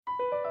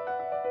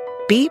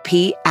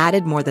BP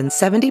added more than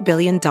 $70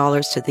 billion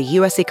to the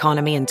U.S.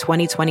 economy in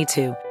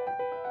 2022.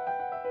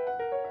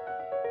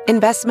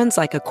 Investments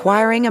like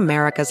acquiring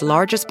America's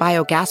largest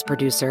biogas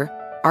producer,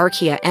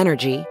 Archaea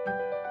Energy,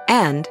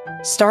 and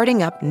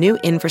starting up new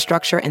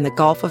infrastructure in the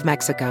Gulf of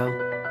Mexico.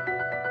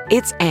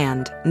 It's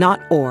and,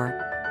 not or.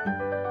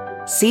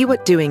 See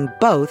what doing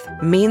both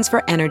means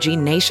for energy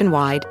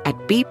nationwide at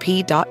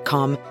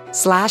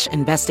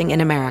bp.com/investing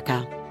in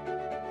America.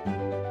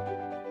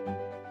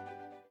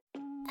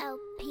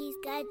 LP's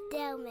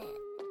goddamn it.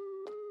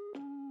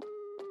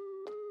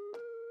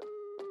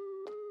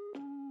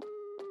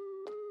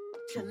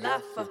 Till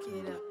I fuck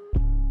it up.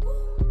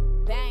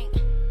 Bang,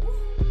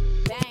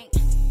 bang.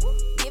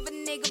 Give a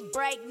nigga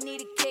break,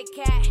 need a Kit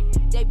Kat.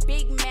 They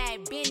big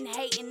mad, been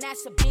hating,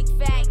 that's a big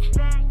fact.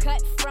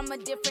 Cut from a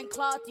different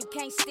cloth, you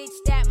can't stitch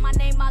that. My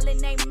name all in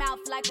their mouth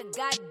like a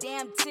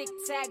goddamn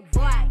tic-tac,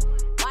 boy.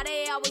 Why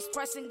they always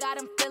pressing, got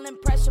them feeling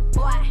pressure,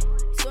 boy.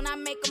 Soon I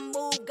make a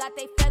move, got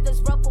they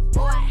feathers ruffled,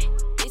 boy.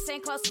 This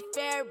ain't close to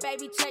fair,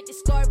 baby, check the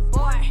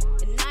scoreboard.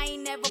 And I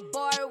ain't never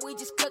bored, we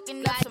just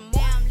cooking up some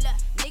more.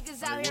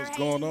 Niggas out here what's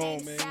going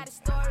on, man?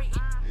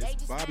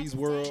 It's Bobby's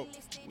World.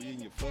 We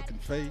in your fucking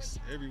face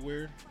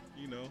everywhere,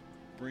 you know,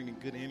 bringing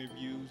good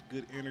interviews,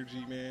 good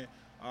energy, man.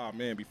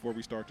 Man, before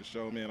we start the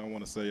show, man, I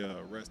want to say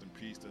rest in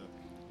peace to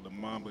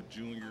Lamamba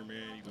Jr.,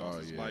 man. He lost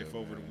his life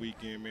over the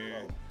weekend,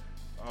 man.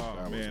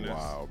 That man, was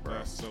wild, bro.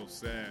 That's so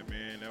sad,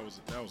 man. That was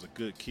a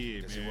good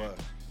kid, Yes, man. It was.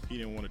 He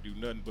didn't want to do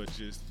nothing but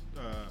just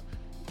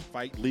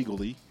fight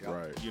legally,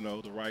 right? You know,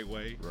 the right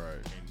way, right?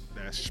 And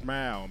that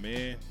smile,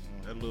 man.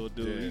 That little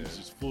dude, he was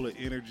just full of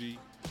energy.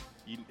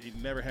 He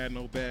never had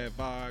no bad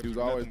vibes. He was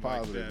always like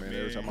positive, that, man.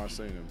 Every time I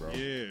seen him, bro.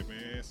 Yeah,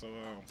 man. So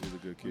he's a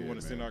good kid. We want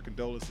to send our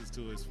condolences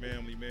to his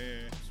family,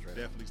 man.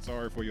 Definitely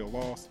sorry for your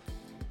loss.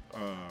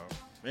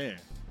 Man,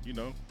 you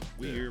know,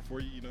 we're here for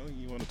you. You know,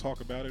 you want to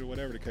talk about it or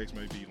whatever the case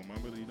may be,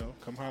 Lamamba, you know,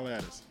 come holler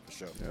at us. For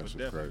sure. But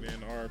Yeah, definitely,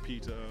 man, RIP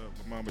to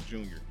Lamamba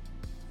Jr.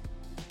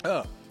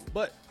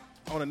 But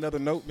on another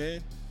note,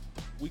 man,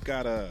 we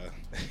got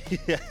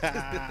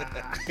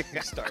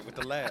start with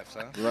the laughs,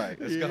 huh? Right.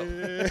 Let's go.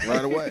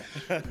 Right away.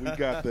 We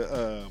got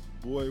the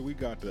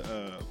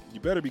you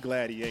better be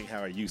glad he ain't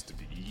how he used to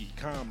be. He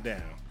calmed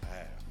down.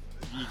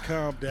 He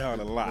calmed down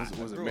a lot.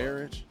 Was it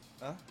marriage?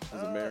 Huh?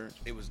 Was it marriage?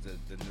 It was the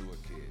newer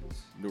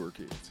kids. Newer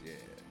kids. Yeah.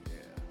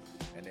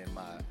 And then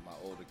my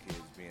older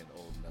kids being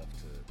old enough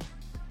to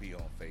be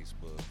on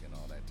Facebook and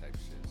all that type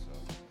of shit. So,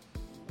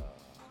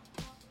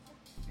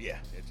 yeah,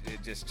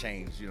 it just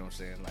changed, you know what I'm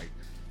saying? Like,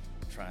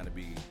 trying to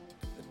be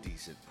a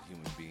decent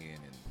human being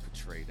and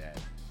portray that.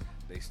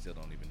 They still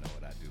don't even know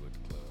what I do at the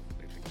club.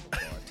 They think I'm a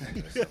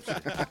bartender or some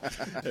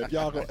shit.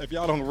 if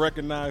y'all don't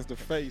recognize the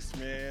face,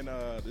 man,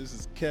 this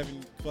is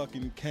Kevin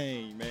fucking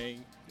Kain,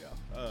 man. Yeah.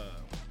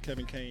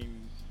 Kevin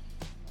Kain,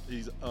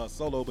 he's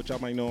solo, but y'all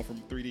might know him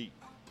from 3D.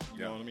 You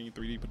know what I mean?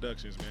 3D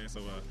Productions, man.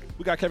 So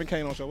we got Kevin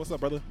Kain on the show. What's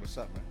up, brother? What's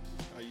up, man?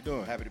 How you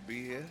doing? Happy to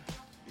be here.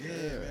 Yeah,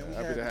 man. We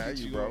happy to have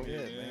you, bro. Yeah,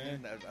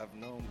 man. I've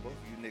known both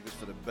of you niggas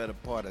for the better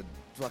part of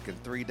fucking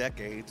 3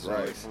 decades.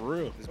 Right, So for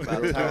real. it's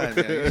about time,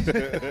 man.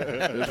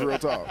 It's real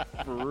talk.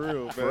 For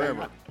real, man.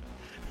 Forever.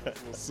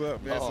 What's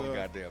up, man? Long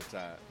goddamn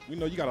time. We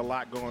know you got a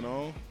lot going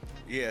on.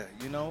 Yeah,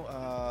 you know,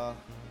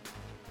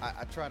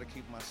 I try to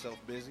keep myself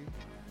busy,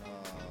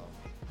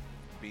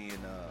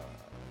 being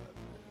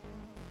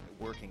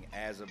working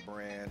as a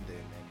brand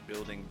and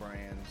building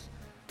brands,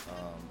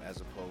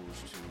 as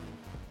opposed to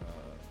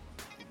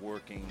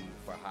working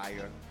for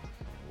hire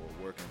or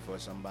working for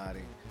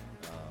somebody.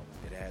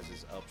 It has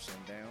its ups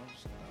and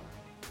downs,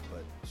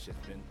 but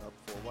shit's been up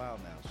for a while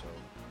now, so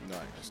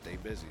just stay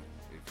busy.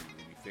 If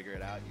you figure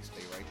it out, you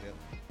stay right there.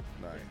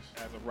 Nice.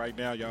 As of right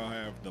now, y'all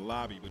have the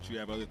lobby, but you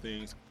have other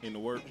things in the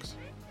works.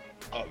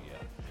 Oh yeah.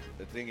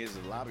 The thing is,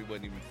 the lobby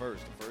wasn't even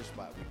first. The first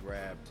spot we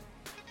grabbed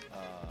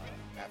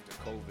after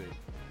COVID.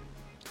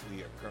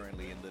 We are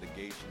currently in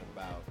litigation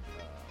about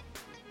the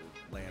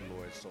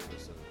landlord sold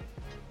us a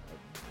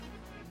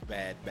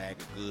bad bag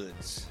of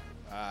goods.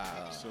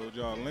 Sold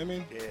y'all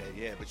lemon?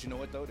 Yeah. But you know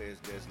what though?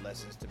 There's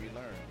lessons to be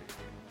learned.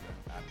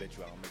 I bet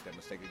you I don't make that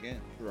mistake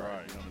again.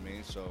 Right. You know what I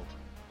mean? So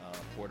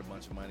poured a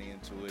bunch of money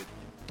into it.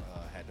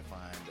 Had to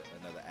find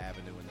another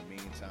avenue in the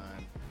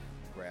meantime.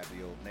 Grabbed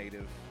the Old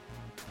Native,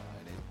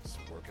 and it's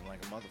working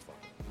like a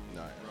motherfucker.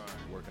 Nice.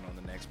 Right. Working on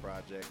the next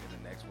project and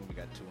the next one. We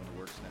got 2 in the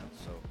works now.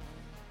 So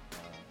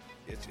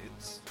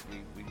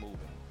we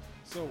moving.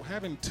 So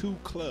having 2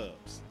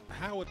 clubs,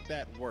 how would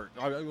that work?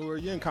 You're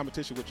in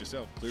competition with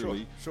yourself,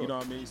 clearly. Sure. You know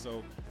what I mean?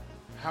 So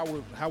how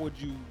would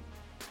you?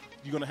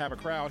 You're gonna have a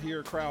crowd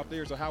here, a crowd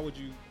there. So how would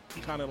you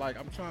kind of like?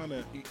 I'm trying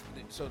to.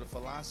 So the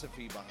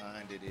philosophy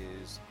behind it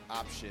is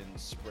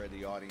options spread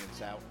the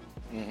audience out.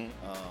 Mm-hmm.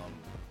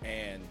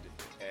 And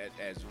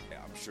as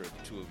I'm sure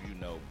the 2 of you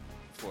know,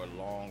 for a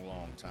long,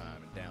 long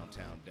time in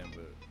downtown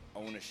Denver,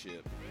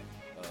 ownership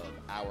of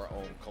our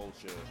own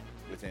culture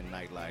within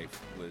nightlife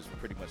was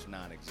pretty much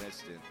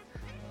non-existent.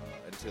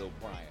 until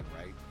Brian,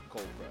 right?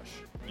 Cold Crush.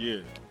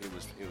 Yeah. It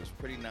was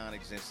pretty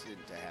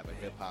non-existent to have a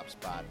hip hop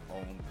spot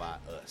owned by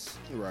us.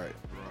 Right.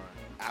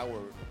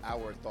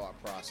 Our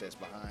thought process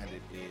behind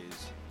it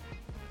is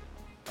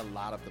a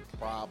lot of the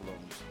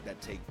problems that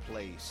take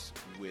place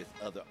with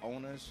other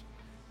owners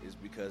is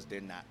because they're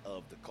not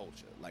of the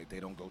culture. Like, they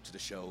don't go to the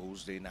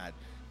shows, they're not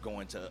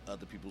going to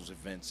other people's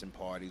events and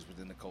parties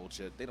within the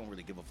culture. They don't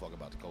really give a fuck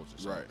about the culture.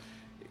 So Right.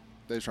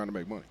 They're trying to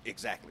make money.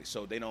 exactly.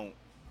 So they don't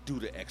do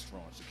the extra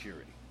on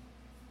security.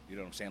 You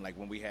know what I'm saying? Like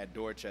when we had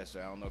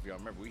Dorchester, I don't know if y'all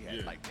remember, we had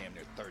Yeah. like damn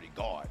near 30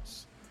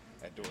 guards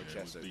at was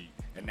Dorchester. deep.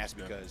 And that's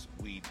Yeah. because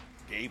we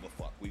gave a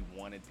fuck. We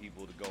wanted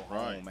people to go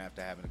Right. home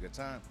after having a good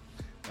time.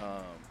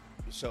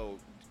 So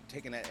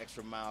taking that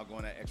extra mile,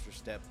 going that extra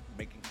step,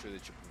 making sure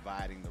that you're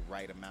providing the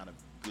right amount of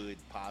good,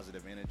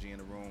 positive energy in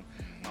the room.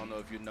 I don't know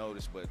if you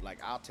noticed, but like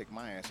I'll take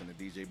my ass in the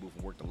DJ booth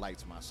and work the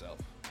lights myself.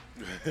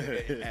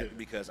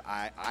 Because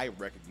I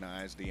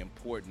recognize the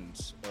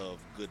importance of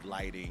good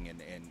lighting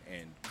and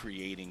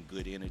creating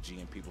good energy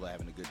and people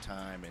having a good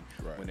time, and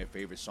Right. when their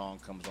favorite song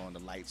comes on, the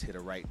lights hit the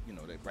right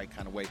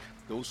kind of way.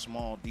 Those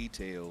small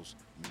details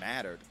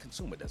matter. The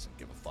consumer doesn't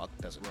give a fuck,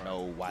 doesn't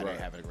know why they're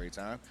Right. having a great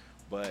time,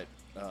 but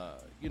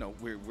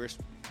we're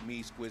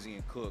me, Squizzy,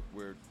 and Cook,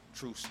 we're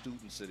true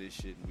students of this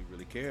shit, and we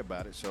really care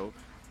about it. So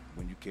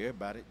when you care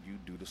about it, you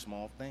do the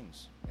small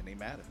things, and they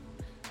matter.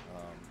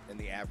 And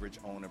the average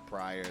owner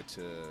prior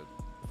to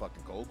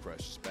fucking Cold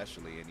Crush,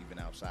 especially, and even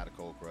outside of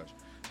Cold Crush,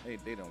 they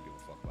don't give a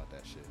fuck about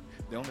that shit.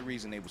 The only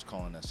reason they was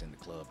calling us in the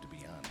club, to be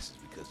honest, is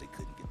because they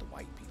couldn't get the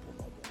white people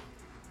no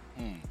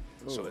more.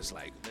 So it's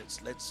like,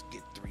 let's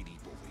get 3 Deep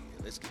over here.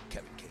 Let's get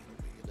Kevin Kain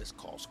over here. Let's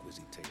call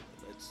Squizzy Taylor.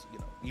 Let's,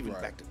 even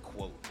Right. back to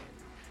Quote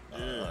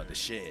and the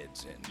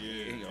Sheds and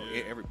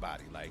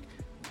everybody. Like,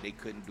 they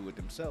couldn't do it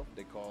themselves.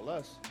 They call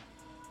us,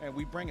 and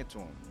we bring it to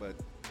them. But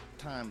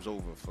time's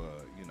over for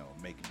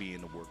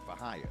being the work for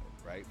hire,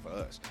 right? For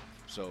us.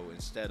 So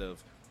instead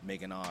of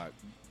making our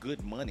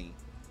good money,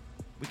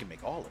 we can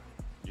make all of it.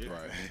 Yeah.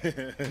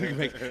 Right. We can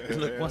make,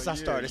 look, once I Yeah,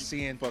 started you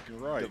seeing fucking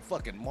right. the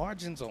fucking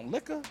margins on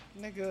liquor,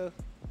 nigga,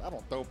 I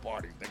don't throw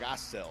parties, nigga. I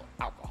sell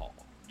alcohol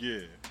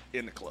Yeah.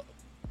 in the club.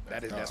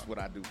 That's what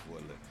I do for a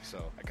living.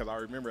 So, Because I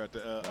remember at the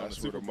on the That's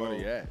where Super the Bowl,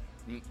 money at.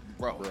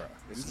 bro, Bruh.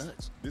 it's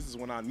nuts. This is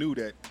when I knew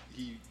that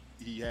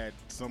he had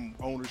some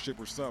ownership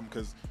or something.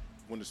 Because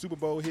when the Super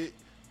Bowl hit,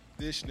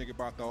 this nigga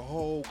bought the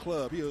whole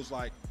club. He was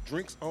like,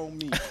 "Drinks on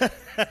me."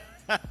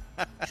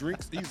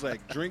 Drinks. He's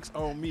like, "Drinks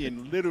on me,"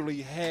 and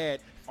literally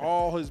had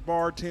all his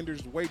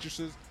bartenders,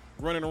 waitresses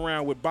running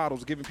around with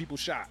bottles, giving people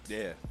shots.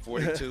 Yeah,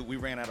 42. We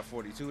ran out of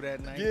 42 that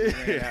night. Yeah.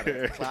 We ran out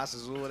of Class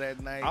Azul that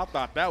night. I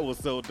thought that was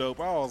so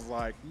dope. I was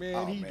like, man,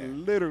 Oh, he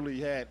man.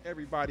 literally had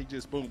everybody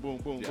just boom, boom,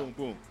 boom, Yeah. boom,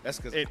 boom. That's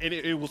 'cause- and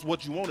it was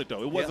what you wanted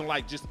though. It wasn't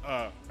like just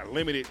a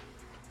limited.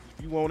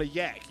 If you want a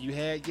yak, you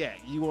had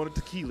yak. You wanted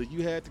tequila,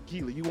 you had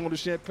tequila. You wanted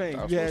champagne,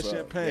 That's you had what's up.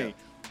 champagne.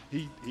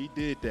 He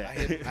did that.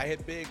 I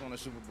hit big on the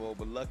Super Bowl,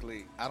 but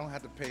luckily I don't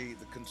have to pay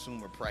the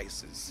consumer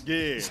prices.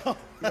 yeah.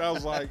 I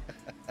was like,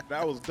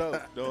 that was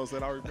dope. Though, so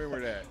I remember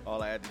that.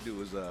 All I had to do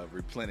was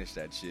replenish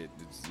that shit.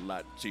 It's a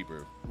lot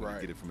cheaper when Right.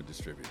 you get it from a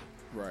distributor.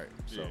 Right.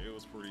 So- Yeah, it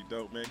was pretty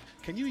dope, man.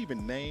 Can you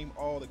even name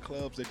all the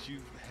clubs that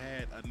you've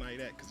had a night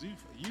at? Because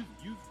you've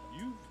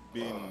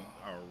been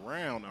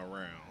around.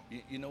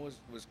 You know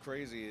what's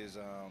crazy is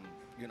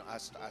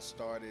I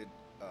started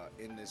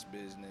in this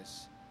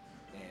business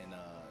in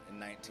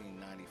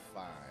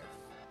 1995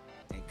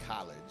 in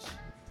college,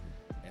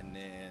 and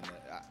then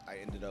I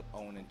ended up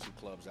owning 2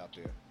 clubs out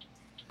there.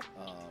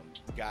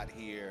 Got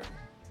here.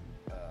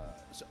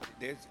 So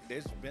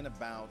there's been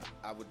about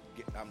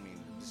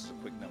this is a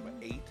quick number,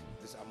 8.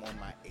 I'm on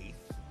my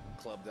 8th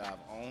club that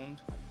I've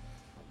owned.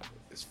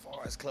 As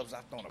far as clubs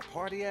I've thrown a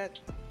party at,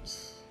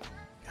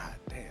 god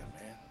damn,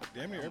 man.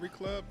 Damn near every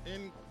club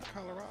in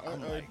Colorado,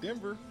 I'm like-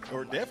 Denver,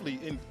 or I'm like-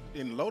 definitely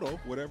in Lodo,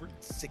 whatever.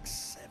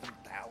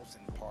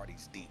 6,000-7,000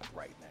 parties deep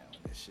right now in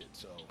this shit.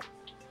 So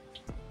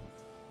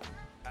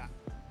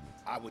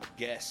I would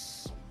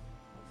guess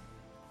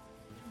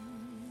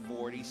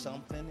 40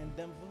 something in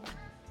Denver.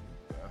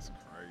 That's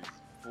crazy.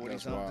 40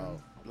 That's something.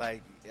 wild.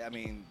 Like, I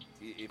mean,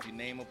 if you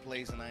name a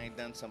place and I ain't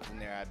done something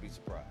there, I'd be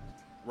surprised.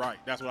 Right,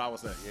 that's what I would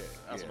say. Yeah,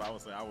 That's yeah. what I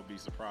would say. I would be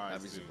surprised.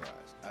 I'd be too.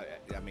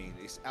 surprised. I mean,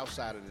 it's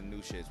outside of the new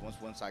shits.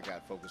 Once I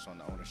got focused on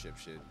the ownership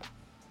shit,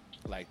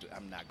 like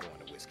I'm not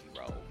going to Whiskey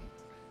Row.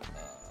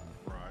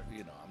 Right.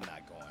 I'm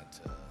not going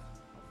to.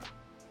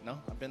 No,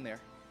 I've been there.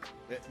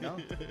 No,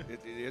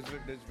 there's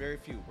very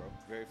few, bro.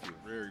 Very few.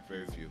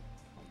 Very few.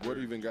 What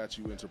even got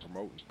you into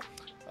promoting?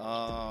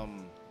 I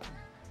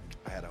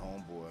had a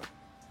homeboy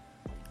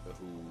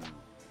who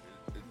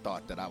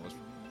thought that I was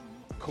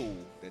cool,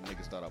 that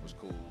niggas thought I was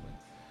cool,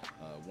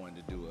 and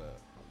wanted to do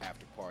a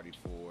after party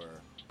for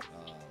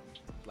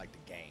like the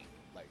game.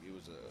 Like it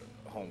was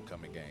a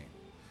homecoming game.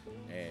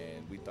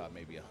 And we thought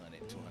maybe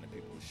 100, 200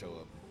 people would show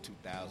up.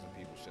 2,000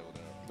 people showed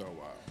up. Oh,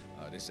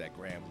 wow. This at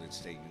Grambling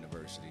State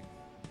University.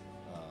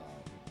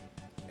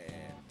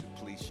 And the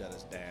police shut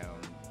us down.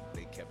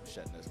 They kept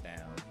shutting us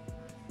down.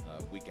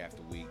 week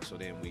after week. So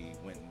then we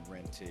went and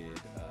rented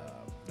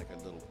like a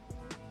little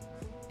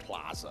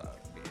plaza.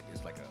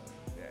 It's like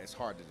it's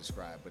hard to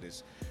describe, but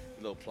it's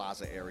a little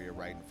plaza area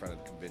right in front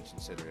of the convention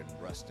center in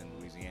Ruston,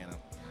 Louisiana.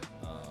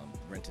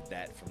 Rented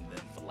that from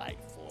them for like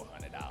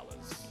 $400,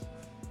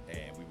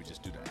 and we would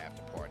just do the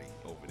after party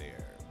over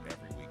there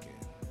every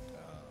weekend.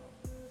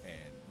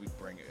 And we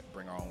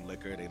bring our own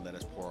liquor. They let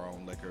us pour our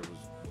own liquor. It was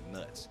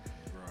nuts.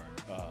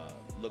 Right.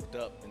 Looked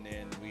up, and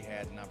then we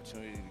had an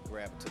opportunity to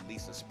grab to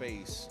lease a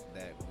space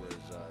that was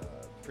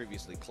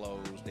previously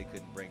closed. They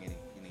couldn't bring any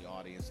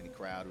audience, any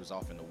crowd. It was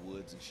off in the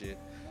woods and shit.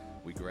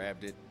 We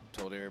grabbed it,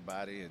 told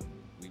everybody, and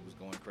we was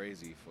going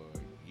crazy for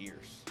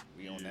years.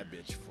 We owned that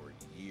bitch for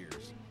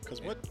years.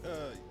 Cause what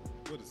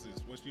is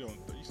this? What's you on?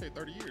 You say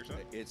 30 years, huh?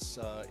 It's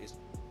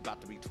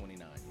about to be 29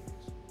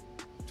 years.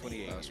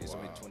 28 years. It's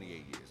been 28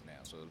 years now,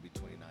 so it'll be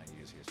 29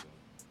 years here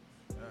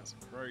soon. That's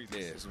crazy.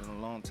 Yeah, it's been a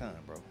long time,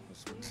 bro.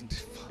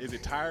 Is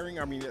it tiring?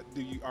 I mean,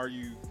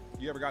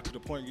 you ever got to the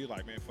point you're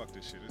like, man, fuck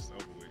this shit, it's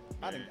over with?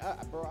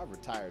 Bro, I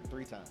retired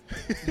 3 times.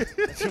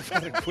 I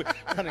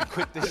done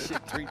quit this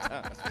shit 3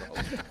 times,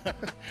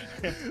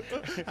 bro.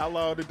 How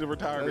long did the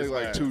retirement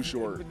last? Like too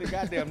short. The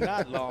goddamn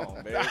not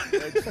long, man.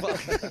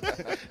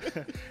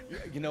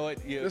 You know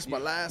what? This is my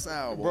last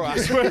album. Bro, I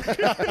swear to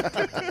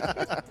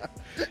God.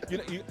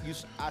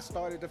 I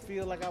started to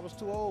feel like I was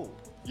too old.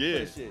 Yeah. For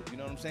this shit, you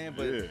know what I'm saying?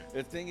 But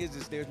the thing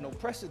is there's no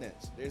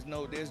precedence. There's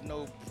no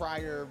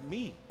prior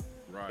me.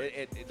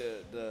 Right.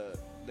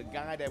 The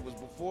guy that was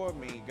before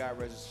me, God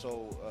rest his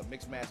soul,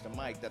 Mixmaster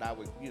Mike, that I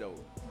would,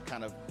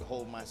 kind of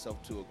hold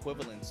myself to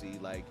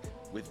equivalency, like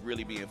with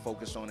really being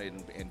focused on it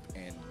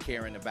and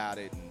caring about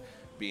it and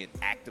being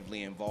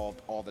actively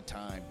involved all the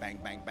time, bang,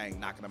 bang, bang,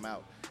 knocking them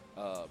out,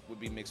 would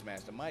be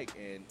Mixmaster Mike.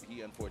 And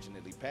he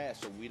unfortunately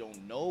passed, so we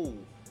don't know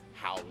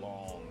how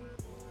long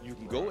you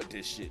can go with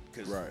this shit.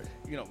 Because,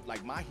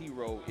 like my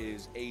hero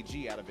is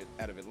AG out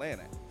of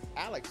Atlanta.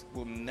 Alex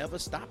will never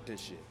stop this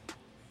shit.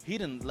 He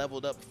done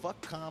leveled up,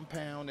 fuck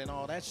Compound and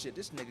all that shit.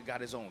 This nigga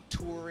got his own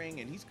touring,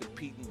 and he's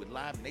competing with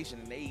Live Nation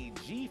and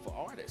AEG for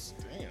artists.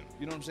 Damn.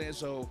 You know what I'm saying?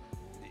 So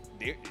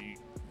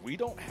we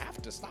don't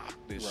have to stop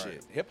this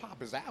shit. Hip-hop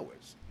is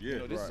ours.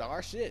 Yeah, this is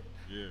our shit.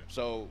 Yeah.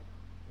 So,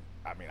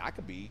 I mean, I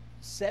could be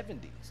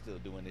 70 still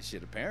doing this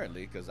shit,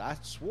 apparently, because I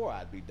swore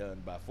I'd be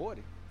done by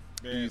 40.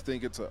 Man. Do you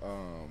think it's a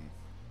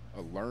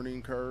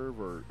learning curve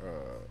or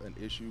an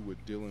issue with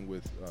dealing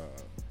with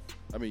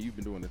I mean, you've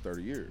been doing it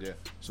 30 years. Yeah.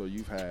 So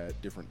you've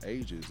had different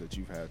ages that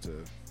you've had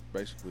to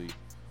basically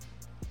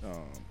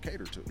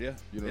cater to. Yeah.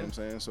 You know what I'm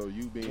saying? So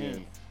you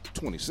being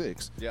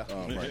 26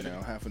 right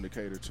now, having to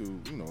cater to,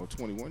 a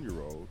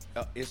 21-year-old,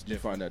 it's do you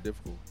find that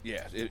difficult?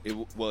 Yeah.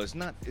 Well, it's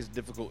not as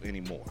difficult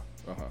anymore.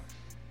 Uh-huh.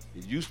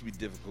 It used to be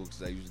difficult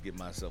because I used to get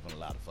myself in a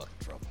lot of fucking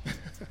trouble.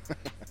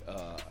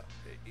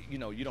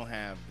 You don't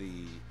have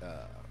the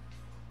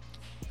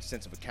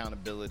sense of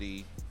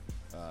accountability.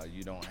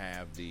 You don't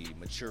have the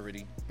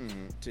maturity.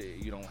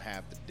 You don't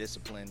have the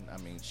discipline. I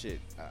mean, shit.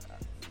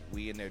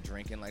 We in there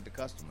drinking like the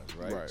customers,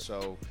 right?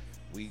 So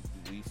we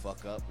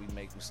fuck up. We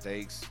make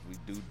mistakes. We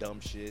do dumb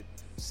shit.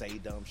 Say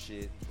dumb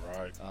shit.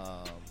 Right.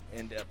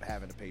 End up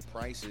having to pay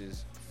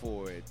prices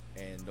for it.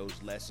 And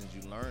those lessons,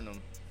 you learn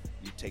them.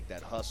 You take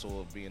that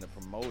hustle of being a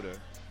promoter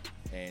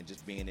and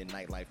just being in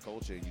nightlife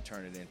culture, and you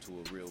turn it into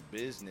a real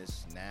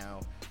business. Now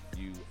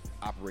you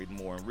operate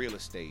more in real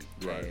estate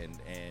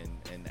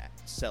and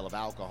sell of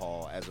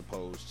alcohol, as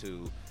opposed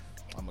to,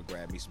 I'm gonna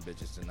grab me some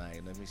bitches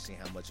tonight. Let me see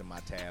how much of my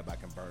tab I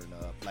can burn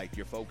up. Like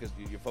your focus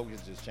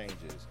just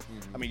changes.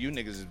 I mean, you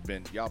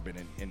niggas y'all been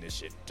in this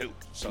shit too.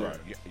 So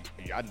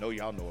I know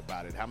y'all know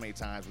about it. How many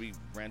times we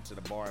ran to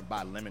the bar and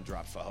buy lemon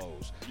drops for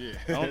hoes? Yeah,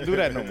 I don't do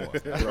that no more.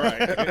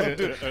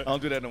 I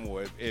don't do that no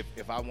more.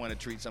 If I want to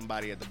treat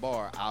somebody at the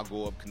bar, I'll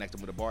go up, connect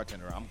them with a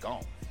bartender. I'm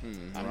gone.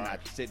 I'm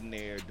not sitting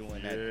there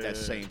doing that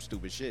same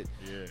stupid shit.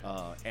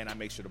 And I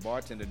make sure the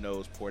bartender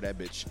knows, pour that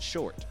bitch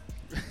short.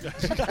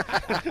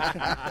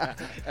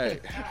 Hey,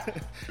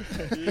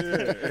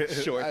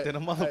 short than a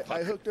motherfucker.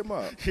 I hooked him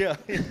up. Yeah.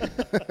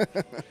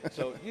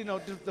 So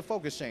the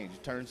focus changes.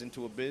 It turns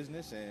into a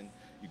business, and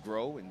you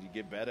grow and you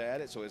get better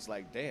at it. So it's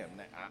like, damn,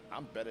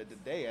 I'm better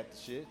today at the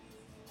shit,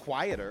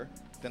 quieter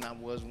than I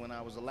was when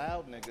I was a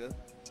loud nigga,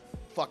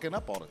 fucking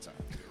up all the time.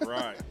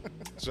 Right.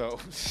 So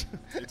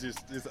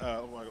it's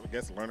I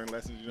guess learning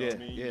lessons. You know what I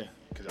mean? Yeah.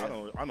 Because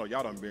I know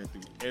y'all done been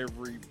through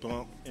every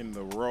bump in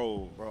the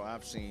road. Bro,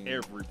 I've seen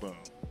every bump.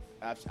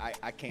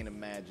 I can't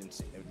imagine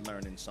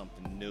learning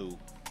something new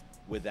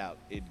without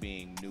it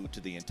being new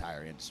to the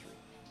entire industry.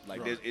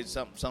 Like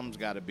something's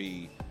got to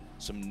be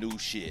some new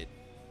shit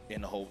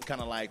in the whole.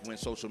 Kind of like when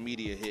social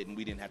media hit and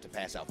we didn't have to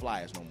pass out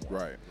flyers no more.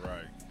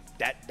 Right.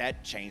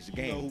 that changed the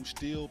game. You know who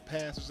still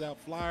passes out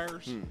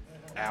flyers?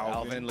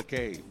 Alvin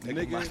LeCabe.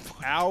 Nigga,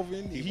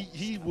 Alvin,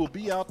 he will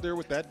be out there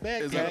with that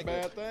backpack. Is that a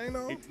bad thing,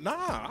 though?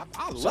 Nah,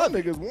 I love Some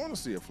it. niggas want to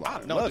see a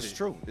flyer. No, love it's it.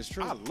 true. It's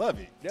true. I love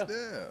it. Yeah.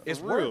 Yeah. It's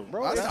For real, work,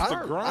 bro. I- That's I-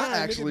 the grind. I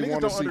actually niggas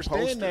wanna don't see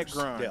understand that posters.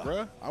 grind, Yeah.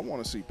 bruh. I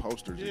want to see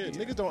posters. Yeah, again.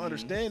 niggas don't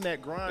understand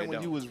that grind They when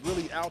don't. you was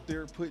really out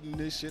there putting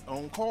this shit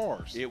on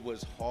cars. It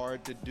was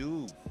hard to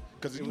do.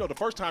 Because you know the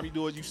first time you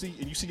do it, you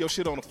see your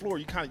shit on the floor,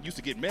 you kind of used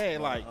to get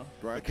mad, like, Right.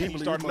 but Can't then you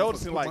believe start you motherfuckers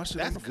noticing, put my like, shit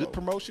on that's the good floor.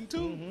 promotion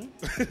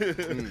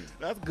too.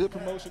 That's good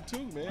promotion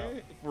too,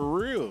 man, for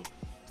real.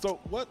 So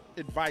what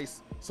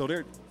advice? So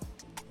there's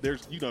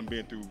you done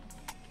been through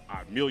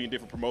a million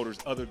different promoters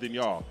other than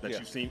y'all that Yeah.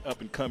 you've seen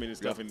up and coming and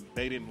stuff, Yeah. and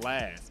they didn't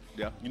last.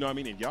 Yeah. You know what I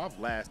mean? And y'all have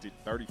lasted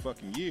 30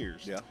 fucking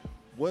years. Yeah.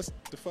 What's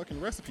the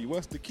fucking recipe?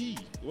 What's the key?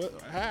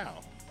 How?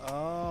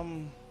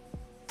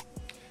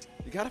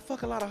 You gotta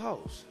fuck a lot of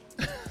hoes.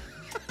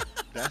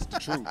 That's the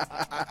truth.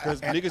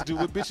 Because niggas do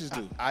what bitches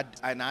do. I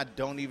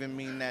don't even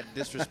mean that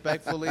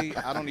disrespectfully.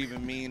 I don't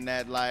even mean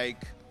that like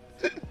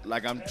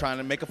I'm trying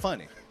to make a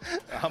funny.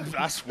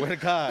 I swear to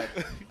God,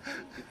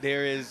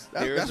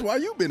 That's why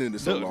you've been in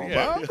this so Look, long,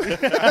 yeah. Bob.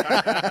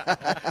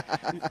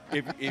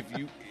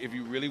 if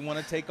you really want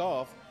to take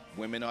off,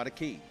 women are the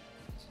key.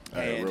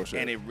 Hey, real shit.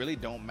 And it really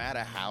don't matter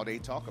how they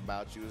talk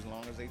about you as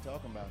long as they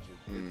talk about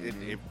you.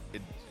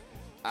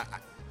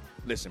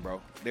 Listen,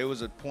 bro, there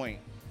was a point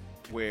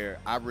where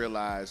I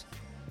realized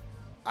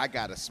I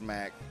gotta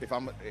smack. If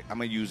I'm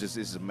gonna use this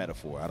is a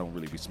metaphor. I don't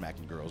really be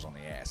smacking girls on the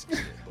ass and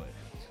shit, but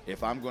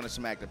if I'm gonna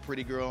smack the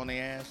pretty girl on the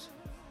ass,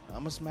 I'm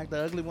gonna smack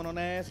the ugly one on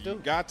the ass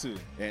too. Got to.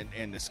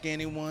 And the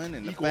skinny one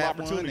and the Equal fat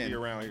opportunity one and,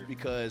 around here.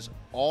 because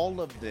all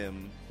of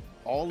them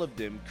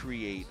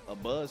create a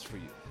buzz for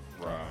you.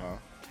 Right.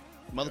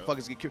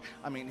 Motherfuckers get curious.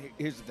 I mean,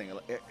 here's the thing.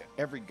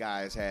 Every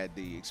guy has had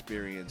the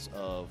experience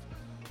of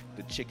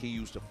the chick he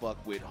used to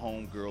fuck with,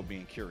 homegirl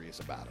being curious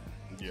about him.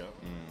 Yeah.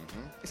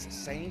 It's the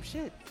same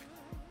shit.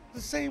 It's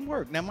the same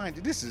work. Now, mind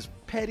you, this is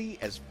petty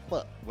as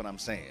fuck what I'm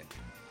saying.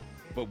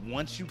 But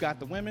once you got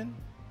the women,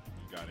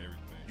 You got everything.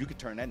 you could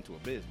turn that into a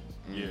business.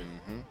 Yeah.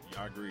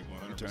 I agree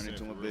 100%. You turn it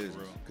into a for real, business.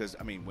 bro. Because,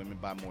 I mean, women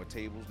buy more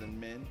tables than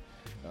men.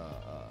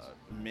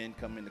 Men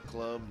come in the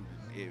club.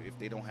 If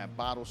they don't have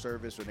bottle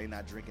service or they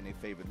not drinking their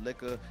favorite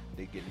liquor,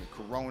 they get a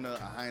Corona,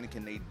 a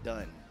Heineken, they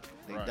done.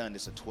 They Right. done.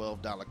 It's a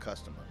 $12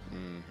 customer.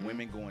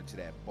 Women go into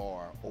that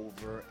bar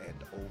over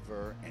and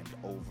over and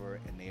over,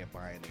 and they're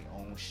buying their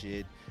own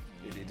shit.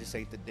 This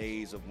ain't the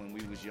days of when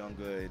we was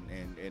younger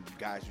and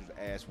guys used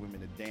to ask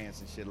women to dance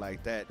and shit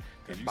like that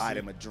and you buy see-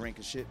 them a drink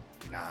and shit.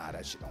 Nah,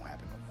 that shit don't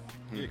happen no more.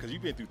 Yeah, because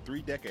you've been through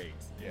 3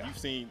 decades. Yeah. You've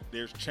seen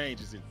there's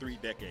changes in 3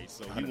 decades.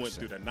 So you went 100%.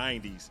 through the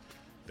 90s,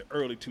 the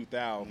early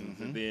 2000s,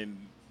 and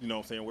then, you know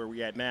what I'm saying, where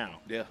we at now.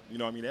 Yeah. You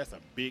know what I mean? That's a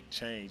big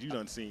change. You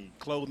done seen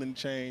clothing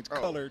change, Bro,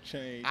 color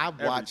change, I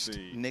watched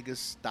everything. niggas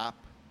stop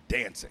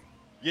dancing.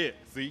 Yeah,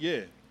 see,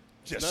 yeah.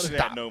 Just none of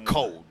stop that no more.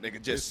 cold, nigga.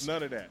 It's Just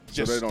none of that. So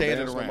just they don't standing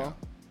dance no around. more?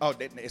 Oh,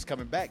 it's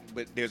coming back,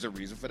 but there's a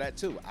reason for that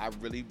too. I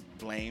really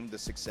blame the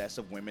success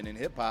of women in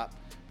hip hop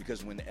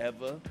because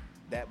whenever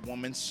that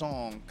woman's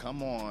song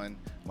come on,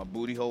 my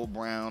booty hole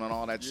brown and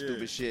all that Yeah.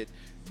 stupid shit,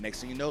 next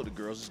thing you know, the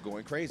girls is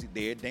going crazy.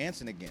 They're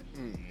dancing again.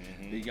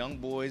 The young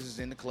boys is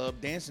in the club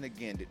dancing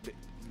again. The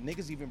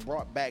niggas even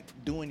brought back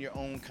doing your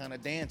own kind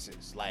of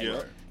dances, like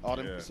Yeah. all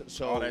them. Yeah.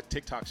 So all that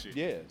TikTok shit.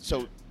 yeah.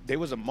 So there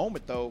was a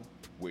moment though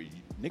where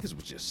niggas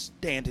was just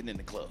standing in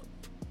the club.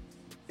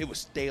 It was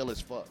stale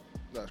as fuck.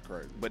 That's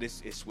crazy. But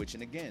it's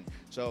switching again.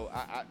 So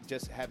I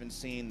just haven't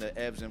seen the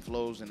ebbs and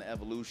flows and the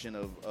evolution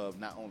of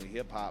not only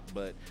hip hop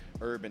but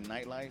urban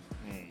nightlife.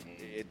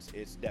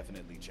 It's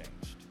definitely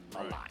changed a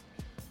Right. lot.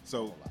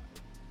 So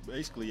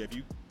basically, if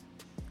you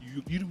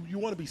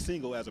want to be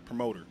single as a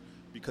promoter,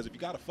 because if you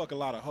got to fuck a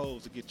lot of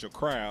hoes to get your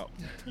crowd,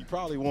 you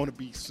probably want to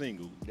be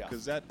single Yeah.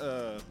 because that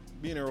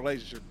being in a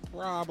relationship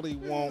probably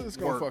won't it's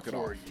gonna work fuck it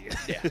for off. you.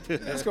 Yeah,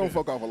 That's gonna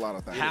fuck off a lot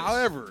of things.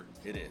 However,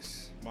 it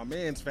is. my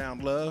man's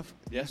found love.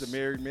 Yes. He's a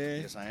married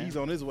man. Yes, I am. He's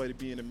on his way to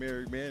being a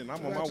married man, and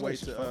I'm on my way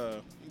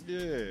to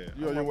you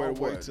I'm on your way my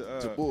to what?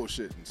 To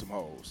bullshit and some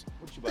hoes.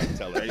 What you about to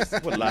tell us?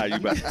 What lie you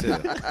about to tell?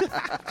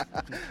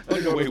 That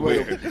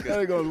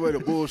nigga on his way to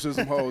bullshit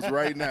some hoes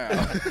right now.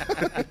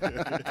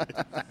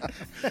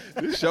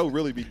 This show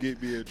really be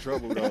getting me in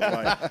trouble though.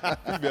 Like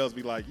females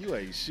be like, "You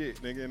ain't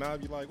shit, nigga," and I'll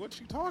be like, "What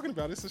you talking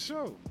about? It's a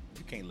show."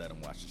 You can't let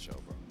them watch the show,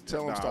 bro.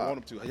 Tell him Nah, I stop.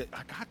 want them to.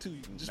 I got to.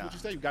 Just Nah. what you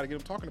say. You got to get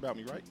them talking about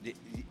me, right?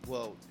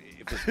 Well,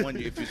 if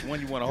it's one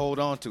you want to hold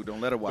on to,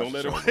 don't let her watch Don't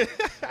the let show.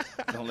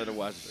 her. Don't let her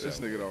watch the show. This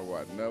nigga don't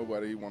watch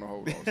nobody he want to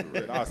hold on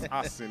to. Right?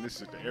 I send this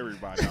shit to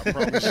everybody. I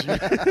promise you.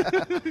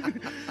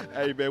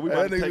 Hey man, we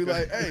about That to nigga take be a,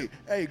 like,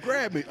 hey,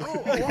 grab me.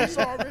 Oh, I'm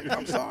sorry.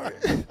 I'm sorry.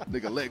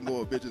 Nigga letting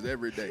go of bitches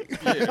every day.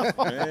 yeah,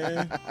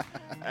 man.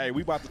 Hey,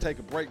 we about to take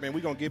a break, man.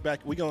 We gonna get back.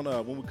 We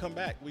gonna when we come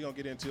back, we gonna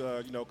get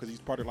into because he's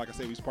part of, like I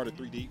said, he's part of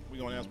 3 Deep. We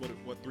gonna ask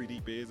what 3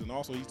 Deep is, and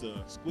also he's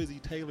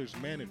Squizzy Taylor's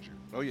manager.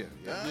 Oh yeah.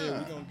 Yeah,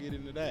 we gonna get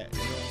into that. You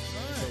know what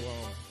I'm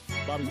saying?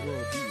 So Bobby's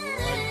World, be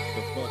right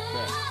the fuck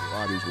back.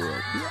 Bobby's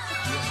World.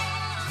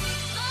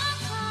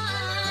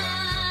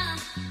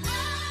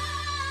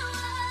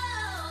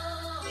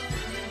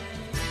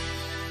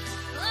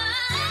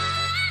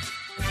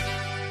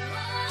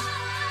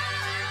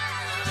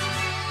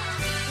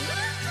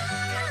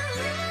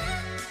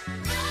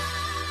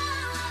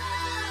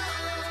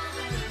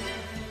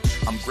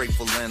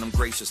 grateful and I'm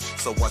gracious.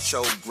 So I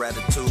show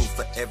gratitude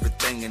for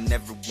everything and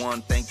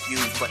everyone. Thank you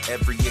for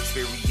every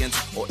experience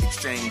or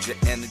exchange. Your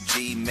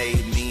energy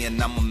made me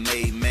and I'm a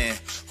made man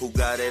who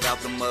got it out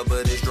the mud,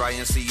 but it's dry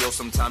and CO.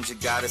 Sometimes you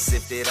gotta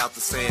sift it out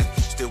the sand.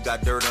 Still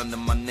got dirt under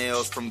my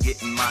nails from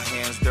getting my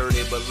hands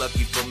dirty, but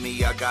lucky for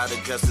me, I got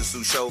a justice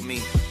who showed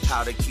me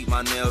how to keep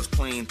my nails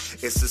clean.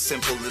 It's as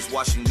simple as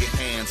washing your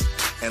hands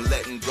and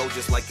letting go,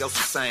 just like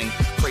Elsa sang.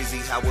 Crazy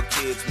how a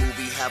kid's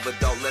movie have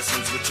adult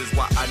lessons, which is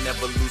why I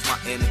never lose my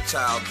inner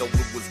child. Though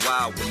it was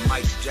wild when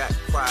Mike Jack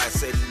cried,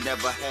 said he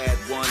never had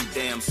one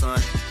damn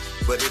son.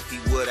 But if he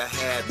would've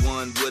had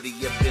one, would he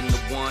have been the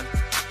one?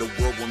 The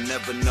world will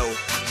never know.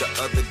 The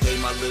other day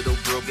my little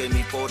girl gave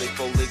me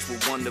 44 legs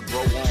with one to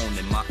grow on,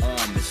 and my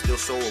arm is still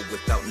sore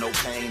without no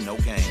pain, no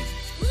gain.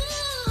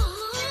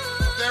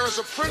 There is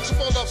a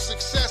principle of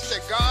success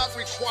that God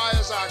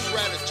requires our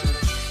gratitude.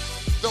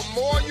 The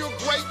more you're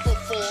grateful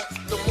for,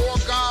 the more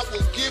God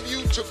will give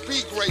you to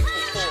be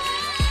grateful for.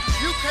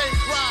 You can't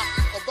cry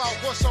about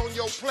what's on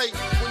your plate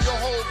when your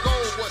whole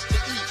goal was to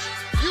eat.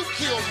 You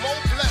kill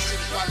more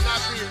blessings by not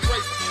being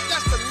grateful.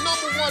 That's the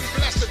number one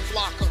blessing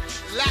blocker,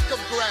 lack of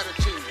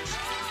gratitude.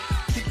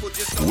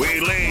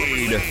 We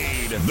lead,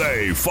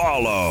 they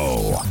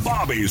follow.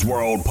 Bobby's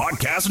World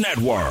Podcast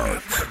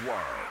Network.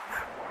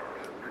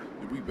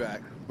 We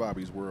back,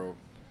 Bobby's World.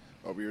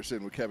 Over here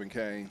sitting with Kevin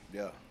Kain.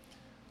 Yeah.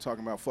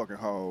 Talking about fucking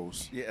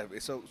hoes. Yeah,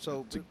 so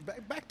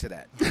back to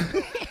that.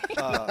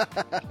 I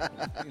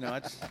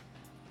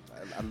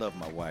love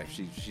my wife.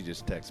 She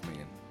just texted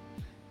me and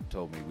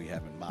told me we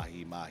having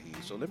mahi.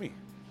 So let me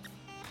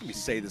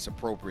say this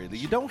appropriately.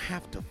 You don't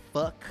have to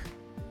fuck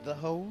the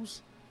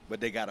hoes,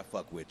 but they gotta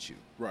fuck with you.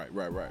 Right.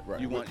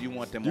 You want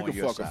them you on your side. You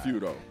can fuck a few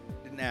though.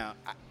 Now,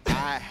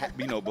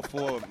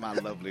 before my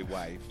lovely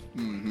wife,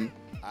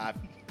 I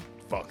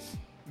fucked,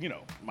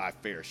 my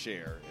fair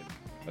share and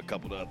a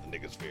couple of other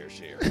niggas' fair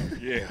share.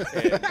 Yeah.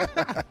 And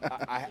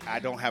I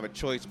don't have a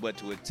choice but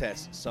to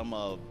attest some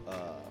of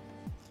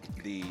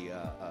the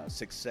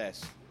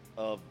success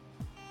of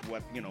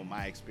what,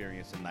 my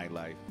experience in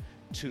nightlife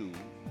to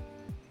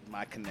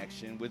my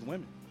connection with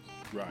women.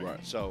 Right.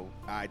 So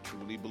I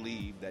truly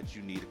believe that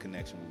you need a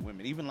connection with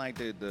women. Even like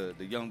the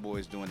young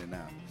boys doing it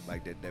now,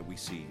 like that we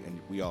see,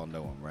 and we all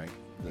know them, right?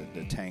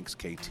 The Tanks,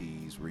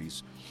 KTs,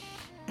 Reese,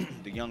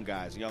 the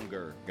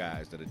younger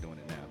guys that are doing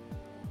it now.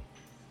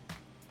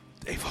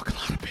 They fuck a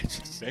lot of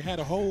bitches. They had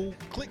a whole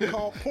clique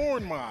called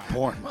Porn Mob.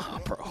 Porn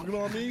Mob, bro. You know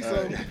what I mean?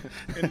 So,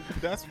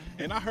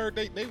 and I heard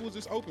they was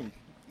just open.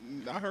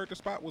 I heard the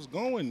spot was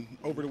going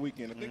over the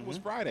weekend. I think it was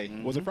Friday.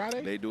 Was it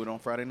Friday? They do it on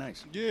Friday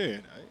nights. Yeah,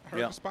 I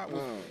heard the spot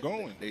was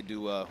going. They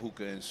do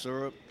hookah and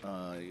syrup.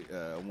 I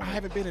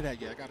haven't been to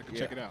that yet. I got to go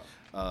check it out.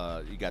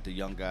 You got the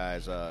young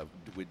guys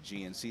with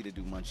GNC to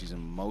do munchies and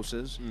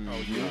mimosas.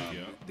 Oh,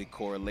 yeah. The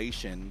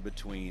correlation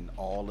between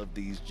all of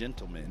these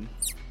gentlemen,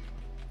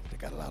 they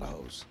got a lot of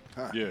hoes.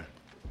 Huh. Yeah.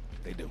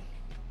 They do.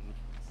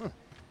 Huh.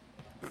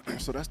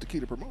 So that's the key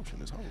to promotion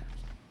is hoes.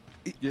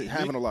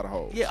 Having a lot of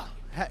hoes. Yeah.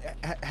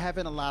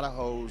 Having a lot of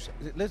hoes.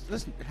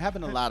 Listen,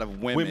 having a lot of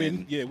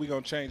women. Yeah, we're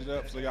going to change it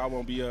up so y'all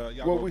won't be, y'all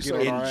well, we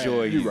say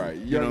enjoy you. You're right.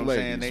 Young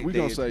ladies. We're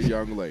going to say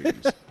young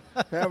ladies.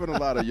 Having a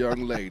lot of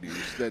young ladies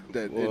that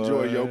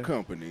enjoy your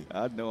company.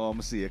 I know I'm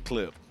going to see a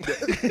clip.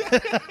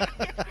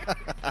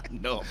 I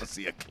know I'm going to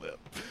see a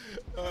clip.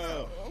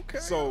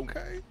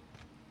 Okay.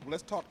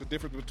 Let's talk the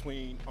difference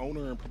between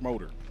owner and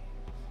promoter.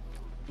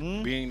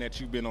 Being that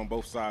you've been on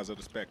both sides of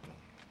the spectrum.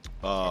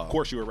 Of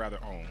course you would rather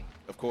own.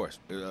 Of course.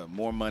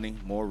 More money,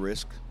 more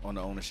risk on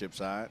the ownership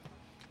side.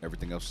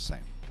 Everything else the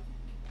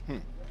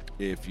same.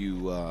 If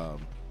you,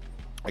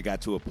 I got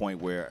to a point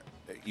where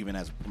even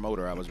as a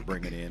promoter, I was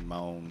bringing in my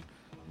own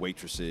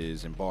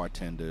waitresses and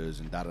bartenders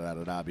and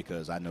da-da-da-da-da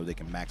because I know they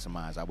can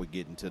maximize. I would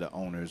get into the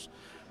owner's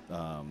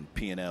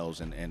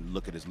P&Ls and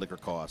look at his liquor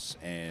costs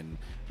and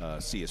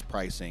see his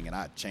pricing, and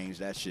I change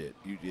that shit.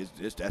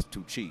 That's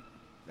too cheap.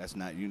 That's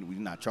not, you're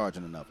not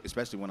charging enough,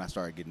 especially when I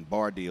started getting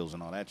bar deals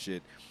and all that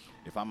shit.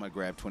 If I'm going to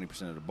grab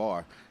 20% of the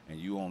bar and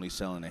you only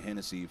selling a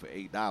Hennessy for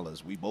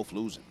 $8, we both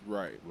losing.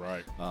 Right.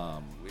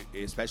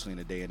 Especially in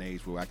a day and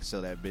age where I can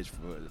sell that bitch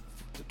for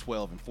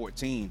 12 and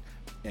 14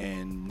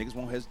 and niggas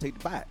won't hesitate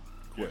to buy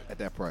it at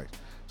that price.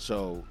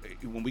 So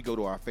when we go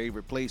to our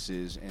favorite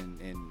places and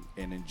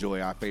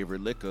enjoy our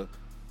favorite liquor,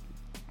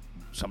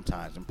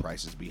 sometimes them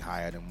prices be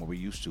higher than what we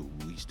used to.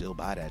 We still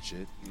buy that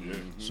shit.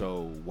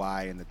 So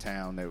why in the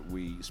town that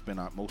we spend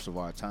most of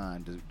our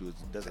time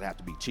does it have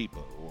to be cheaper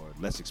or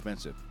less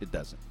expensive? It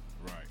doesn't.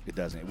 Right. It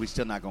doesn't. We're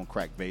still not gonna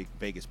crack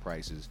Vegas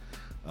prices.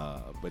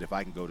 But if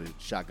I can go to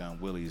Shotgun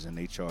Willie's and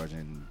they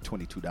charging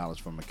 $22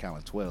 for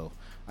Macallan 12,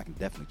 I can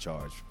definitely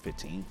charge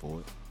 $15 for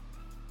it.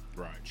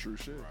 Right. True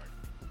shit.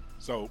 Right.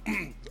 So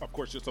of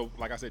course, so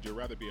like I said, you'd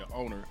rather be an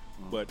owner,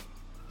 but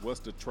what's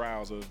the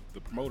trials of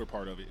the promoter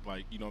part of it?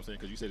 Like, you know what I'm saying?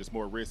 Because you said it's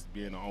more risk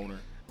being an owner.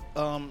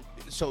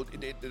 So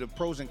the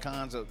pros and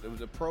cons of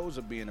the pros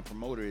of being a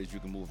promoter is you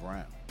can move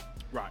around.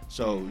 Right.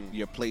 So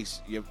your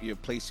place,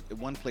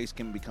 one place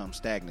can become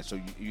stagnant.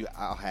 So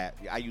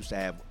I used to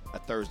have a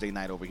Thursday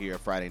night over here, a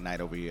Friday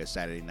night over here, a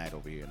Saturday night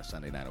over here, and a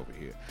Sunday night over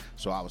here.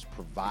 So I was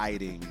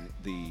providing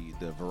the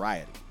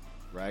variety,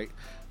 right?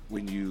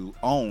 When you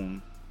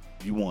own,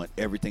 you want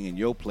everything in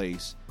your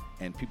place,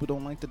 and people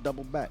don't like to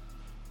double back.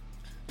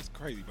 It's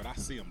crazy, but I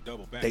see them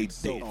double back They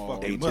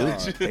fucking do.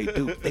 much. They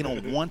do. They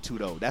don't want to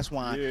though. That's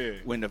why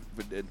when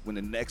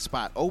the next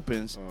spot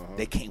opens,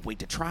 they can't wait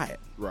to try it.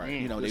 Right.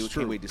 You know, they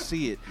can't wait to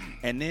see it,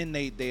 and then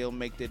they'll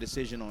make their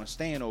decision on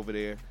staying over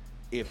there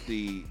if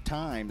the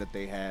time that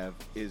they have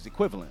is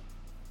equivalent.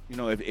 You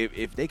know,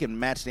 if they can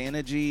match the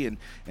energy and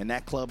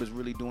that club is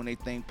really doing their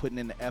thing, putting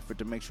in the effort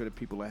to make sure that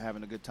people are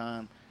having a good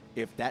time.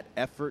 If that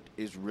effort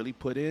is really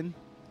put in,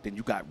 then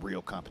you got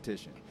real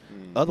competition.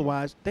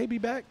 Otherwise, they be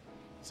back.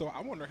 So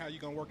I wonder how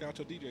you're going to work out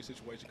your DJ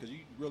situation, because you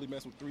really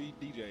mess with 3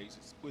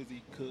 DJs,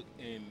 Squizzy, Cook,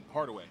 and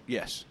Hardaway.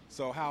 Yes.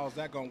 So how is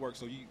that going to work?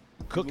 So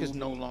Cook is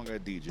no longer a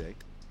DJ.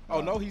 Oh,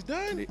 no, he's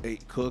done?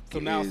 Cook so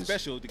now it's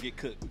special to get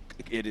Cook.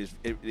 It is.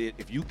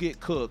 If you get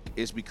Cook,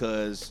 it's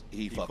because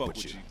he fuck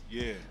with you.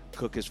 Yeah.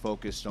 Cook is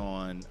focused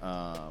on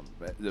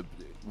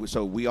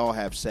so we all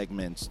have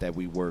segments that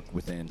we work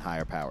within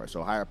Higher Power.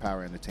 So Higher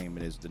Power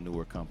Entertainment is the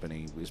newer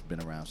company. It's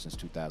been around since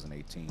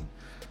 2018,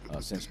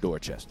 since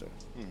Dorchester.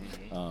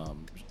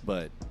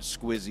 But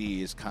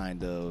Squizzy is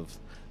kind of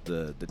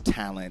the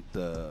talent,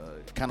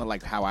 kind of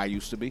like how I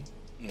used to be.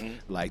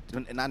 Like,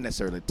 not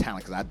necessarily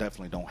talent, because I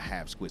definitely don't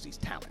have Squizzy's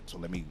talent. So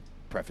let me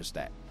preface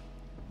that.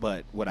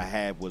 But what I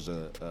had was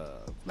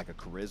like a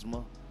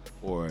charisma,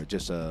 or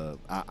just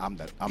I'm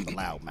the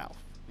loudmouth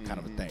kind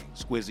of a thing.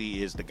 Squizzy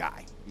is the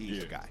guy.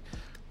 He's the guy.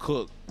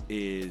 Cook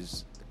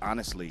is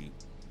honestly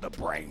the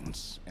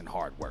brains and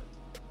hard work.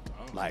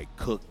 Like,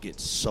 Cook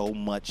gets so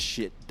much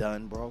shit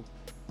done, bro.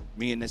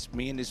 Me and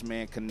this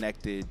man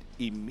connected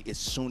as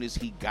soon as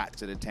he got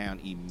to the town,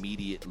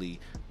 immediately,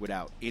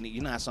 without any.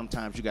 You know how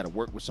sometimes you got to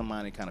work with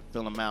somebody and kind of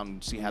fill them out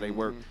and see how they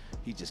work.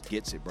 He just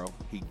gets it, bro.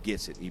 He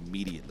gets it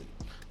immediately.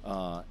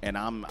 And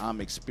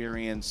I'm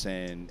experienced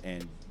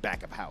and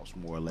back of house,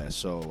 more or less.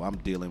 So I'm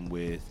dealing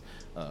with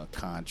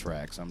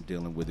contracts. I'm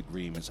dealing with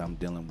agreements. I'm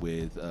dealing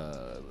with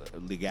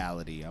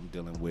legality. I'm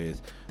dealing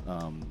with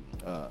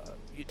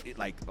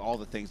like all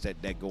the things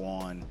that go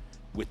on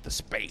with the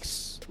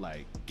space,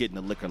 like getting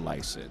a liquor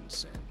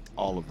license and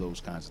all of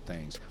those kinds of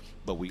things.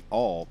 But we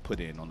all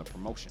put in on the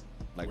promotion.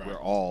 Like, we're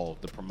all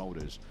the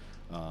promoters.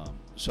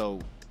 So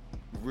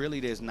really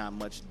there's not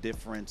much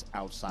difference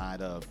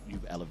outside of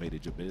you've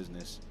elevated your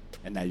business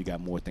and now you got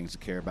more things to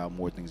care about,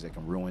 more things that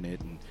can ruin it,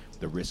 and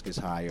the risk is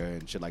higher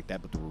and shit like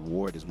that, but the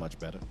reward is much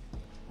better.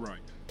 Right.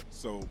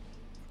 So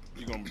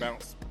you're gonna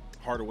bounce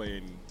Hardaway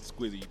and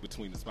Squizzy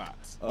between the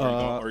spots,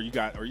 or you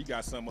got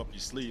something up your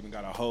sleeve and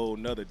got a whole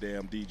nother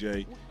damn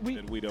DJ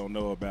that we don't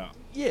know about.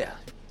 Yeah,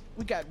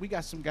 we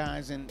got some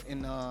guys in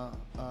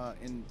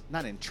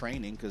not in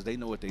training, because they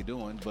know what they're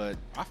doing, but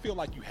I feel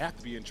like you have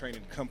to be in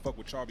training to come fuck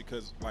with y'all,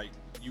 because like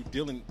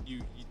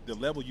the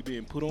level you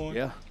being put on,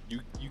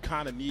 you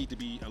kind of need to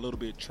be a little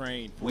bit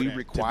trained for that,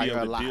 require to be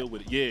able a to lot. deal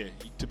with it. Yeah,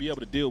 to be able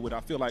to deal with it, I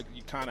feel like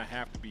you kind of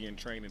have to be in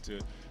training to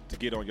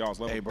get on y'all's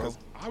level. Hey, bro. Because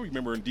I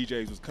remember when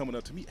DJs was coming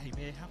up to me, hey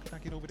man, how can I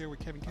get over there with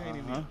Kevin Kain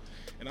in there?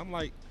 And I'm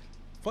like,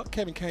 fuck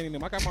Kevin Kain and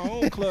them. I got my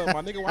own club,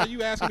 my nigga. Why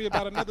you asking me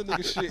about another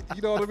nigga shit?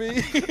 You know what I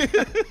mean?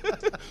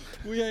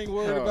 We ain't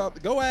worried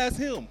about. Go ask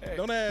him.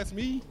 Don't ask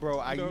me, bro.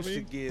 I used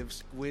to give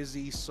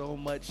Squizzy so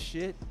much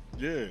shit.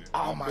 Yeah.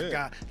 Oh my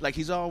god. Like,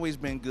 he's always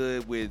been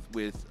good with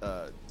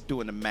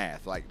doing the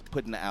math, like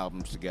putting the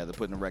albums together,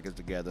 putting the records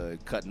together,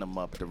 cutting them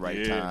up at the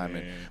right time.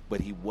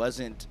 But he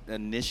wasn't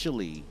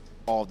initially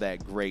all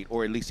that great,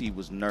 or at least he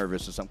was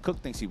nervous or something.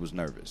 Cook thinks he was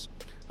nervous.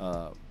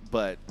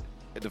 But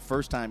the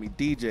first time he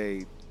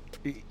DJ'd,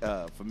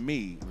 for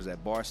me, it was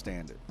at Bar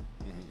Standard.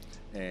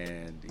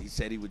 And he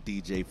said he would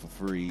DJ for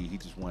free. He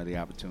just wanted the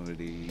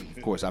opportunity.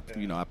 Of course, I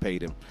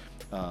paid him.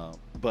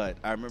 But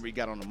I remember he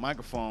got on the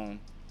microphone,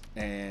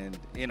 and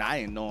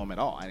I didn't know him at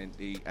all.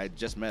 I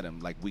just met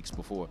him like weeks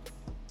before.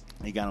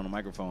 He got on the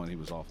microphone and he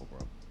was awful, bro.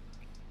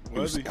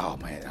 Was he? Oh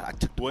man, I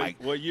took the mic.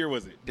 What year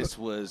was it? This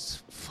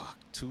was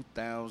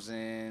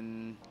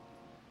 2000.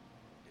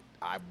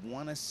 I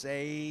want to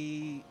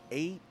say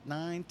 8,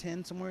 9,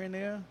 10, somewhere in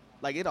there.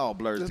 Like, it all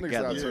blurs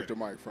together. I took the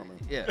mic from him.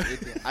 Yeah,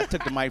 I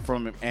took the mic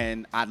from him,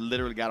 and I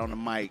literally got on the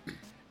mic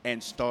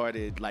and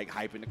started like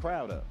hyping the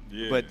crowd up.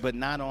 Yeah. But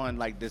not on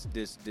like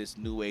this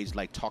new age,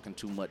 like talking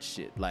too much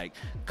shit, like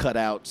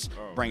cutouts,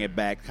 bring it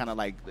back, kind of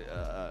like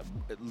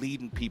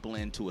leading people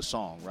into a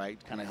song,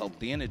 right? Kind of help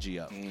the energy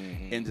up.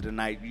 End of the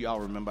night, y'all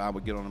remember I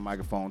would get on the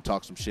microphone,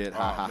 talk some shit,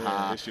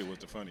 ha. This shit was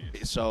the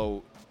funniest.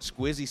 So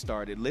Squizzy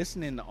started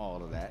listening to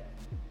all of that.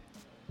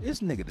 This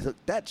nigga took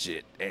that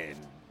shit and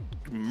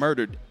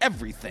murdered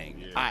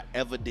everything I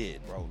ever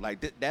did, bro.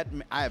 Like that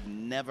I have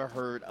never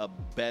heard a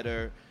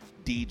better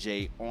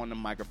DJ on the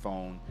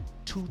microphone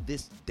to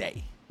this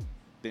day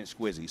than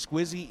Squizzy.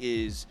 Squizzy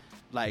is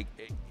like,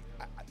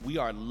 we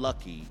are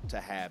lucky to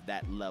have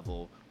that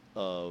level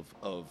of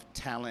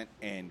talent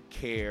and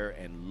care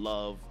and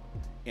love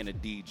in a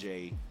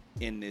DJ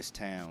in this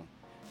town.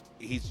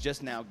 he's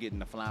just now getting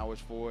the flowers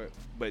for it.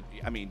 But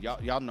I mean,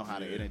 y'all know how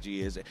the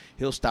energy is.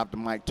 He'll stop the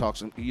mic, talk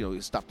some,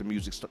 he'll stop the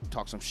music,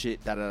 talk some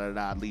shit, da da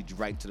da da, lead you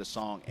right to the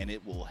song, and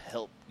it will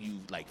help you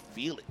like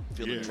feel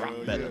it drop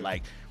better.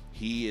 Like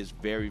he is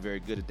very, very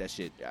good at that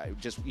shit.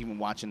 Just even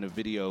watching the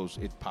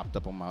videos, it popped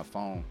up on my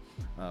phone.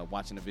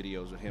 Watching the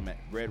videos of him at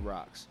Red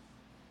Rocks.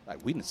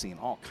 Like we done seen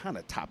all kind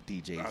of top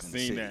DJs. I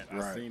seen that.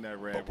 I seen that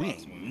Red Rocks. But we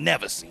ain't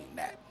never seen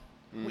that.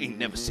 We ain't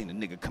never seen a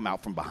nigga come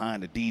out from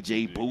behind the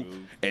DJ booth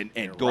and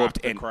go up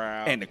to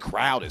and the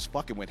crowd is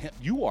fucking with him.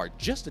 You are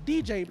just a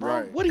DJ,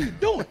 bro. Right. What are you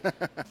doing?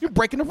 You're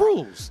breaking the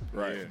rules.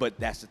 Right. But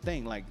that's the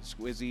thing. Like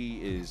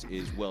Squizzy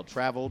is well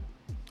traveled.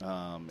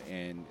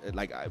 And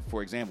like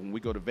for example, when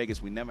we go to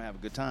Vegas, we never have a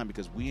good time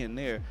because we in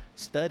there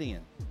studying.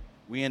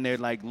 We in there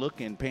like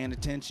looking, paying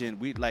attention.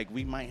 We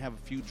might have a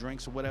few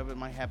drinks or whatever.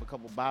 Might have a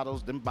couple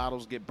bottles. Them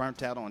bottles get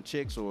burnt out on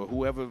chicks or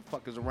whoever the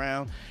fuck is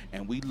around.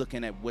 And we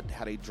looking at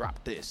how they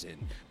dropped this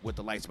and what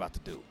the light's about to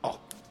do. Oh,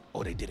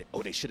 they did it.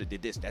 Oh, they should have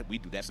did this. That we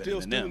do that better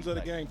than them. Still students of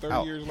the game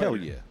 30 years later. Hell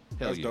yeah.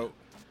 That's dope.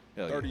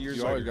 30 years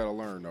You later. always got to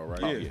learn, though,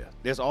 right? Oh, yeah.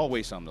 There's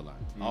always something to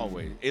learn.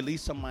 Always. At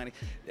least somebody.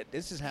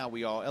 This is how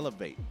we all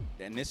elevate.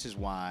 And this is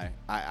why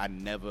I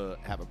never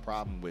have a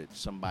problem with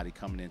somebody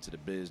coming into the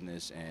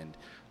business and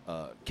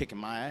kicking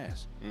my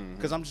ass.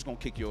 Because I'm just going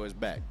to kick yours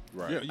back.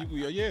 Right.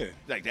 Yeah.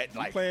 Like that. You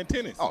Like playing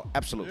tennis. Oh,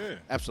 absolutely. Yeah.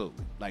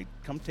 Absolutely. Like,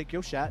 come take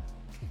your shot.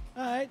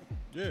 All right.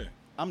 Yeah.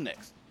 I'm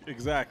next.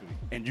 Exactly.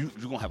 And you're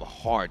going to have a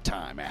hard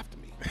time after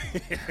me.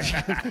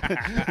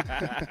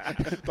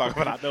 Talk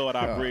about I know what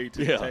I bring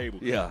to the table.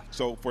 Yeah.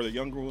 So for the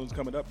younger ones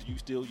coming up,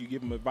 do you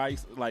give them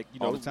advice like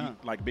all the time,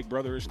 like big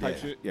brotherish type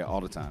shit? Yeah, all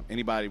the time.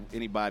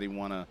 Anybody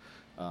wanna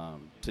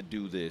to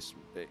do this?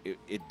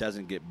 It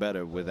doesn't get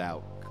better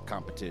without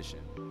competition.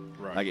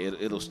 Right. Like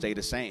it'll stay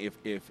the same.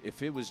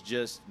 If it was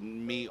just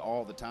me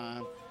all the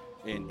time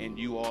and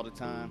you all the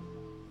time.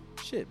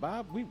 Shit,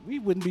 Bob, we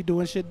wouldn't be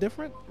doing shit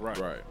different.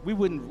 Right. We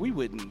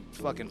wouldn't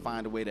fucking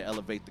find a way to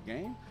elevate the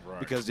game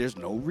because there's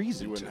no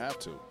reason You wouldn't have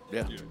to.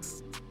 Yeah.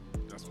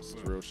 That's what's It's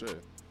up. real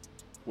shit.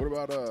 What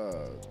about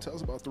tell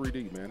us about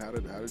 3D, man? How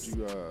did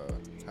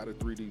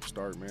 3D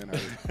start, man?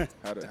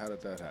 How did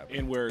that happen?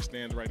 And where it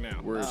stands right now.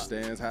 Where it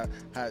stands? Tell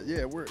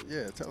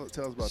us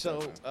about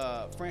So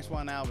that. Francois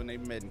and Alvin, they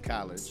met in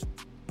college.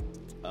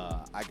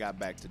 I got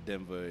back to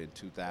Denver in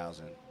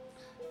 2000.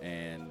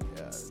 And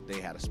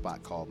they had a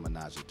spot called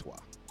Menage a Trois.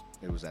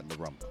 It was at La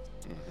Rumba.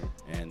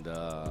 And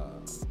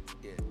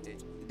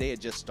they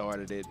had just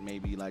started it,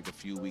 maybe like a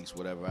few weeks,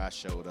 whatever. I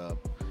showed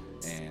up,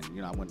 and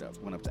I went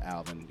up to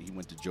Alvin. He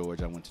went to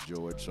George. I went to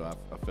George. So I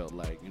felt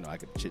like I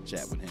could chit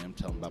chat with him,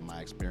 tell him about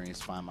my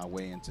experience, find my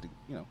way into the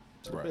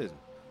to the business.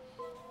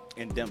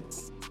 In Denver,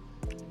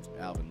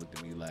 Alvin looked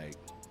at me like,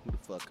 "Who the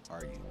fuck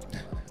are you?"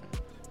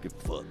 Give a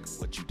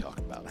fuck what you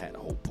talking about. I had a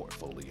whole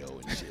portfolio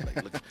and shit.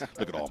 Like,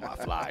 look at all my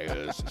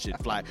flyers and shit.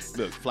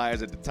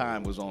 Flyers at the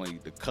time was only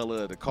the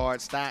color of the card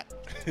stock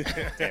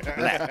and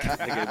black.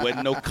 Like, it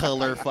wasn't no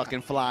color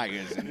fucking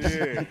flyers.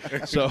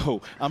 And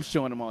so I'm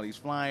showing him all these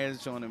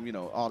flyers, showing him,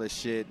 all this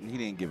shit, and he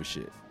didn't give a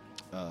shit.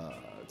 A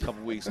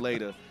couple weeks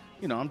later,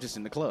 I'm just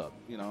in the club.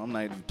 I'm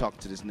not even talking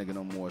to this nigga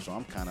no more. So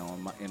I'm kind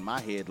of in my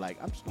head like,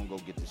 I'm just gonna go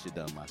get this shit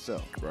done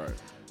myself.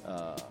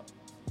 Right.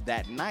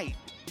 That night,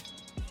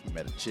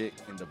 met a chick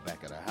in the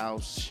back of the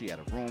house. She had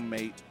a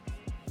roommate.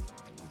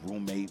 The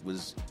roommate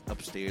was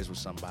upstairs with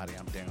somebody.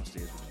 I'm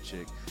downstairs with the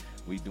chick.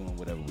 We doing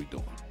whatever we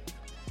doing.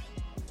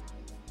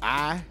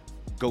 I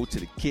go to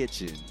the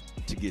kitchen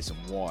to get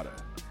some water,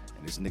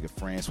 and this nigga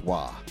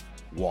Francois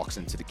walks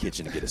into the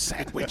kitchen to get a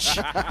sandwich.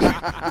 I'm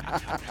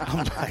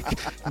like,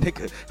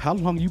 nigga, how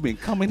long you been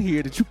coming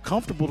here that you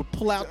comfortable to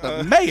pull out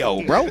the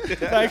mayo, bro?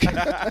 Like,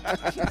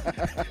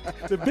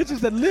 the bitches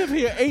that live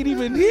here ain't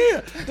even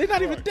here. They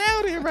not even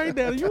down here right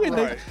now. You in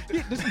there,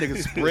 this nigga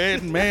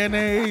spreading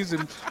mayonnaise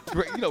and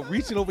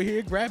reaching over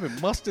here grabbing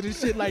mustard and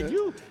shit like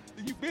you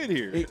been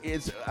here.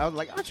 I was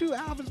like, aren't you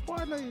Alvin's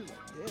partner?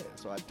 Yeah.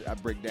 So I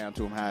break down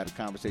to him how I had a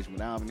conversation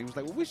with Alvin. He was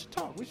like, well, we should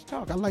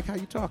talk. I like how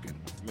you talking.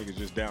 Niggas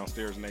just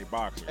downstairs in they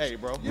boxers. Hey,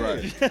 bro.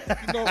 Right.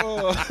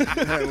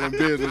 Handling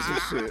business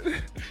and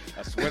shit.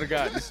 I swear to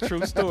God, this is a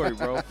true story,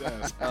 bro.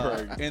 That's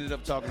crazy. Ended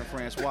up talking to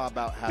Francois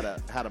about how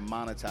to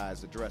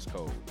monetize the dress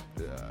code.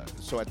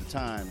 So at the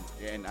time,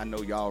 and I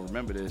know y'all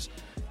remember this,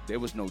 there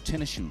was no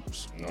tennis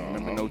shoes.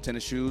 Remember no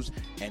tennis shoes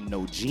and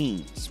no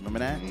jeans. Remember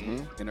that?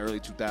 In the early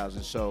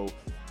 2000s. So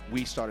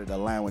we started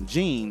allowing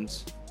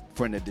jeans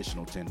for an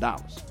additional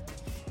 $10.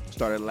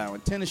 Started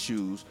allowing tennis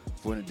shoes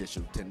for an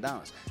additional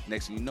 $10.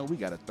 Next thing you know, we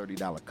got a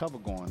 $30 cover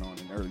going on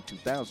in the early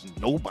 2000s.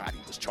 Nobody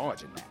was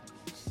charging that.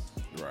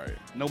 Right.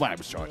 Nobody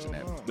was charging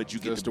that. But you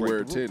get Just to to break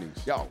wear the rules.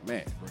 tennies. Yo,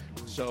 man.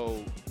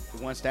 So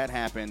once that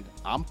happened,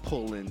 I'm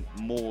pulling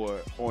more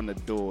on the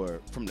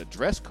door from the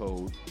dress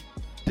code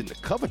than the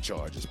cover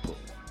charge is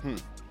pulling.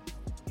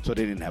 So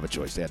they didn't have a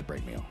choice. They had to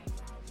break me on.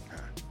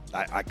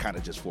 I kind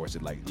of just forced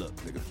it like, look,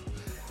 nigga,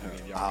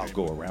 I'll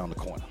go around the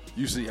corner.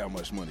 You see how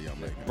much money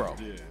I'm making, Bro,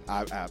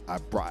 I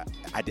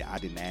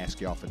didn't ask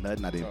y'all for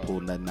nothing. I didn't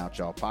pull nothing out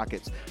y'all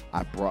pockets.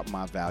 I brought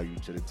my value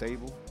to the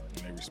table,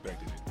 And they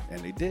respected it.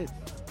 And they did.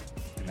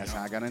 And that's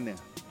how I got in there.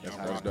 That's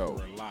how rocked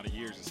for a lot of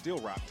years and still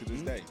rock to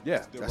this day.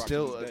 Yeah, still that's rock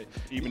still to this day,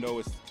 even though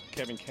it's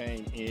Kevin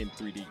Kane in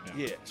 3D now.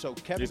 Yeah, so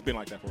it's been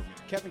like that for a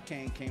minute. Kevin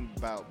Kane came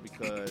about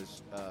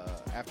because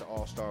after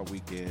All-Star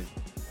Weekend,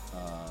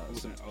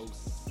 was it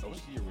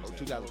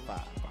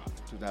 2005.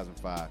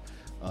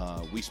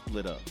 2005. We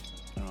split up.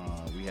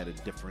 We had a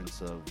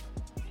difference of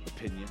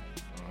opinion.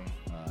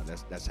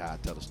 That's how I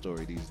tell the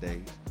story these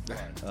days.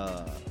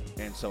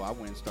 And so I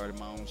went and started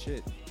my own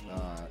shit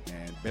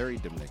and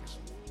buried them niggas,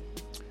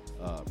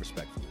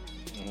 respectfully.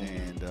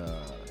 And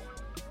a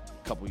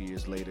couple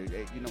years later,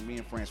 me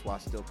and Francois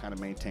still kind of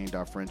maintained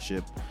our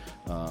friendship.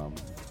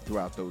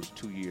 Throughout those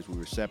 2 years we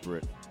were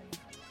separate,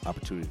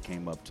 opportunity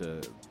came up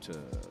to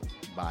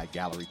buy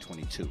Gallery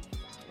 22.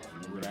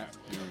 Remember that?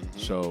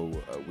 So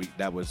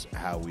that was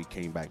how we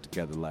came back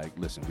together. Like,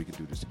 listen, we could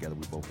do this together.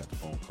 We both got the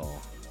phone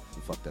call.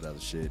 We fuck that other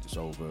shit. It's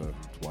over.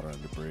 It's water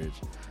under the bridge.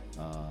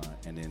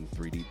 And then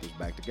 3D was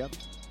back together.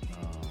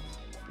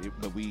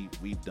 But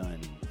we've done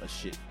a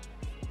shit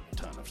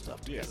ton of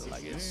stuff together.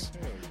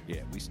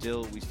 We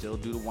still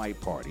do the white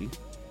party.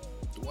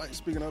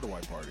 Speaking of the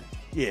white party.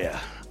 Yeah.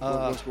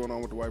 What's going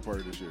on with the white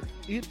party this year?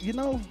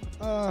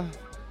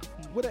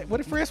 What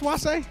did Francois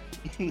say?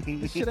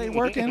 This shit ain't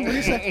working. What did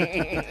he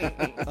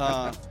say?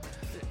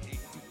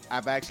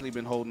 I've actually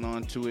been holding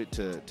on to it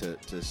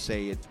to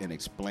say it and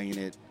explain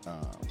it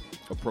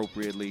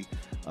appropriately.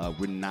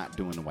 We're not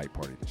doing the white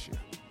party this year.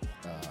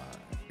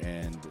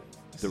 And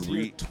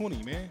the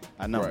 20, man.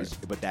 I know,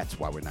 but that's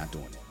why we're not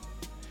doing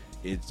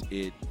it.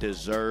 It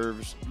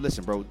deserves.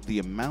 Listen, bro, the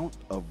amount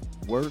of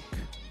work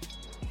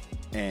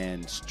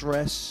and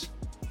stress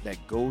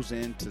that goes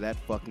into that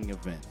fucking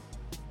event.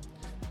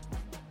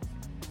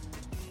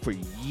 For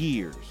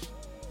years,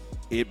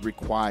 it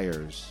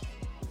requires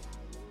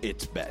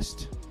its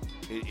best.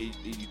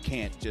 You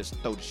can't just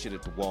throw the shit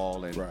at the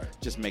wall and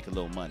just make a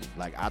little money.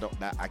 Like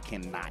I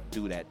cannot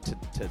do that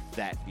to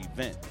that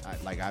event.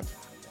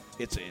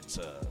 It's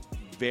a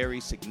very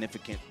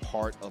significant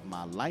part of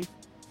my life,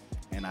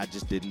 and I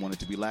just didn't want it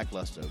to be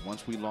lackluster.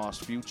 Once we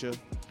lost Future,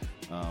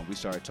 we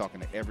started talking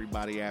to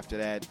everybody after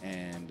that,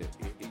 and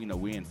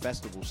we're in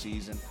festival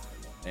season.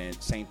 And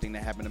same thing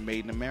that happened to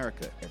Made in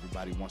America.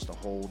 Everybody wants to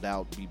hold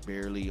out, be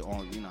barely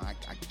on, I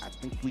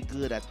think we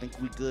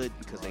good,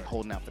 because they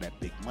holding out for that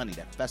big money,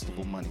 that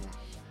festival money.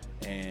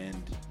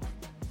 And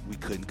we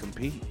couldn't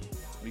compete.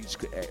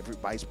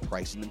 Everybody's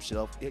pricing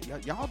themselves.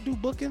 Y'all do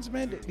bookings,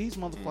 man? These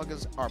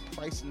motherfuckers are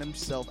pricing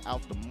themselves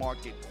out the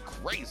market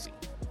crazy.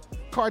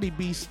 Cardi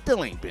B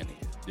still ain't been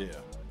here.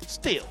 Yeah.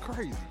 Still.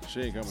 Crazy.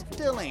 She ain't coming for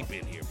Still ain't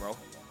been here, bro.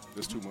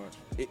 That's too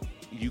much.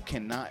 You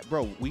cannot,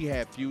 bro. We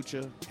had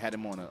Future, had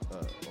him on a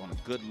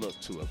good look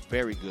to a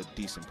very good,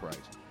 decent price,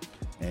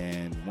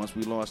 and once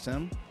we lost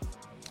him,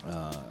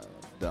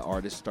 the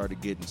artists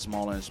started getting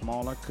smaller and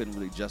smaller. Couldn't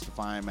really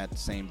justify him at the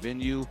same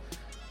venue.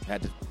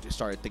 Had to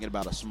start thinking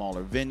about a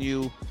smaller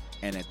venue,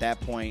 and at that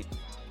point,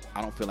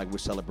 I don't feel like we're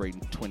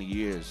celebrating 20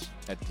 years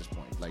at this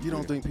point. Like, you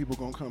don't think people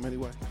gonna come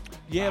anyway?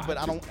 Yeah, but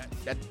I don't.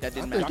 That didn't matter.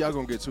 I think y'all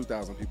gonna get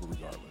 2,000 people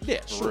regardless. Yeah,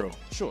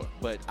 sure.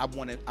 But I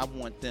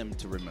want them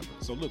to remember.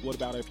 So look, what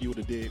about if you would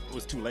have did? It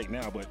was too late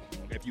now, but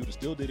if you would have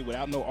still did it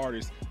without no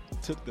artist,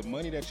 took the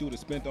money that you would have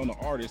spent on the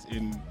artist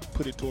and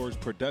put it towards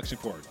production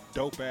for a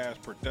dope ass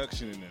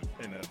production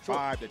and a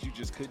vibe that you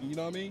just couldn't. You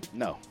know what I mean?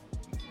 No.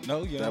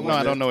 No, you know. No,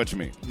 I don't know what you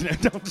mean.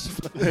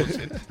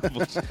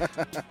 Bullshit.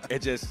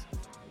 It just.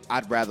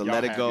 I'd rather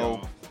let it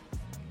go.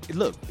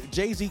 Look,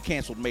 Jay-Z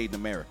canceled Made in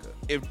America.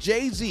 If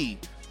Jay-Z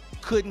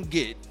couldn't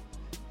get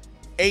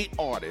 8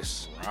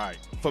 artists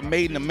for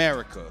Made in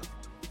America,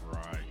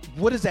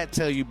 what does that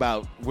tell you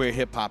about where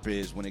hip-hop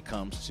is when it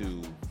comes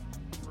to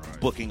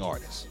booking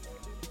artists?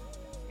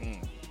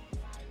 And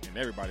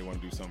everybody want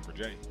to do something for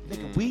Jay.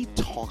 Nigga, we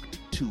talked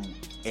to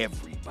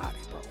everybody,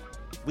 bro.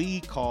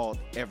 We called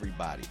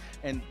everybody.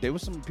 And there were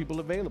some people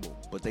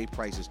available, but they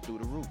prices through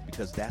the roof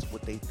because that's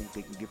what they think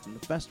they can get from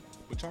the festival.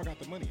 But y'all got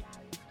the money.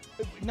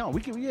 No,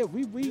 we can.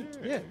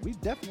 We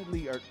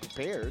definitely are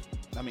prepared.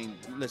 I mean,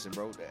 listen,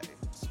 bro.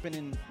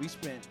 We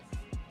spent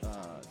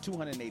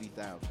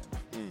 $280,000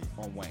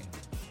 on Wayne.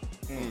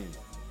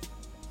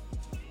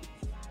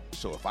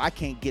 So if I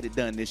can't get it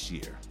done this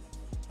year,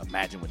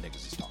 imagine what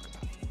niggas is talking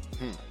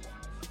about.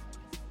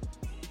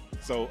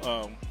 So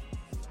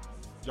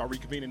y'all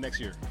reconvening next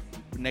year?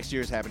 Next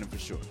year is happening for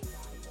sure.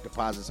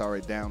 Deposits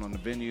already down on the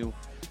venue.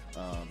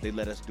 They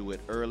let us do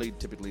it early.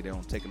 Typically, they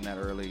don't take them that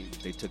early.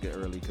 They took it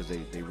early because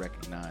they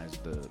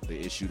recognized the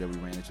issue that we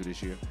ran into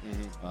this year.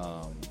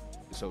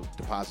 So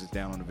deposits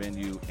down on the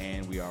venue,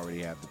 and we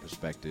already have the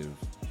prospective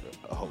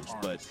host.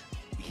 But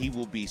he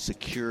will be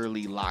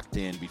securely locked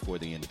in before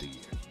the end of the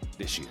year.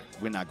 This year,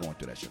 we're not going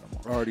through that shit no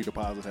more. Already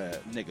deposits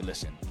had. Nigga,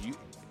 listen,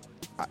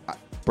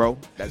 bro.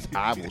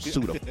 I will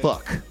sue the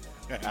fuck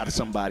out of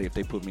somebody if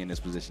they put me in this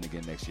position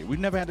again next year. We've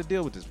never had to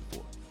deal with this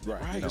before.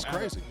 Right. It's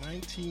crazy.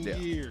 19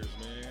 years,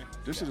 man.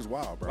 This shit is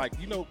wild, bro. Like,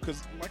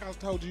 because like I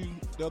told you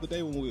the other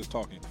day when we was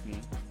talking,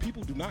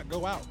 people do not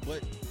go out,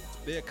 but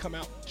they'll come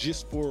out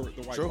just for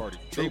the white party.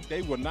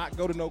 They will not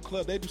go to no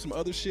club. They do some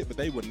other shit, but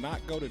they would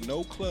not go to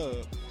no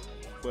club.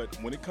 But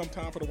when it come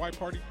time for the white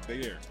party, they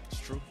there. It's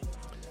true.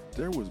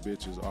 There was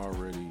bitches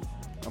already,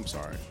 I'm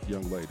sorry,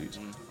 young ladies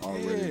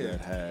already that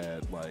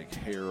had like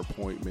hair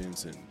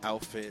appointments and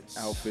outfits,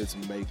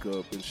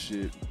 makeup and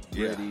shit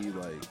ready,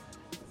 like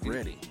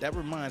ready. That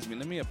reminds me,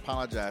 let me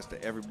apologize to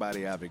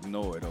everybody I've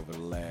ignored over the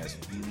last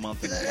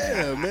month and a half.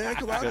 Yeah, man,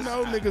 because I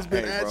know niggas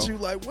been at you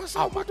like, what's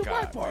up with the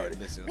white party? Man,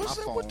 listen, what's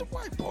up with the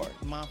white party?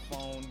 My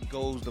phone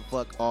goes the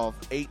fuck off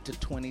 8 to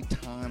 20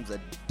 times a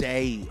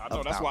day. I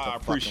know, that's why I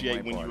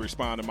appreciate when you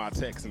respond to my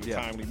text in a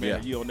timely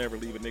manner. You don't never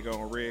leave a nigga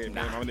on red.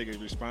 Man, my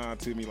nigga respond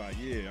to me like,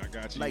 yeah, I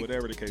got you, like,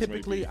 whatever the case may be.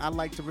 Typically, I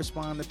like to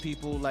respond to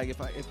people, like,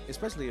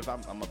 especially if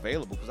I'm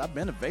available, because I've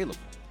been available.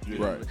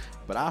 Right.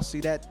 But I'll see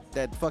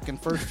that fucking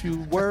first few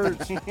words.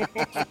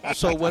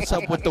 So what's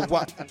up with the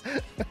what?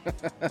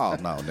 Oh,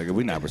 no, nigga,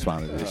 we're not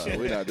responding to this shit.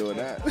 We're not doing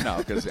that. No,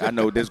 because I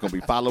know there's going to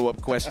be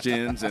follow-up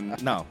questions.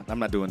 And no, I'm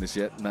not doing this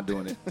yet. I'm not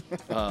doing it.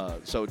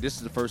 So this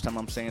is the first time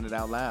I'm saying it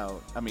out loud.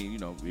 I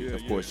mean,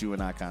 of course, you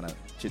and I kind of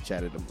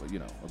chit-chatted,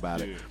 about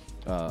it.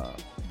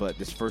 But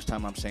this is the first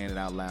time I'm saying it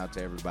out loud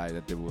to everybody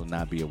that there will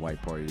not be a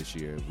white party this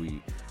year.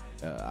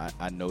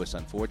 I know it's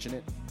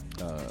unfortunate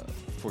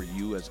for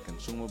you as a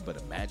consumer,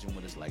 but imagine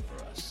what it's like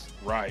for us.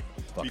 Right.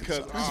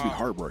 Because this would be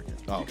heartbreak.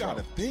 You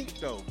gotta think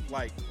though,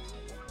 like,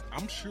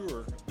 I'm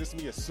sure, this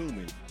is me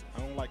assuming, I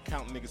don't like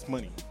counting niggas'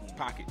 money,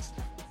 pockets,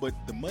 but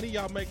the money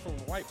y'all make from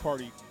the white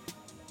party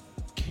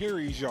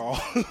carries y'all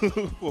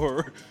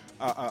for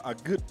a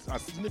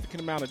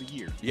significant amount of the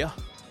year. Yeah.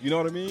 You know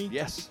what I mean?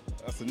 Yes.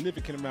 A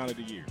significant amount of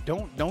the year.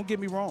 Don't get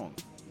me wrong.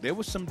 There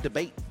was some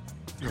debate.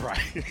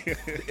 Right.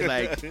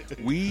 Like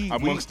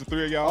amongst the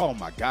three of y'all. Oh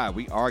my God,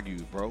 we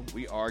argued, bro.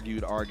 We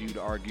argued,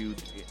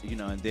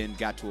 and then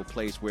got to a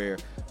place where,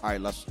 all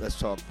right, let's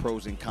talk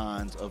pros and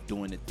cons of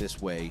doing it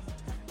this way.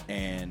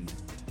 And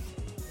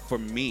for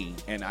me,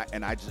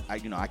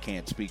 I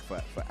can't speak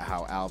for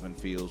how Alvin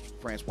feels.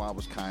 Francois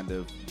was kind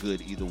of good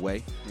either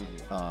way.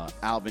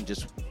 Alvin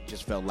just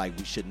felt like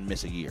we shouldn't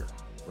miss a year,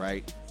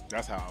 right?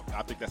 I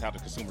think that's how the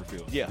consumer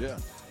feels. Yeah.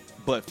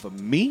 But for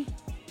me,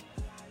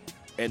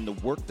 and the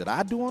work that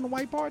I do on the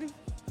white party,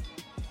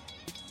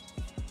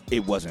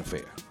 it wasn't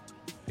fair.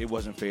 It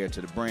wasn't fair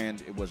to the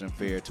brand. It wasn't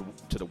fair to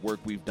the work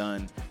we've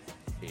done.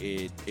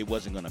 It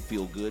wasn't going to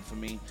feel good for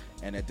me.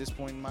 And at this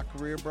point in my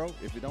career, bro,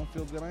 if it don't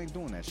feel good, I ain't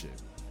doing that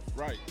shit.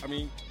 Right. I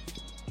mean,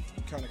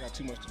 you kind of got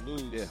too much to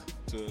lose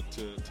to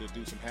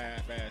do some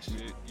half-ass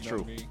shit. You know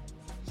what I mean?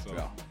 So,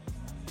 yeah.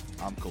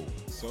 I'm cool.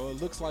 So it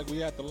looks like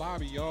we at the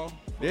lobby, y'all.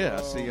 Yeah,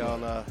 I see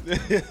y'all.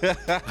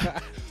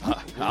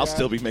 I'll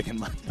still be making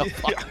money.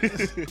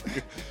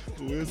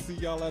 We'll see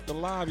y'all at the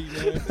lobby,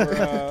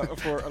 man,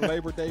 for a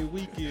Labor Day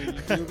weekend. You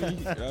feel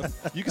me?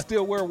 You can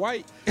still wear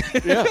white.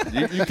 Yeah,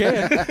 you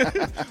can.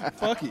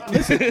 Fuck it.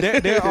 Listen,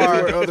 there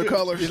are other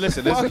colors.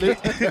 Listen,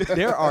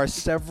 there are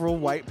several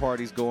white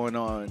parties going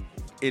on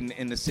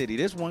in the city.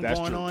 There's one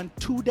going on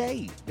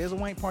today. There's a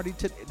white party.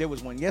 There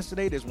was one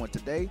yesterday. There's one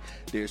today.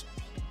 There's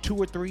 2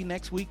 or 3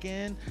 next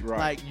weekend. Right.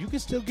 Like, you can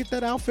still get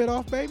that outfit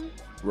off, baby.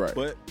 Right.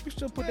 But you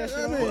still put that shit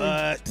on.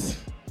 But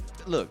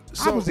look,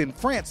 I was in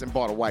France and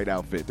bought a white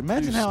outfit.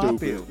 Imagine how I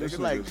feel. This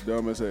like, is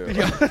dumb as hell.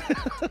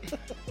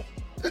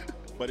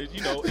 But it's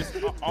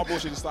all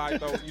bullshit aside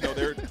though.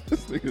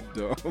 This nigga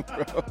dumb,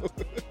 bro.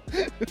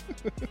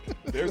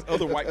 There's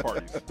other white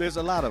parties. There's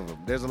a lot of them.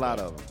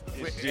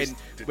 It's just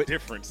the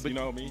difference. You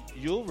know what I mean?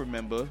 You'll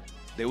remember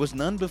there was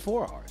none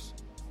before ours.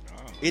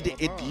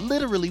 It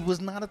literally was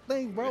not a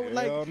thing, bro.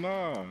 Hell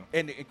no.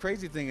 And the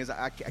crazy thing is,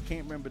 I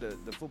can't remember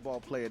the football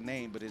player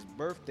name, but his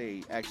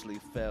birthday actually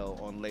fell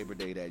on Labor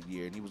Day that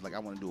year, and he was like, I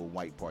want to do a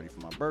white party for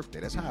my birthday.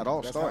 That's how it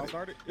all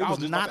started. It was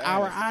not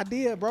our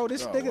idea, bro.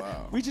 This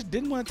nigga, we just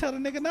didn't want to tell the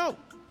nigga no.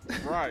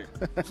 Right.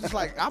 It's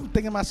like, I'm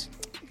thinking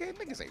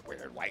niggas ain't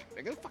wearing white,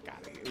 nigga. Fuck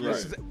out of here.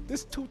 Right.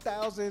 This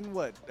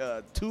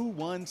 2002,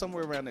 1,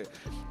 somewhere around there.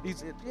 He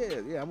said,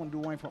 yeah, I want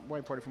to do a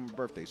white party for my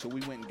birthday. So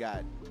we went and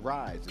got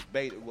Rise. It's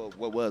Beta. Well,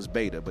 what was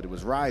Beta, but it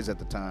was Rise at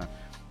the time.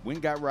 Went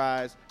and got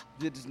Rise,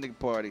 did this nigga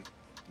party.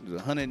 There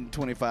was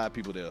 125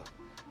 people there,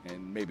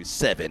 and maybe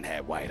 7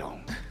 had white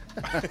on.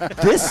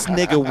 This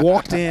nigga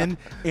walked in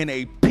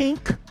a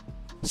pink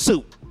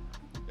suit.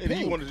 And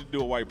he wanted to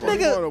do a white party.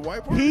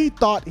 Nigga, he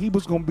thought he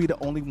was going to be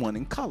the only one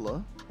in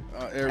color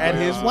at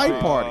his white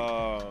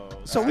party.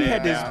 So we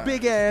had this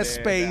big-ass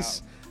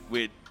space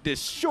with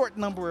this short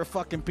number of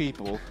fucking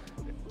people.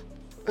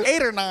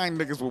 8 or 9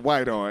 niggas with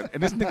white on.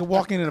 And this nigga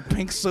walking in a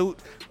pink suit.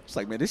 It's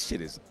like, man, this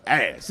shit is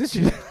ass. This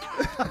shit.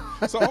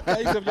 So,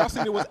 okay, so if y'all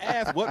seen it was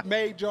ass, what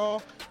made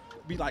y'all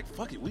be like,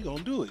 fuck it, we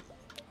gonna do it?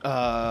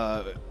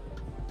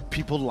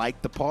 People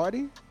liked the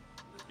party.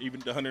 Even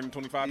the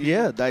 125 people?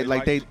 Yeah, they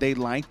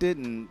liked it,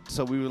 and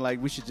so we were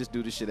like, we should just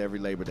do this shit every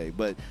Labor Day.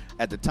 But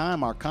at the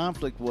time, our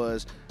conflict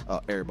was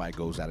everybody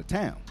goes out of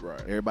town.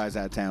 Right. Everybody's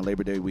out of town,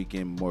 Labor Day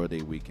weekend, Memorial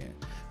Day weekend.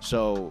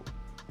 So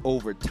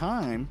over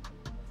time,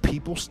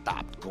 people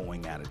stopped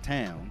going out of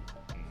town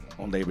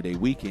on Labor Day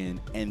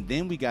weekend, and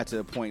then we got to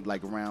the point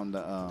like around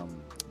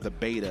the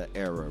beta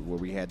era where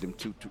we had them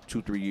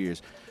 3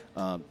 years.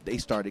 They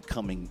started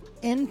coming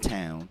in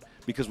town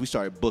because we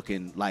started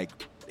booking like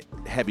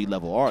heavy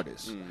level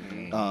artists.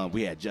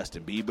 We had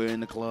Justin Bieber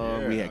in the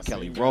club. We had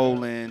Kelly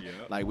Rowland. Yeah.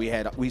 Like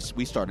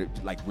we started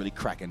like really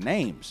cracking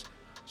names.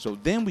 So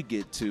then we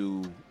get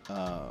to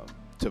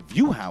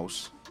View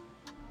House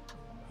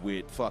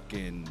with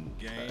fucking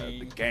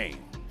the Game.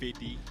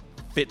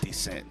 50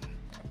 Cent.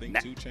 I think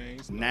 2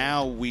 Chainz.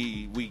 Now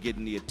we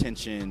getting the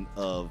attention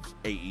of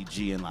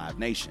AEG and Live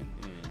Nation.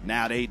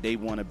 Now they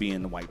want to be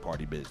in the white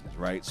party business,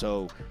 right?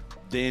 So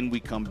then we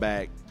come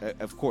back.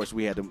 Of course,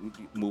 we had to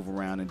move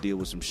around and deal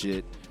with some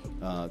shit.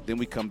 Then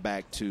we come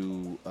back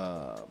to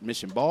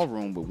Mission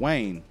Ballroom with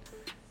Wayne,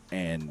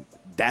 and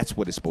that's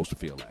what it's supposed to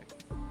feel like.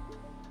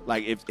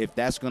 Like if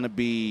that's gonna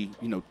be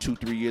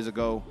 2-3 years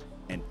ago,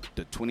 and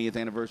the 20th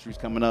anniversary is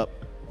coming up,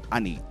 I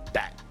need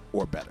that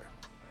or better.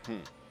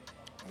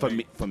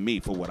 For me,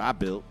 for what I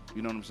built,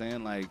 you know what I'm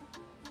saying? Like,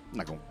 I'm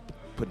not gonna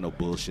put no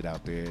bullshit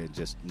out there and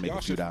just make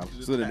a few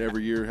dollars. So then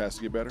every year has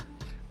to get better?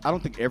 I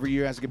don't think every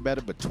year has to get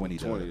better, but 20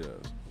 does.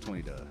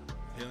 20 does.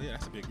 Hell yeah,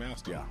 that's a big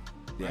milestone. Yeah.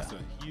 That's a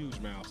huge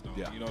milestone.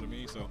 Yeah. You know what I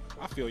mean? So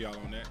I feel y'all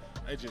on that.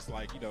 It's just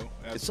like,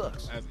 it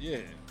sucks.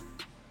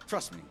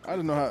 Trust me. I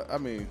don't know how. I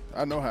mean,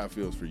 I know how it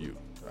feels for you.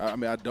 I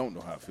mean, I don't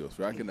know how it feels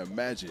for you. I can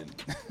imagine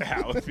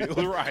how it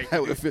feels. Right.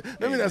 How it feels.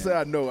 Let me not say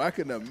I know. I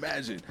can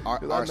imagine. I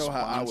know sponsors,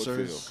 how I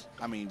would feel.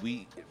 I mean,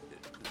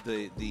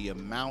 the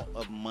amount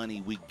of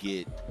money we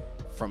get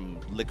from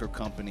liquor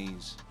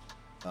companies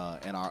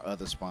and our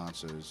other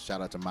sponsors.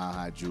 Shout out to Mile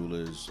High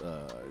Jewelers.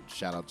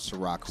 Shout out to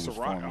Ciroc, who's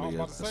formerly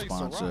a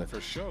sponsor. Ciroc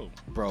for sure.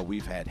 Bro,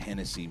 we've had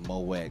Hennessy,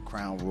 Moet,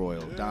 Crown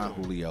Royal, Don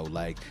Julio,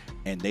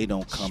 and they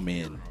don't come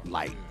in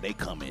light. They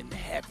come in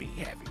heavy.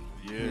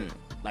 Yeah.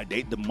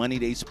 Like the money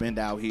they spend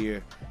out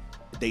here,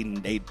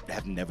 they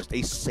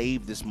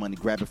save this money,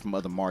 grab it from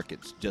other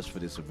markets just for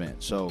this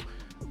event. So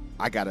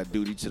I got a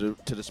duty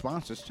to the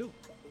sponsors too.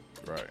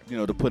 Right.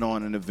 To put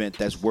on an event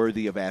that's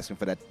worthy of asking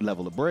for that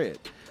level of bread.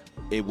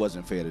 It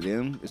wasn't fair to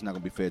them. It's not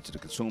going to be fair to the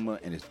consumer,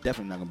 and it's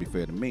definitely not going to be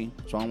fair to me.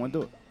 So I don't want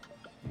to do it.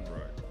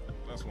 Right.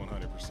 That's 100%, man.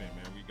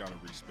 We got to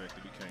respect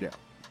it. We can't.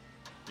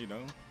 Yeah.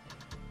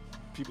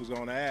 People's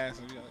going to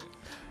ask.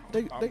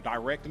 I'm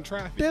directing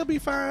traffic. They'll be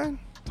fine.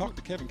 Talk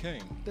to Kevin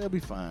Kain. They'll be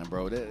fine,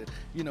 bro.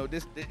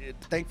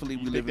 Thankfully,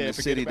 we live in a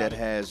city that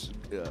has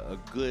a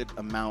good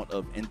amount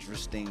of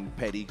interesting,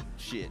 petty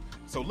shit.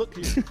 So look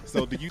here.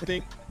 So do you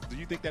think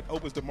that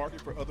opens the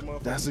market for other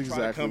motherfuckers? That's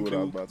exactly what I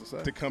was about to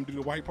say. To come do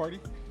the white party?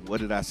 What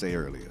did I say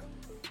earlier?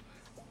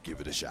 Give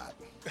it a shot.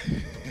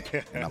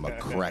 And I'm going to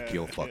crack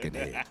your fucking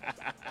head.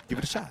 Give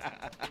it a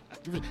shot.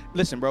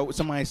 Listen, bro,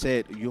 somebody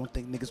said, you don't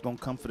think niggas going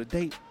to come for the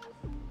date?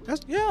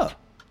 Let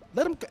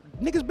them.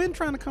 Niggas been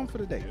trying to come for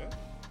the date. Yeah.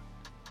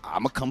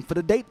 I'm going to come for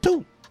the date,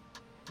 too.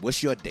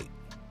 What's your date?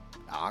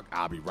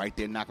 I'll be right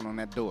there knocking on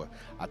that door.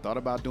 I thought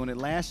about doing it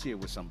last year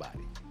with somebody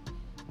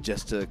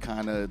just to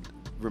kind of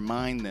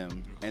remind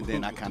them, and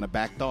then I kind of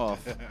backed off.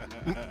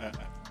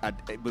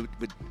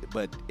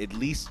 But at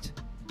least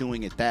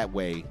doing it that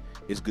way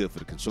is good for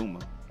the consumer.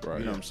 Right.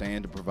 You know what I'm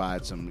saying? To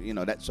provide some,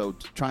 that. So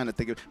trying to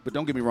think of, but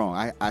don't get me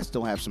wrong. I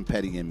still have some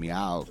petty in me.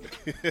 I'll,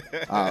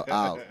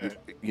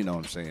 you know what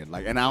I'm saying?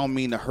 Like, and I don't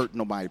mean to hurt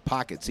nobody's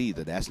pockets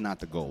either. That's not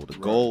the goal. The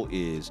goal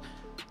is,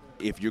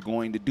 if you're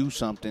going to do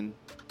something,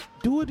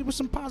 do it with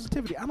some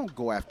positivity. I don't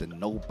go after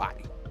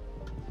nobody.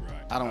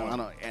 Right. I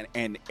don't.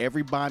 And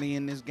everybody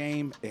in this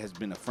game has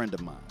been a friend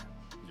of mine.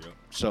 Yep.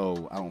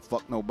 So I don't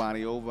fuck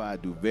nobody over. I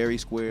do very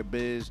square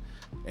biz.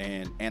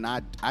 And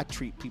I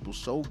treat people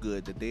so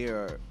good that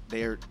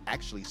they're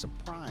actually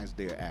surprised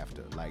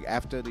thereafter. Like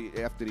after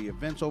the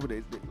event's over,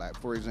 like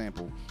for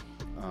example,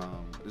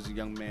 there's a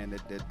young man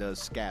that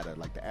does scatter,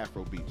 like the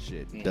Afrobeat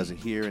shit. Does it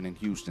here and in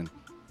Houston.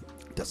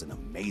 Does an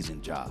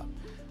amazing job.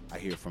 I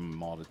hear from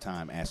him all the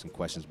time, asking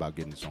questions about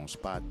getting his own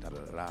spot.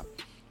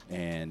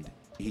 And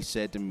he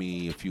said to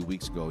me a few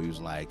weeks ago, he was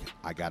like,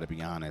 I got to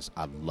be honest,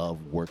 I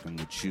love working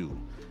with you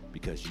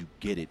because you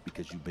get it,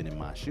 because you've been in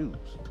my shoes.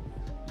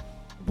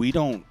 We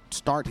don't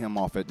start him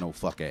off at no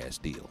fuck-ass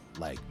deal.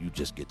 Like, you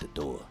just get the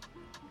door.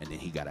 And then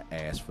he got to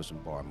ask for some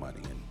bar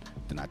money. And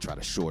then I try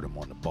to short him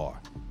on the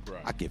bar.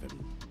 Right. I give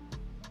him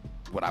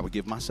what I would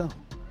give myself.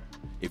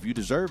 If you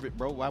deserve it,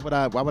 bro, why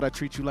would I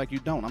treat you like you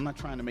don't? I'm not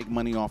trying to make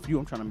money off you.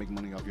 I'm trying to make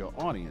money off your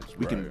audience.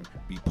 We can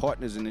be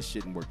partners in this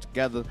shit and work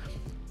together.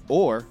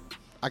 Or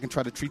I can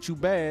try to treat you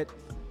bad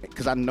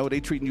because I know they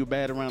treating you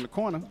bad around the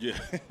corner. Yeah.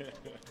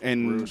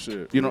 And, real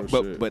shit,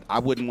 but I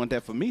wouldn't want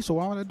that for me, so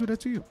why would I do that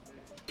to you?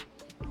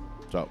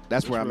 So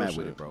that's where I'm at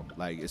with it, bro.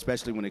 Like,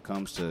 especially when it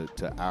comes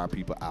to our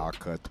people, our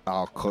culture.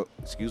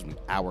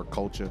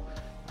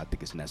 I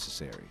think it's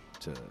necessary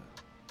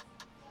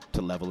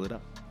to level it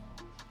up.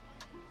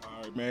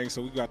 All right, man.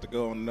 So we got to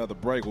go on another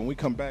break. When we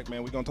come back,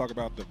 man, we're gonna talk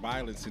about the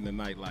violence in the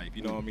nightlife.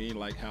 You know what I mean?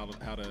 Like how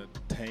to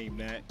tame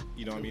that.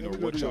 You know what I mean? Or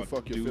what y'all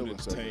do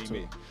to tame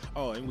it.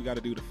 Oh, and we got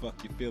to do the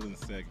fuck your feelings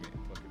segment.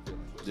 Fuck your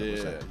feelings.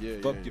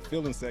 Fuck Your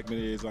Feelings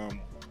segment is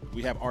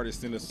we have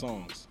artists send us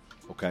songs.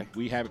 Okay.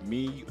 We haven't,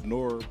 me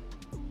nor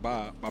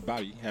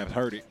Bobby have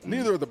heard it.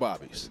 Neither of the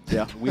Bobbies.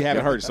 Yeah. We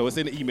haven't heard it, so it's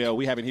in the email.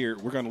 We haven't heard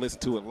it. We're going to listen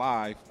to it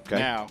live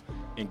now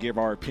and give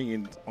our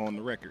opinions on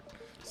the record.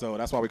 So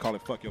that's why we call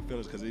it Fuck Your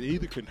Feelings, because it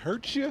either can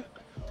hurt you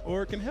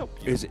or it can help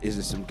you. Is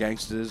it some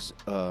gangsters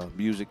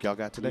music y'all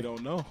got today? We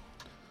don't know.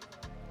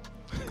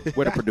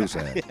 Where the producer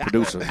at?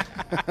 Producer.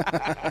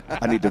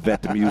 I need to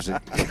vet the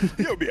music.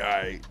 You'll be all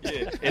right.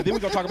 Yeah. And then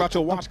we're going to talk about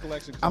your watch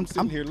collection. I'm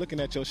sitting here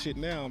looking at your shit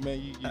now,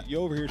 man.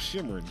 You're over here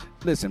shimmering.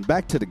 Listen,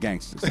 back to the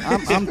gangsters.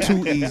 I'm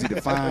too easy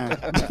to find.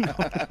 I'm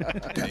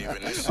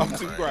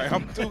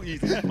too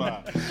easy to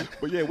find.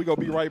 But yeah, we're going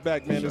to be right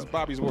back, man. This is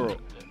Bobby's World.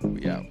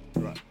 We out.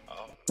 Right.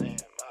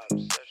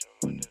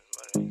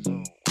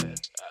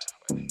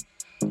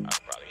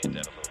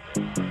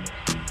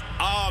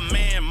 Oh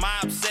man, my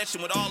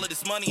obsession with all of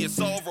this money is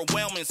so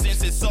overwhelming.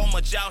 Since it's so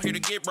much out here to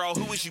get, bro,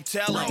 who is you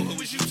telling?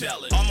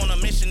 I'm on a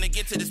mission to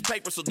get to this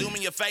paper, so do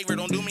me a favor,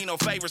 don't do me no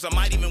favors. I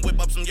might even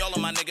whip up some YOLO,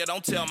 my nigga,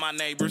 don't tell my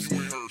neighbors.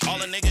 All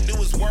a nigga do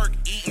is work,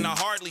 eat, and I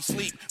hardly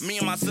sleep. Me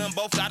and my son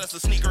both got us a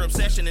sneaker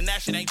obsession, and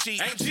that shit ain't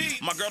cheap.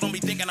 My girl don't be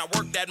thinking I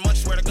work that much,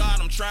 swear to God,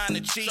 I'm trying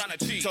to cheat.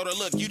 Told her,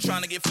 look, you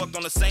trying to get fucked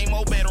on the same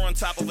old bed or on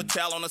top of a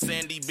towel on a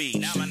sandy beach.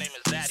 Now my name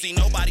is Daddy. See,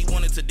 nobody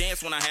wanted to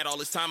dance when I had all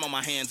this time on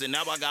my hands, and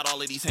now I got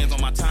all of these hands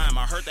on my time.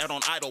 I heard that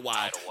on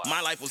Idlewild.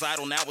 My life was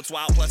idle, now it's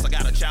wild, plus I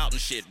got a child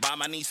and shit. Buy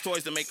my niece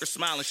toys to make her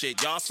smile and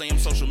shit. Y'all say I'm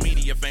social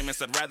media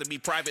famous, I'd rather be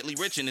privately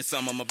rich and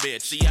some of my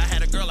bitch. See, I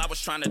had a girl, I was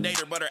trying to date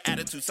her, but her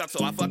attitude sucked,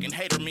 so I fucking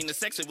hate her. Mean the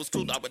sex, it was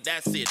cool, dog, but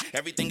that's it.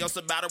 Everything else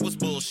about her was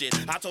bullshit.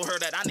 I told her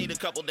that I need a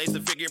couple days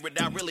to figure it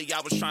out. Really,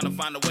 I was trying to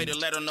find a way to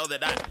let her know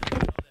that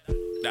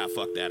Nah,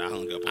 fuck that, I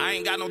hung up. I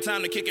ain't got no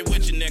time to kick it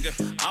with you, nigga.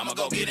 I'ma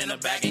go get in the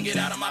bag and get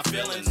out of my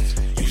feelings.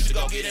 You should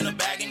go get in the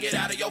bag and get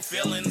out of your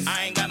feelings.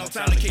 I ain't got no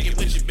time to kick it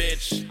with you,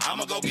 bitch.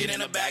 I'ma go get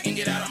in the bag and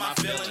get out of my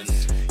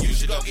feelings. You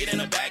should go get in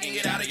the bag and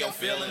get out of your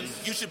feelings.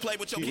 You should play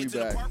with your kids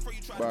in the park before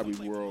you try Bobby's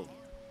to World.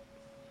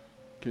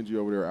 Kenji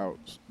over there out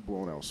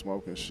blowing out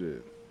smoking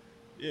shit.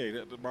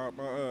 Yeah,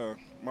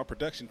 my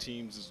production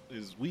teams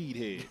is weed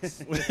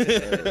heads.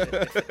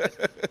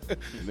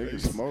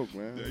 Niggas smoke,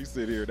 man. They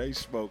sit here, they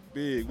smoke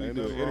big. We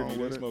do an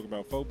interview, they smoke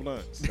about 4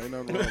 blunts. Ain't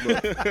nothing wrong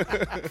with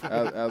it.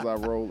 As I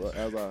roll,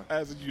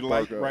 as you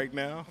like right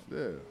now.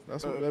 Yeah,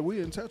 that's what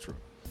we in Tetra.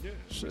 Yeah,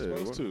 shit,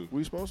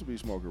 we supposed to be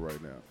smoking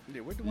right now.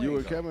 Yeah, where you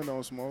and Kevin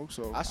don't smoke,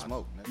 so I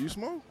smoke. You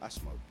smoke? I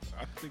smoke.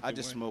 I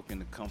just smoke in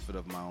the comfort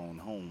of my own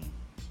home.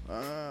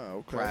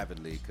 Okay.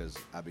 Privately, because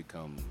I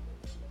become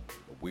a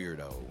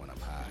weirdo when I'm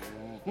high.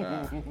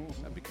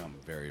 I become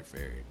very,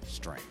 very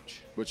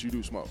strange. But you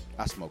do smoke?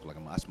 I smoke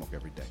I smoke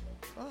every day.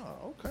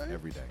 Oh, okay.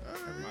 Every day.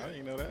 Every day. I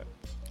didn't know that.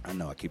 I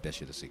know. I keep that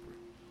shit a secret.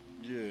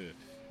 Yeah.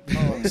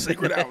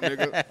 Secret out,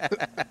 nigga.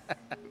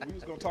 We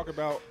was gonna talk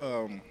about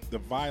the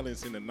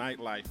violence in the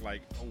nightlife,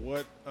 like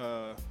what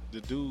the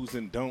do's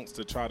and don'ts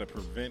to try to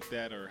prevent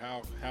that, or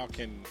how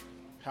can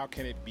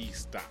it be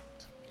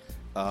stopped?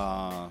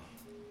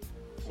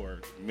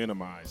 Or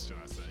minimized, should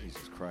I say?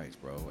 Jesus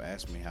Christ, bro.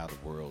 Ask me how the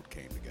world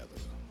came together.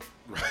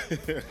 Right.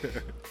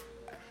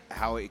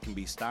 How it can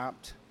be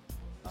stopped?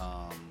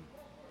 A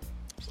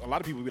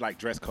lot of people be like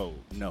dress code.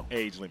 No.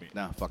 Age limit.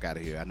 Nah, fuck out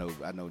of here. I know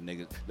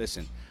niggas.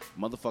 Listen,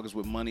 motherfuckers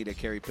with money that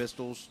carry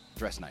pistols,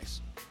 dress nice.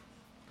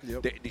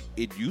 Yep.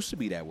 It used to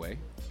be that way.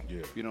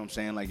 Yeah. You know what I'm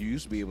saying? Like, you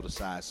used to be able to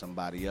size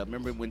somebody up.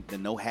 Remember when the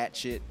no hat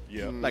shit?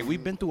 Yeah. Like,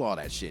 we've been through all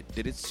that shit.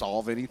 Did it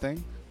solve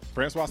anything?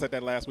 Francois said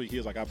that last week. He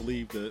was like, I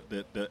believe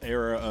the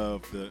era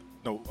of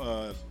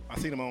I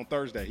seen him on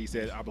Thursday. He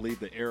said, I believe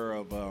the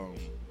era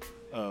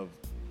of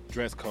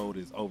dress code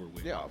is over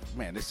with. Yeah,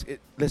 man.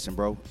 Listen,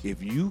 bro.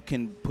 If you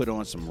can put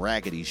on some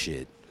raggedy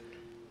shit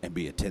and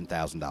be a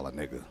 $10,000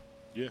 nigga,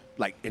 yeah.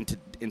 Like in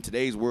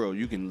today's world,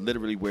 you can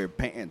literally wear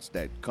pants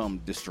that come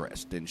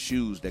distressed and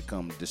shoes that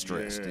come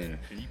distressed, and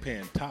you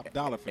paying top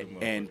dollar for them,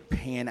 and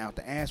paying out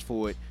the ass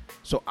for it.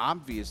 So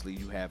obviously,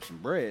 you have some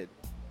bread.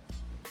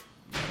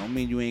 Don't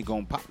mean you ain't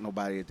gonna pop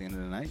nobody at the end of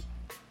the night.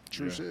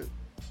 True shit.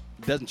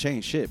 It doesn't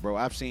change shit, bro.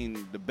 I've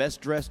seen the best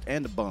dressed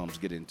and the bums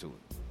get into it.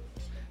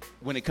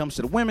 When it comes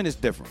to the women, it's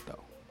different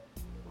though.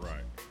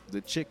 Right.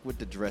 The chick with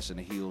the dress and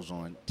the heels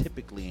on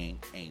typically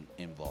ain't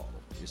involved.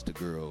 It's the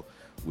girl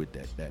with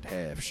that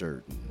half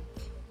shirt and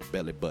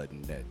belly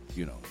button that,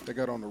 you know. They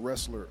got on the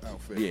wrestler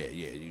outfit. Yeah,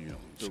 you know.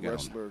 The she got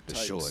wrestler on the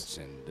tights. shorts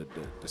and the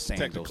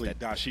sandals Technically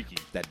dashiki.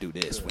 that do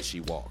this when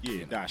she walks. Yeah,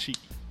 you know? dashiki.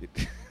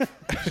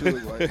 She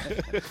look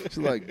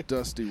like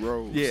Dusty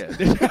Rhodes. Yeah.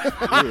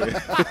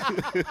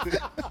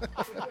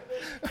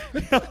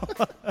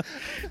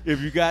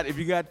 If you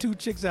got two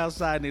chicks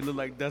outside and they look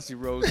like Dusty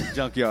Rhodes and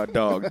Junkyard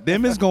Dog,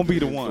 them is gonna be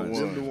the ones.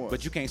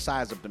 But you can't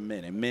size up the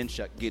men, and men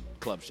get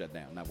clubs shut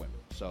down, not women.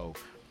 So,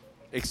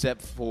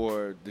 except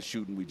for the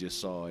shooting we just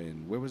saw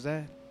in, where was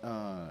that?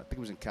 I think it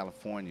was in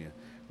California,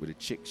 where the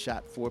chick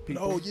shot 4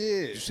 people. Oh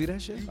yeah, did you see that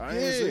shit? I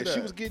didn't see that.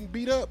 She was getting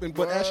beat up,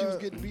 but as she was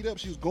getting beat up,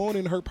 she was going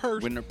in her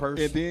purse. In her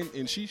purse,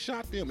 and she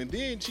shot them, and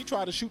then she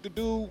tried to shoot the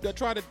dude that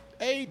tried to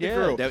aid the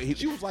girl.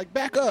 She was like,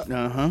 back up.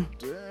 Damn,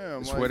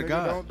 Swear to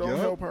God. Don't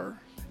help her.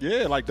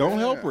 Yeah, like don't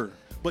help her.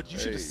 But you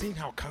should have seen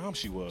how calm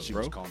she was, She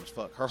bro. was calm as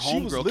fuck. Her She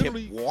was homegirl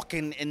literally- kept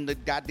walking in the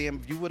goddamn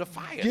view of the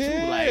fire,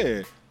 Yeah. too.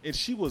 Like, And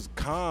she was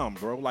calm,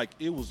 bro. Like,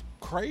 it was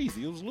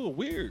crazy. It was a little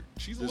weird.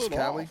 She's a This little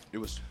Cali? off. it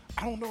was.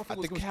 I don't know if I it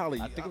was think it was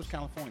Cali. I think it was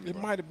California. It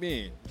bro. might have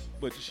been.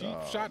 But she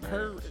shot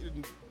her,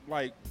 and,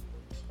 like,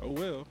 oh,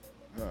 well.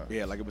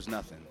 Yeah, like it was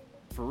nothing.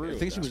 For real. I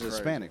think she was That's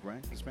Hispanic,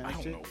 right? Hispanic I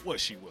don't chick? know what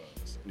she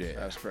was. Yeah.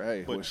 That's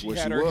crazy. But What she what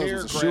had she her was hair a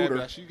grabbed.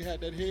 shooter. She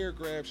had that hair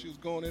grab. She was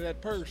going to that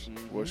purse.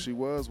 What she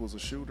was a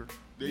shooter.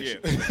 Yeah,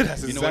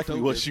 that's You know exactly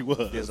though? what she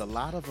was. There's a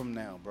lot of them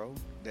now, bro.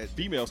 That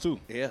Females,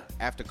 too. Yeah.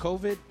 After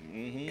COVID,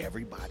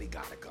 everybody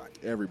got a gun.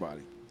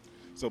 Everybody.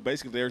 So,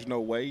 basically, there's no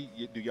way.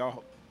 Do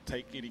y'all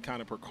take any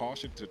kind of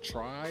precaution to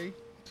try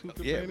to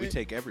prevent Yeah, we it?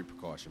 take every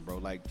precaution, bro.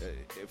 Like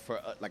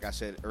like I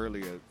said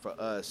earlier, for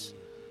us,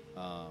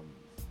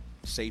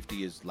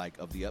 safety is like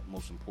of the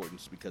utmost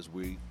importance because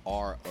we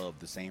are of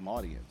the same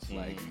audience.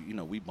 Like, you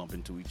know, we bump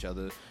into each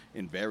other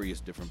in various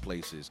different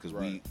places because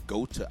we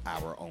go to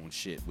our own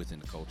shit within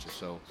the culture.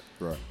 So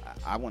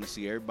I want to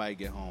see everybody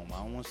get home. I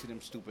don't want to see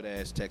them stupid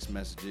ass text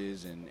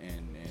messages and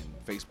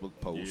Facebook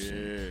posts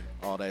and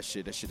all that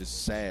shit. That shit is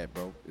sad,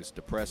 bro. It's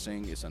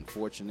depressing. It's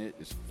unfortunate.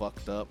 It's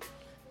fucked up.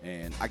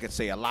 And I could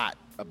say a lot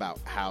about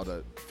how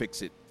to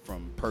fix it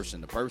from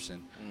person to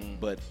person,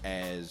 but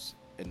as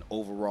an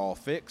overall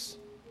fix,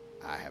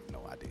 I have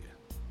no idea.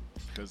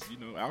 Because, you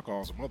know,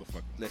 alcohol's a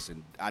motherfucker.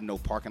 Listen, I know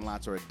parking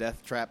lots are a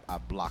death trap. I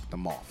blocked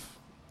them off.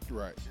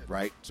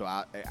 Right? So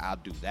I'll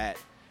do that.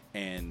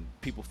 And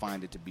people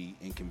find it to be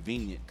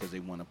inconvenient because they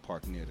want to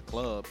park near the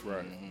club.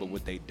 Right. But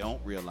what they don't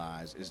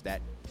realize is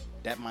that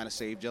might have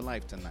saved your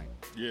life tonight.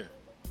 Yeah.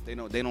 They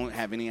don't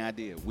have any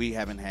idea. We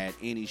haven't had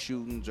any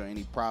shootings or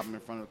any problem in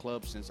front of the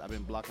club since I've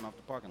been blocking off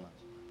the parking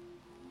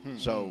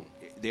lots. So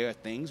there are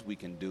things we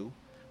can do,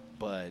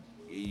 but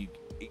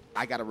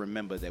I got to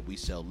remember that we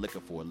sell liquor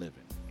for a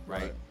living,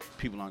 right?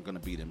 People aren't going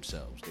to be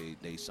themselves.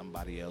 They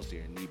somebody else.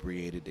 They're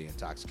inebriated. They're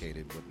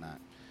intoxicated, whatnot,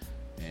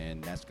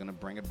 and that's going to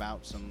bring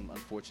about some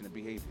unfortunate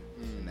behavior,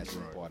 and that's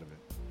just a part of it.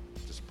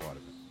 Just a part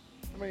of it.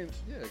 I mean,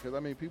 yeah, because I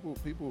mean, people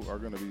are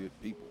going to be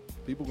people.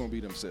 People going to be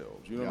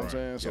themselves. You know what I'm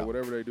saying? So Yeah.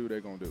 whatever they do, they're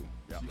going to do.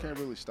 Yeah. You can't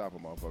really stop a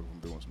motherfucker from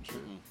doing some shit.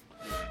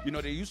 You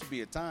know, there used to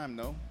be a time,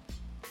 though.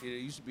 There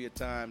used to be a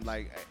time,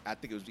 like, I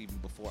think it was even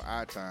before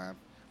our time,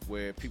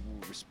 where people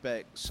would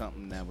respect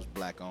something that was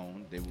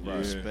black-owned. They would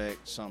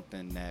respect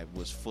something that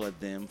was for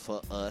them, for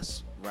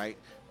us, right?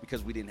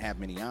 Because we didn't have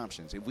many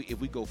options. If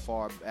we go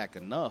far back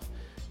enough,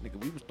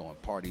 nigga, we was throwing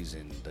parties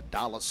in the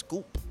Dollar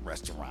Scoop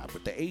restaurant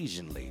with the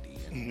Asian lady,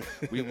 and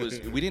we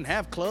didn't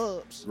have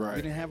clubs. Right.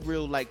 We didn't have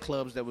real like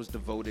clubs that was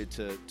devoted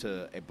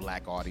to a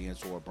black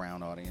audience or a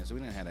brown audience. We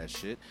didn't have that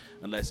shit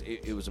unless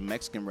it was a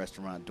Mexican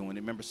restaurant doing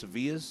it. Remember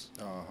Sevilla's?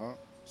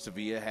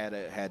 Sevilla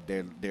had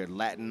their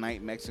Latin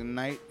night, Mexican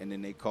night, and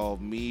then they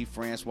called me,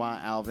 Francois,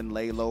 Alvin,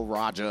 Lalo,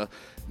 Roger,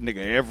 nigga,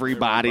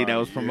 everybody that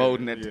was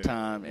promoting at the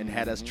time, and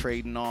had us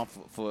trading off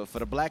for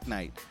the black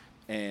night.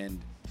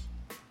 And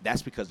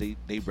that's because they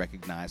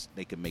recognized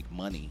they could make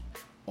money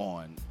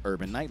on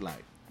urban nightlife.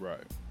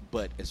 Right.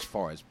 But as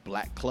far as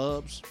black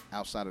clubs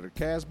outside of the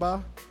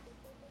Casbah,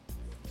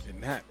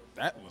 And that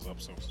was up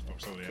so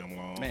damn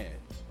long. man,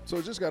 So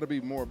it just got to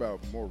be more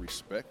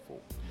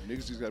respectful.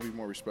 Niggas just got to be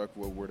more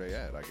respectful of where they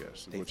at, I guess,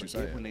 is they what you're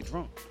forget saying. when they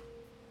drunk.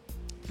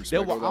 Respect They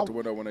were goes out out- the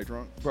window when they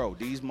drunk. Bro,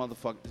 these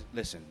motherfuckers,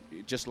 listen,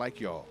 just like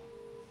y'all,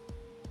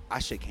 I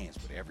shake hands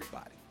with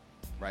everybody,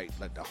 right?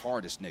 Like the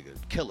hardest nigga,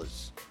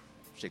 killers,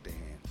 shake their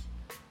hand.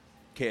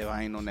 Kev,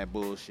 I ain't on that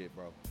bullshit,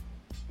 bro.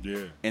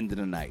 Yeah. End of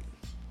the night.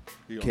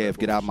 He on Kev, that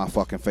get out my bullshit.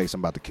 fucking face.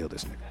 I'm about to kill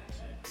this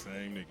nigga.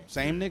 Same nigga.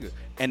 Same nigga.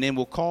 And then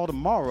we'll call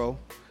tomorrow.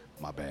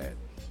 My bad.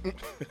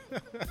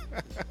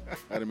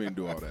 I didn't mean to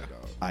do all that,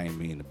 dog. I ain't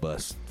mean to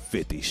bust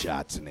 50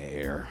 shots in the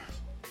air.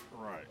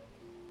 Right.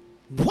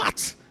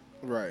 What?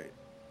 Right.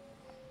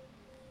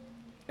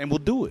 And we'll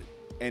do it.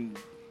 And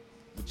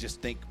we'll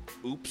just think,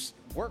 oops,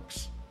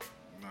 works.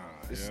 Nah,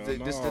 This hell is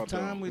the no,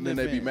 time dog. we And live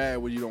then they be in. mad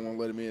when you don't want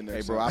to let them in there.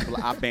 Hey, so- bro,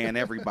 I ban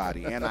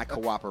everybody, and I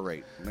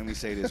cooperate. Let me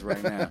say this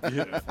right now.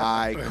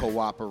 I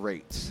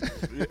cooperate.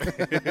 You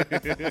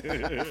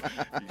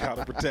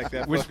gotta protect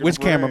that. Which fucking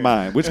camera brand.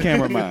 mine? Which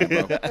camera mine,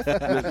 bro?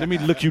 Let me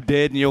look you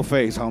dead in your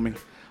face, homie.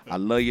 I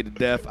love you to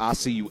death. I'll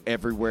see you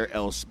everywhere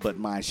else but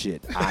my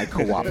shit. I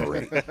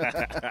cooperate.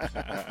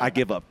 I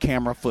give up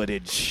camera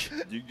footage.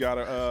 You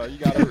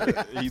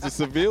gotta. He's a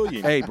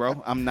civilian. Hey,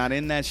 bro, I'm not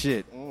in that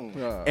shit.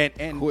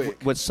 And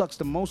quick. what sucks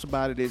the most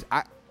about it is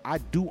I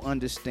do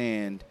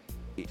understand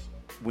it,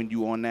 when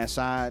you on that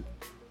side,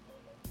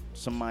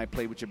 somebody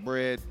play with your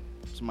bread,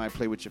 somebody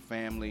play with your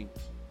family,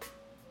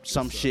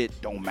 some shit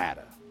don't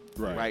matter.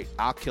 Right.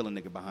 I'll kill a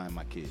nigga behind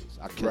my kids.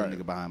 I'll kill a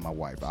nigga behind my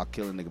wife. I'll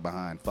kill a nigga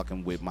behind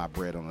fucking with my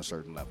bread on a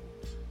certain level.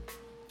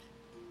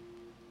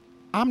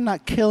 I'm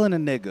not killing a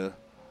nigga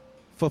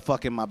for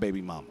fucking my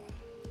baby mama.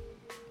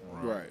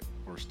 Right.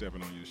 Or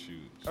stepping on your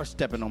shoes. Or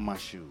stepping on my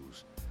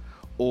shoes.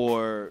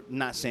 Or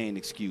not saying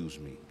excuse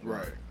me.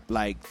 Right.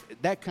 Like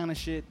that kind of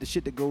shit, the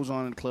shit that goes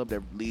on in the club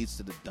that leads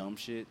to the dumb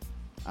shit.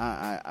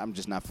 I'm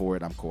just not for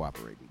it. I'm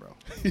cooperating, bro.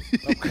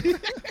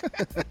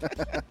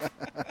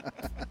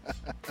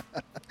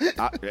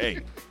 Hey,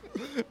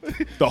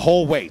 the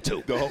whole way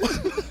too.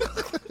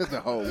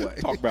 The whole way.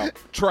 Talk about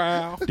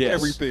trial,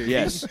 everything.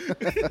 Yes,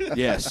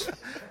 yes.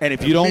 And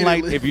if you don't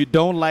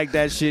like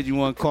that shit, you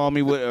want to call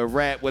me with a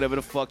rat, whatever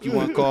the fuck you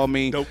want to call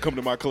me. Don't come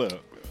to my club.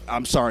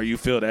 I'm sorry you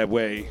feel that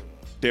way.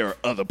 There are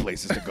other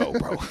places to go,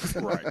 bro.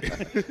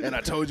 Right. And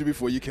I told you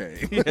before you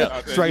came.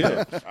 Yeah, straight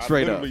up. I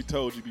literally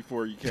told you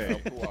before you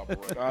came.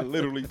 I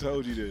literally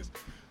told you this.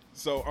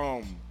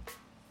 So,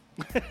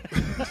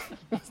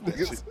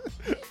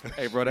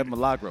 hey, bro, that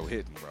Milagro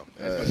hitting, bro.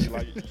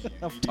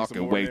 I'm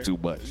talking way too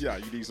much. Yeah,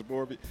 you need some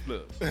more of it?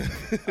 Look,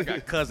 I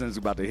got cousins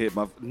about to hit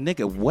my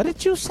nigga. What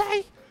did you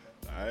say?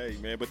 Hey,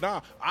 man, but nah,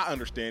 I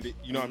understand it.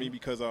 You know what I mean?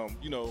 Because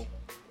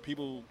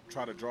people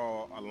try to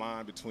draw a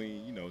line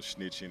between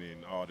snitching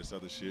and all this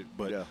other shit.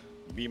 But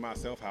me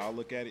myself, how I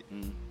look at it,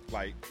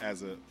 like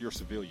you're a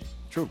civilian.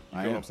 True.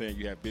 You know what I'm saying?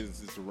 You have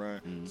businesses to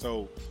run.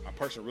 So a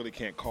person really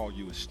can't call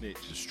you a snitch.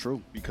 It's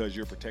true. Because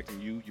you're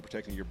protecting you, you're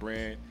protecting your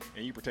brand,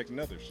 and you're protecting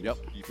others. Yep.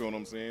 You feel what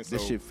I'm saying?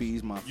 This shit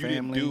feeds my family. You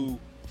didn't do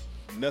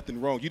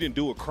nothing wrong. You didn't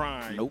do a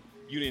crime. Nope.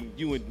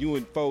 You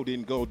and Foe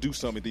didn't go do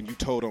something, then you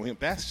told on him.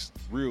 That's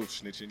real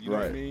snitching. You know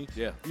what I mean?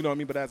 Yeah. You know what I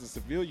mean? But as a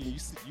civilian,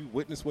 you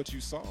witness what you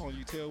saw and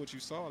you tell what you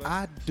saw.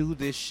 I do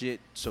this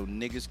shit so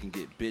niggas can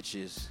get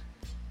bitches,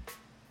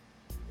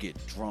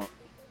 get drunk,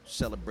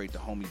 celebrate the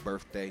homie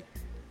birthday,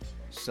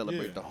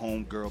 celebrate the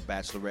homegirl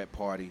bachelorette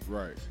party.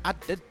 Right.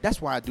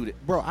 That's why I do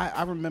that. Bro,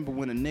 I remember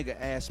when a nigga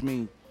asked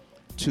me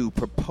to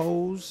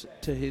propose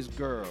to his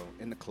girl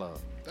in the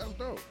club. That was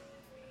dope.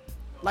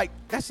 Like,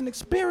 that's an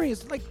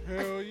experience. Like,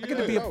 I get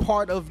to be a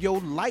part of your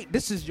life.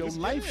 This is your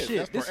life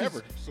shit. That's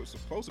forever. So it's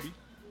supposed to be.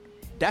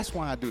 That's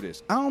why I do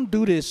this. I don't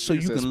do this so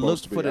you can look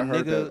for the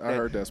nigga. I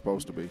heard that's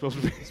supposed to be.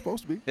 It's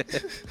supposed to be. I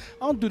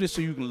don't do this so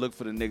you can look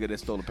for the nigga that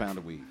stole a pound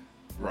of weed.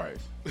 Right.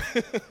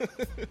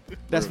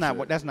 That's not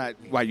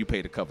why you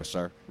pay the cover,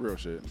 sir. Real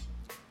shit.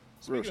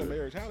 Speaking of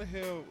marriage, how the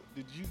hell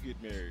did you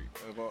get married?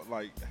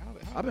 How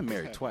I've been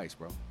married twice,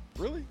 bro.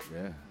 Really?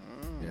 Yeah.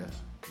 Yeah.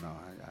 No,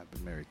 I've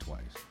been married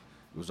twice.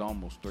 It was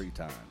almost 3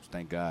 times.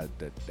 Thank God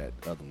that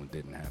other one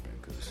didn't happen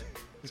because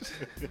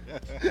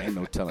ain't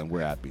no telling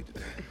where I'd be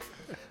today.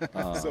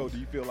 So do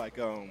you feel like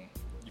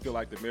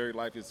the married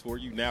life is for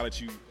you now that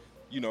you're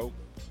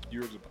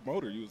the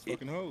promoter, you was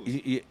fucking hoes?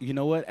 You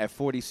know what? At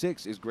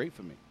 46, it's great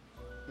for me.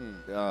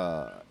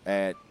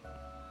 At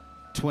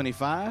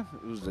 25,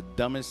 it was the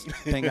dumbest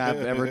thing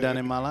I've ever done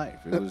in my life.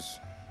 It was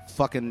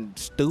fucking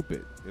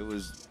stupid. It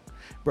was,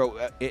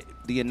 bro,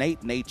 the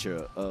innate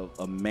nature of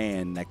a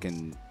man that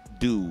can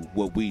do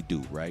what we do,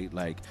 right?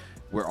 Like,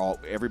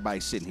 everybody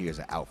sitting here is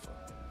an alpha.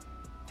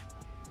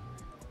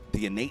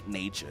 The innate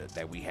nature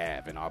that we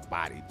have in our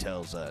body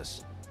tells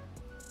us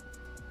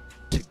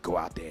to go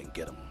out there and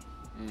get them.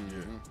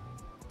 Mm-hmm.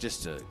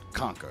 Just to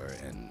conquer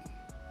and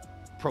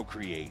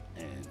procreate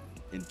and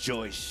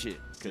enjoy shit,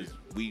 because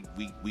we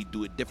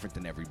do it different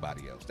than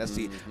everybody else. That's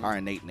our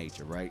innate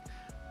nature, right?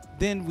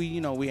 Then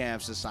we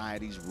have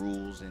society's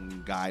rules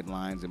and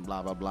guidelines and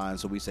blah blah blah, and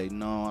so we say,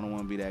 no, I don't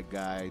want to be that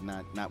guy.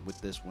 Not with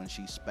this one.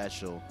 She's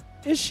special.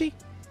 Is she?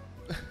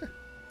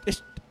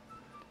 Is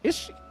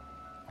she?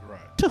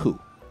 Right. To who?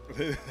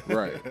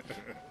 Right.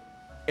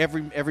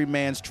 Every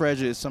man's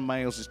treasure is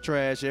somebody else's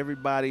trash.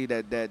 Everybody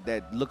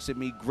that looks at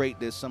me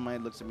great, there's somebody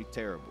that looks at me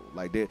terrible.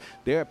 Like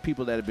there are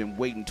people that have been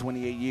waiting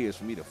 28 years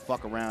for me to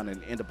fuck around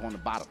and end up on the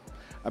bottom.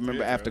 I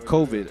remember after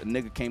COVID, a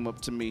nigga came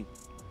up to me.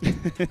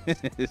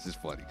 This is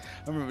funny.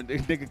 I remember the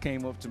nigga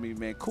came up to me,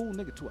 man, cool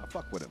nigga too. I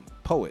fuck with him.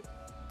 Poet.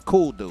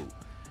 Cool dude.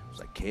 I was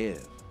like,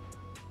 Kev,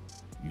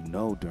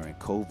 during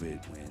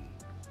COVID when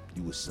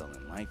you was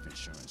selling life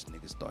insurance,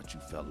 niggas thought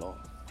you fell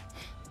off.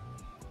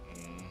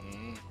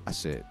 Mm-hmm. I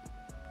said,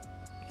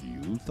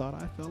 you thought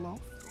I fell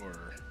off?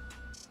 Or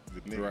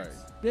the niggas?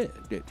 Right.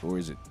 Yeah. Or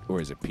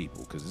is it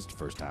people? Because it's the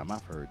first time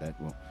I've heard that.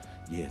 Well,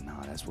 yeah,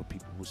 that's what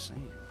people were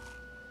saying.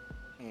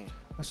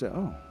 I said,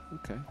 oh,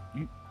 okay.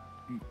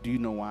 Do you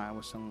know why I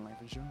was selling life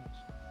insurance?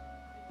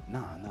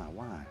 Nah,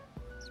 why?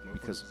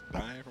 Because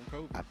dying from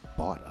COVID. I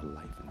bought a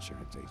life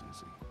insurance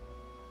agency.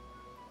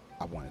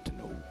 I wanted to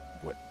know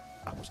what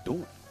I was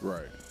doing.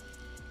 Right.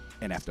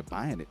 And after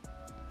buying it,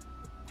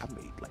 I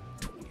made like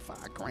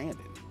 $25,000 in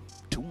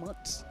 2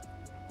 months.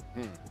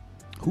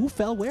 Who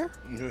fell where?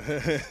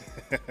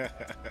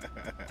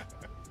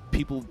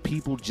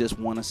 People just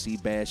want to see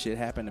bad shit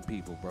happen to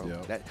people, bro.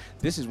 Yep.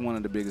 This is one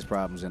of the biggest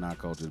problems in our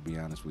culture, to be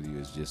honest with you,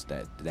 is just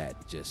that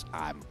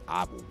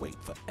I will wait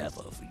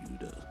forever for you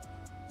to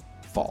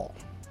fall.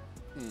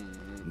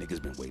 Mm-hmm.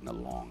 Niggas been waiting a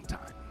long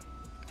time.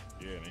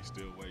 Yeah, they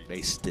still waiting.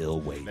 They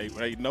still waiting.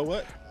 They you know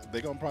what?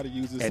 They gonna probably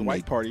use this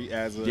white party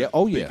as a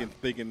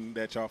thinking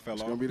that y'all fell off.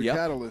 It's gonna be the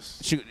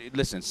catalyst.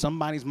 Listen,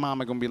 somebody's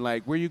mama gonna be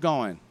like, "Where you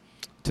going?"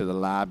 To the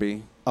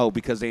lobby. Oh,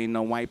 because they ain't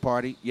no white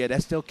party. Yeah,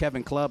 that's still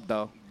Kevin Club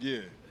though.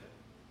 Yeah.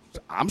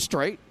 I'm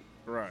straight.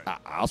 Right.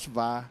 I'll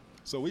survive.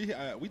 So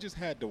we just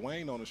had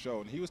Dwayne on the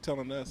show, and he was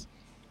telling us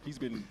he's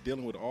been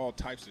dealing with all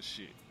types of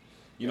shit.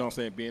 You know what I'm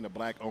saying? Being a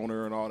black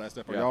owner and all that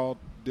stuff. Are y'all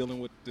dealing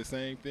with the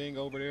same thing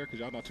over there?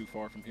 Because y'all not too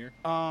far from here.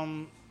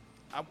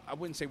 I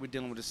wouldn't say we're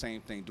dealing with the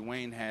same thing.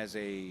 Dwayne has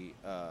a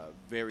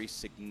very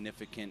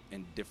significant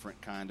and different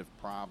kind of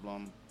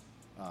problem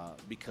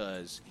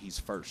because he's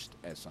first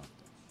at something.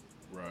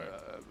 Right.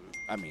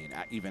 I mean,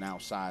 even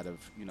outside of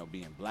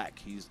being black,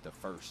 he's the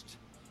first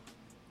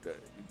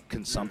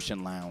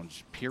consumption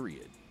lounge.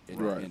 Period.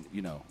 And,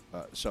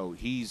 so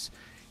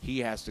he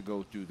has to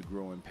go through the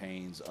growing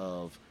pains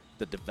of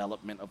the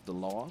development of the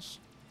laws.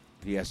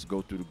 He has to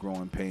go through the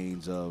growing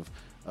pains of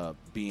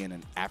being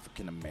an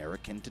African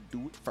American to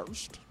do it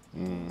first.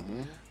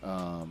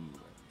 Mm-hmm.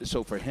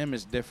 So for him,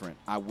 it's different.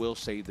 I will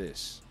say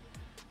this: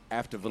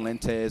 after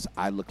Valentez,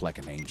 I look like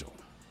an angel.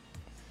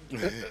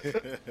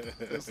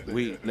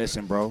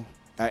 Listen, bro.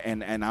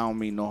 And I don't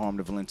mean no harm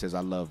to Valentez.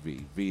 I love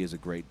V. V is a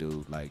great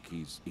dude. Like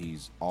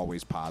he's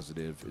always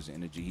positive. His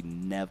energy.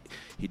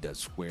 He does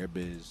square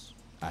biz.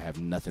 I have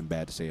nothing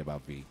bad to say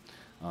about V.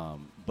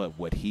 But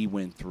what he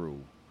went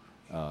through,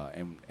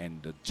 and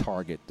the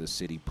target the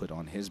city put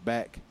on his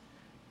back,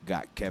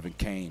 got Kevin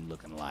Kain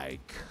looking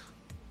like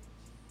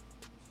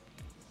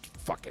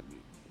fucking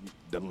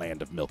the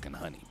land of milk and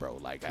honey, bro.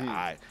 Like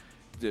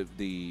the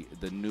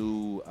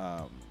new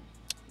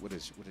what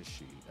is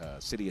she?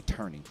 City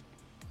attorney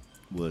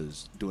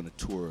was doing a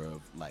tour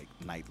of like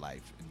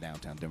nightlife in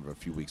downtown Denver a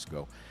few weeks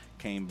ago.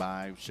 Came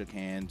by, shook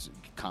hands,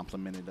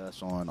 complimented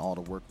us on all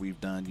the work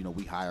we've done.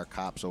 We hire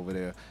cops over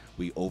there.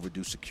 We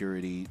overdo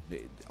security.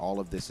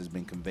 All of this has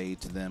been conveyed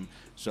to them.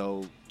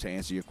 So to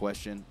answer your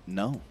question,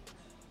 no.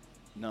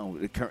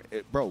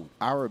 Bro,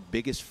 our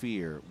biggest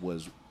fear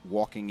was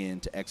walking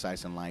into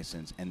excise and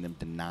license and them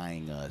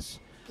denying us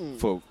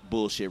for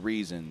bullshit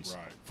reasons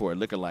for a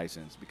liquor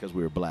license because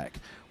we were black.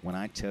 When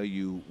I tell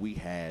you we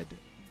had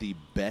the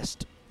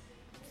best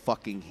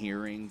fucking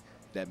hearing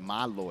that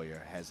my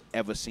lawyer has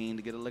ever seen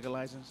to get a liquor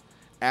license.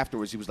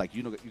 Afterwards, he was like,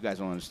 you guys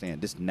don't understand.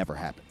 This never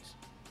happens.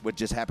 What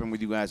just happened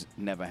with you guys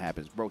never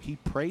happens. Bro, he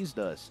praised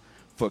us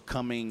for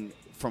coming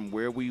from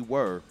where we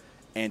were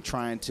and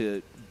trying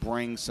to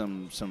bring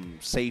some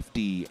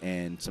safety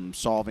and some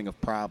solving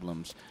of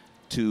problems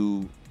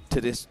to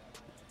this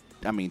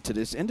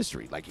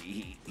industry. Like,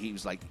 he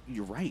was like,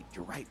 you're right.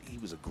 He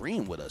was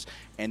agreeing with us.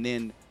 And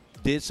then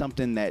did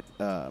something that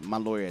my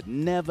lawyer had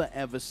never,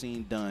 ever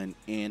seen done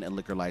in a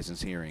liquor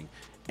license hearing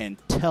and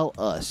tell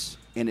us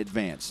in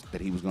advance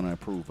that he was going to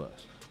approve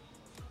us.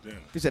 Damn.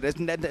 He said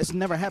that's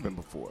never happened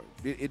before.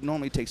 It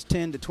normally takes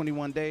 10 to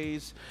 21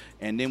 days,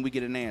 and then we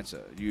get an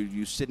answer.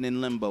 You sitting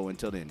in limbo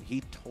until then.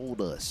 He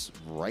told us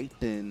right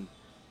then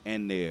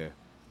and there,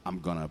 I'm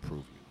going to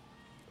approve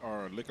you.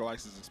 Are liquor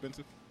licenses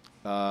expensive?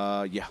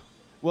 Yeah.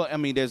 Well, I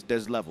mean,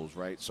 there's levels,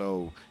 right?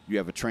 So you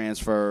have a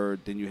transfer,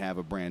 then you have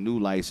a brand new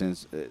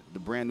license. The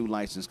brand new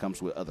license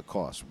comes with other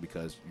costs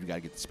because you got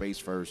to get the space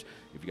first.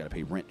 If you got to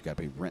pay rent, you got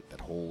to pay rent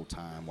that whole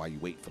time while you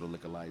wait for the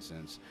liquor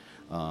license.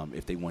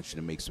 If they want you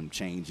to make some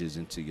changes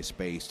into your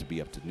space to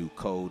be up to new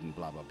code and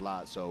blah, blah,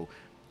 blah. So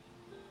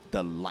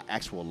the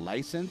actual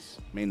license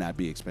may not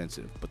be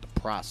expensive, but the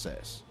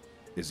process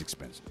is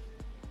expensive.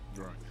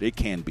 Right. It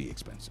can be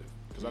expensive.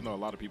 Because I know a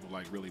lot of people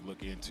like really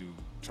look into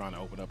trying to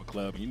open up a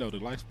club. And the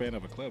lifespan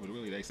of a club,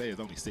 really, they say is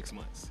only 6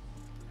 months.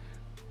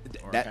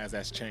 Or has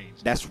that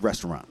changed? That's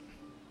restaurant.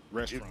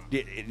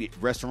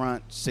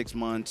 Restaurant. 6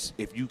 months.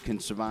 If you can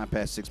survive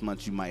past 6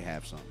 months, you might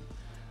have something.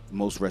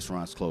 Most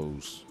restaurants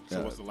close.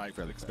 So what's the life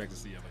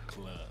expectancy of a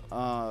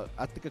club?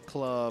 I think a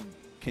club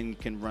can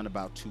run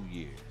about 2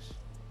 years.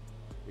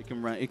 It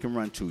can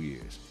run 2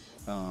 years.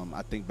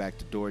 I think back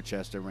to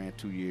Dorchester ran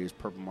 2 years.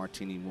 Purple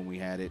Martini when we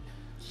had it.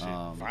 Shit,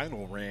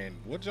 Vinyl ran.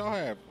 What y'all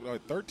have?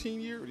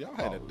 13 years? Y'all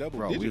had a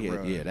double-digit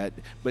run. Yeah,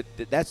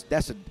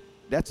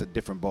 that's a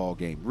different ball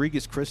game.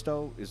 Regis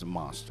Christo is a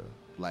monster.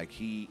 Like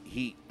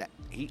he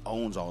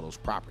owns all those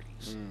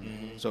properties.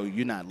 Mm-hmm. So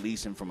you're not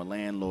leasing from a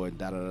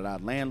landlord.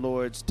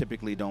 Landlords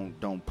typically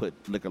don't put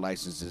liquor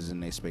licenses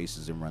in their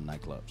spaces and run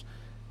nightclubs.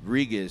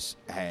 Regis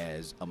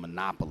has a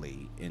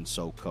monopoly in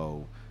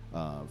SoCo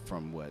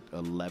from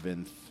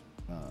 11th,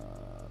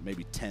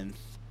 maybe 10th.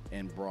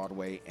 And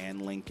Broadway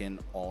and Lincoln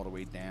all the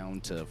way down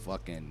to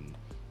fucking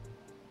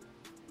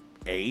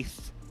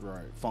 8th.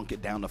 Right. Funk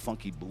it down to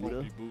Funky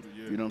Buddha.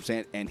 Yeah. You know what I'm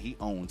saying? And he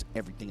owns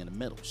everything in the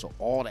middle. So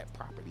all that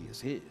property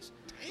is his.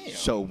 Damn.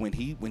 So when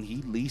he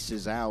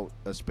leases out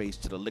a space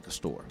to the liquor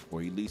store or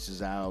he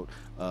leases out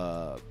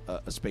a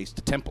space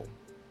to Temple,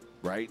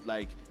 right?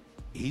 Like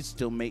he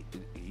still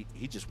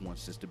he just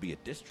wants this to be a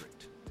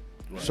district.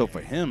 Right. So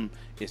for him,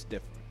 it's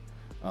different.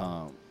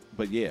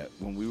 But yeah,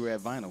 when we were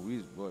at Vinyl,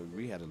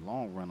 we had a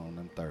long run on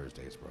them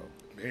Thursdays, bro.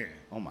 Man,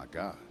 oh my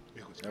God,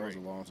 that was a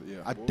long time.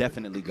 Yeah, I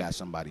definitely got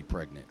somebody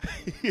pregnant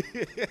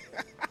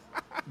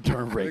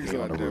during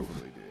regular on the roof.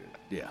 Definitely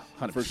did. Yeah,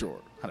 100%. For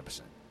sure,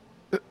 100%.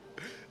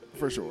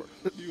 For sure.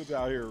 He was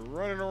out here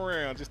running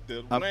around just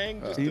the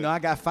I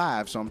got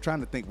 5, so I'm trying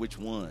to think which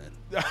one.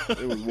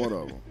 It was one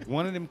of them.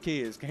 One of them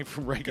kids came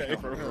from reggae.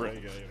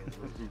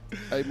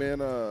 Hey, man,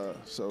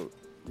 so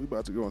we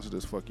about to go into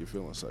this Fuck Your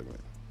Feelings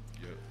segment.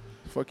 Yep.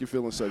 Fuck Your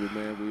Feelings segment,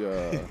 man.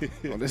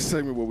 We on this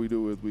segment, what we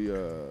do is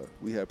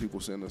we have people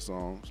send us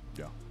songs.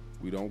 Yeah.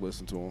 We don't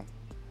listen to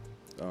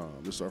them.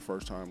 This is our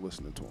first time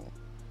listening to them,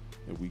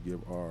 and we give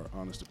our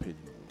honest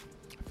opinion on them.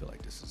 I feel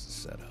like this is a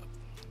setup.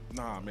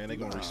 Nah, man, they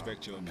gonna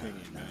respect your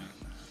opinion, man.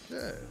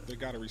 Yeah. They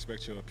gotta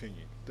respect your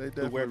opinion. They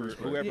definitely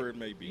Whoever it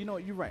may be. You know,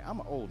 you're right. I'm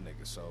an old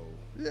nigga, so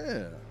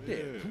Yeah.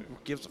 who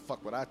gives a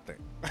fuck what I think?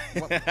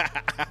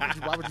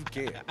 Why would you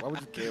care? Why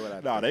would you care what I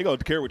think? Nah, they gonna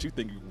care what you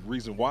think.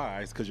 Reason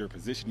why is because your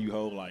position you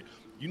hold. Like,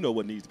 you know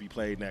what needs to be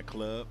played in that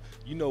club.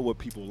 You know what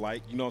people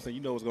like. You know what I'm saying?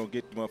 You know what's gonna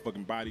get the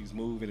motherfucking bodies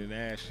moving and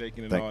ass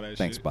shaking and all that shit.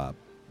 Thanks, Bob.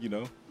 You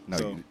know?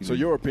 No, So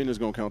your opinion is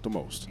gonna count the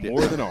most.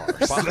 More than ours.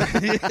 Holy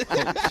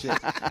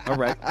shit. All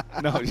right.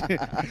 No. Let's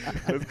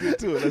get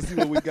to it. Let's see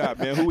what we got,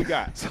 man. Who we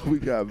got? So we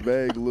got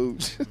Vague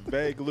Looch.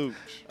 Vague Looch.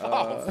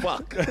 Oh,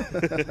 fuck.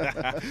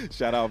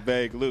 Shout out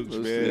Vague Looch,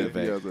 man.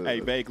 Hey,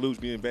 Vague Looch,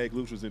 me and Vague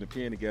Looch was in the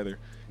pen together,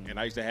 and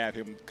I used to have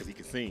him, because he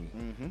could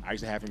sing, I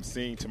used to have him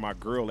sing to my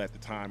girl at the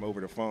time over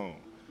the phone.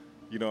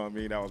 You know what I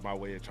mean? That was my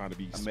way of trying to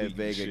be sweet. I met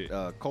Vague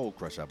at Cold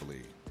Crush, I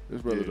believe.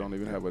 This brother don't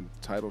even have a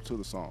title to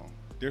the song.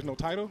 There's no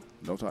title?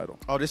 No title.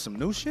 Oh, there's some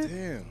new shit?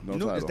 Damn. No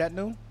title. Is that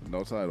new?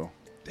 No title.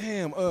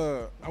 Damn,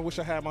 I wish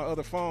I had my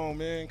other phone,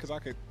 man, because I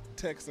could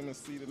text him and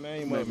see the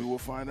name of it. Maybe we'll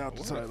find out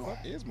the title.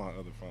 What the fuck is my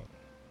other phone?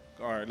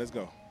 All right, let's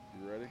go.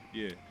 You ready?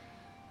 Yeah.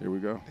 Here we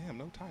go. Damn,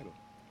 no title.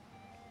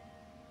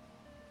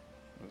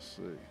 Let's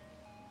see.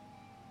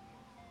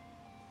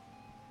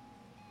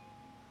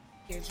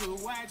 It's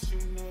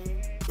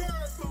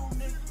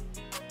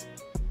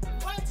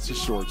a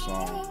short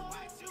song.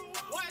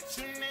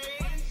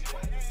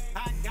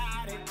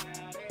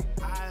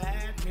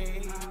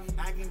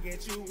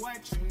 Get you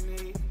what you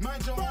need.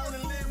 Mind your own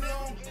and live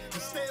long.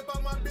 And stay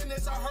about my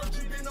business. I heard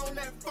you been on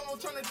that phone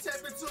trying to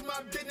tap into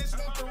my business.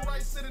 Want the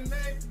rights to the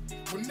name.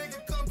 When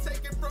nigga come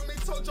take it from me,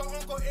 told your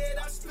Uncle Ed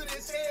I split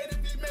his head if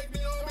he make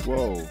me on me.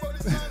 Whoa.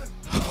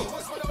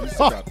 This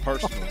got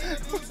personal.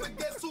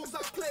 Guess who's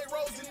I play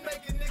roles and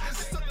making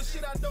niggas suck the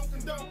shit I don't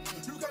condone.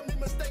 You got me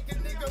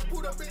mistaken, nigga.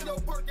 Put up in your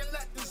parking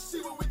lot to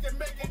see what we can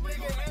make it,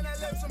 nigga. And I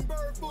left some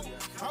bird food.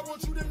 I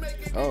want you to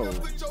make it,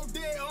 nigga. Put your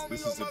dead homie.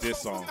 This is a diss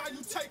song. Nigga.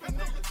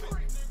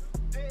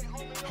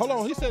 Hold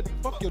on, he said,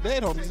 fuck your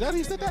dead homies. Is that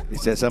he said that? He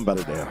said something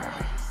about it there.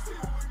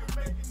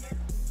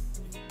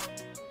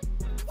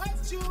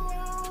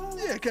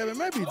 Yeah, Kevin,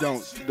 maybe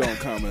don't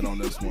comment on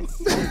this one.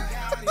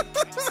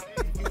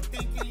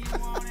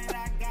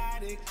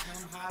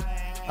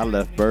 I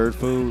left bird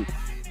food.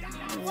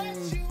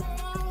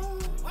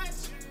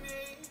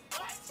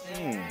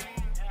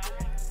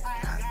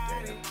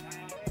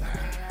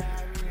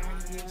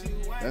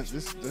 That's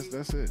it.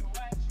 That's it?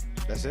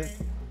 That's it.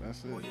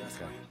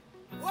 Okay.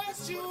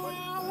 What you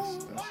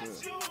want?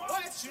 That's it.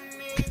 What you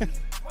need?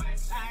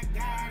 I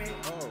got it.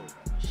 Oh,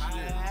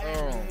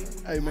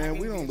 shit. Hey, man,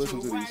 we don't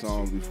listen to these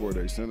songs before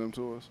they send them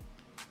to us.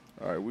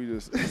 All right, we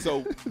just.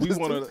 So we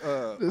want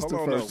to. This is the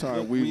first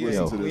time we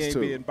listen to we this ain't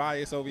too. being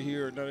biased over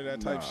here or none of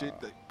that type shit.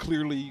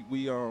 Clearly,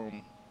 we y'all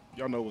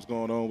know what's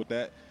going on with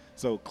that.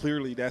 So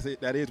clearly, that's it.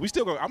 That is. I'm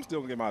still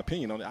gonna get my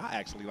opinion on it. I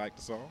actually like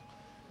the song.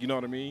 You know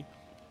what I mean?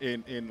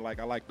 And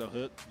like I like the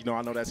hook. You know,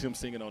 I know that's him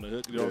singing on the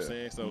hook. You know what I'm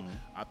saying? So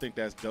I think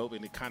that's dope,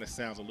 and it kind of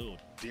sounds a little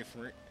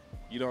different.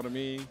 You know what I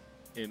mean?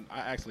 And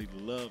I actually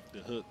love the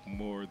hook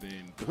more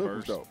than the hook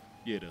verse. was dope.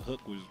 Yeah, the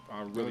hook was.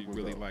 I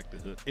really liked the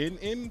hook,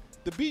 and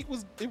the beat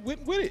was. It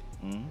went with it.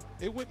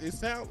 It went. It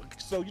sound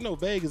so. You know,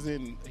 Vegas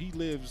he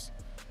lives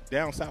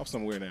down south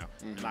somewhere now,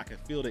 and I can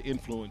feel the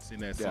influence in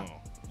that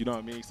song. You know what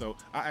I mean? So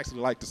I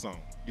actually like the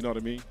song. You know what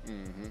I mean?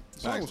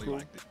 I actually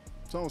liked it.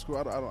 Song's cool.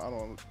 I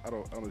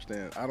don't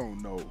understand. I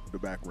don't know the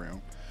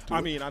background.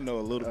 I mean, I know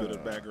a little bit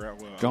of background.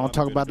 Well, Go on,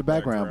 talk about the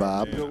background,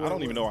 Bob. I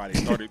don't even know why they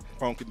started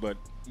funking, but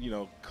you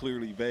know,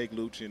 clearly Vague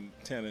Looch and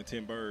 10 and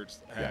 10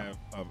 Birds have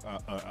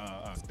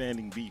a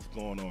standing beef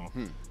going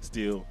on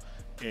still,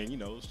 and you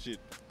know,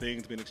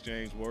 things been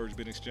exchanged, words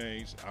been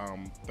exchanged.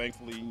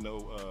 Thankfully, you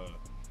know,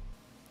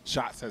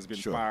 shots has been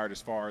fired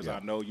as far as I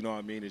know. You know what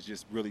I mean? It's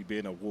just really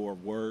been a war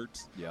of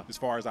words. As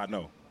far as I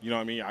know. You know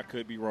what I mean? I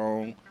could be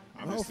wrong.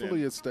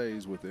 Hopefully it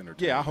stays with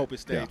entertainment. Yeah, I hope it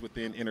stays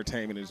within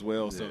entertainment as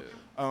well. So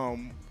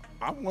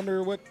I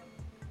wonder what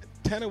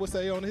Tanner would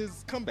say on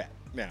his comeback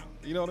now.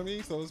 You know what I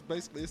mean? So it's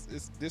basically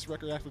it's this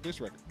record after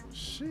this record.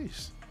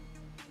 Sheesh.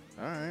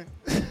 All right.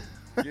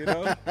 You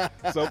know?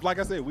 So like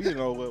I said, we didn't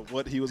know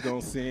what he was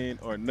going to sing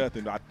or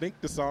nothing. I think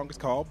the song is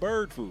called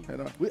Bird Food.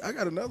 And I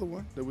got another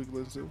one that we can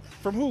listen to.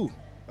 From who?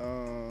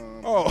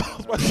 I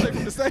was about to say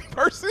from the same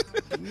person.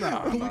 We're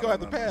going to have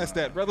to pass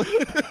that, brother.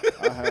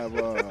 I have...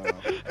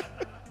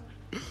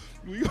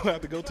 We're going to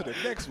have to go to the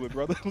next one,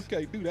 brother. We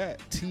can't do that.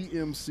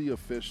 TMC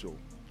Official.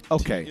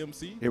 Okay.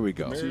 TMC? Here we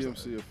go.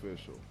 TMC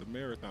Official. The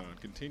marathon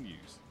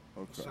continues.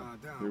 Okay. Shine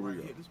down Here we right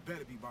go. here. This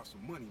better be about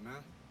some money,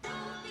 man.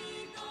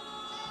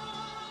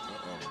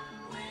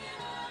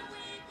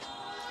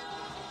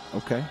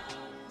 Okay.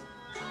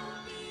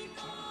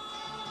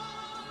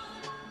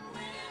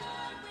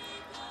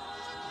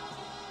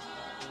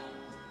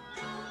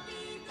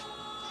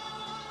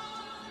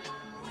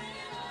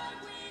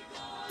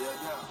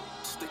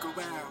 Stick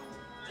around.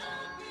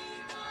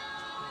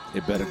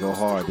 It better go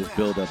hard. This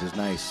build-up is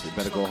nice. It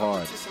better go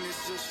hard. Just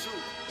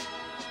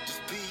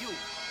be you.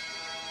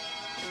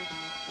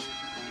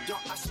 Yo,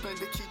 I spend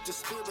to keep the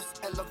spirits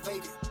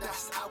elevated.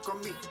 That's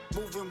alchemy.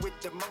 Moving with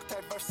the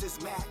multiverse's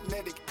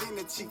magnetic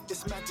energy.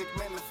 This magic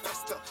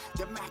manifesto.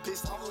 The map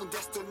is own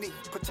destiny.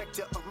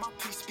 Protector of my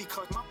peace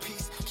because my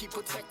peace keep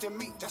protecting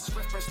me. That's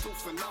reference to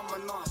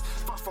phenomenons.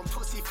 Far from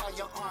pussy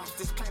firearms.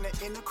 This planet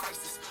in a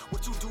crisis.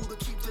 What you do to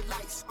keep the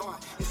lights on?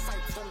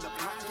 Insight from the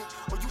blinded,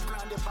 or you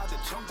blinded by the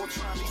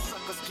jumbotron? These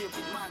suckers get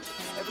reminded.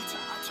 Every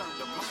time I turn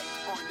the mic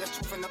on, there's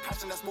truth in the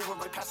passion that's moving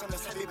right past and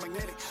that's heavy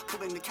magnetic.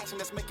 Pulling the catching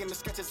that's making the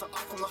sketches are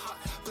off from the heart.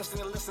 Blessing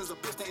the lessons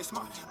of business is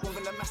smart.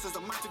 Moving the masses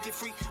of mind to get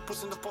free.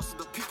 Pushing the forces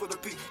of people to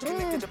be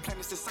connected to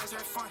planets, the size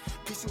have fun.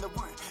 Peace in the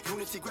one,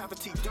 unity,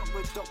 gravity. Done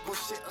with the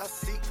bullshit I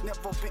see.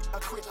 Never been a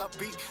quit, a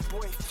beat.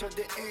 Boy, to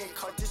the end,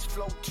 cause this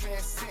flow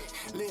transcend.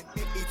 Live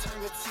in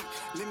eternity.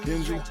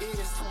 Limit your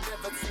ears to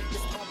levitate.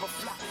 This Baba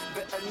fly,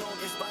 better known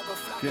as Baba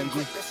fly.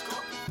 Kenji.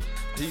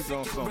 He's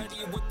on something.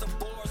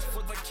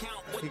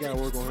 He got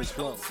to work on his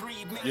flow.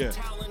 Yeah.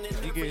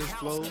 He get his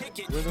flow,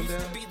 rhythm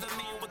down,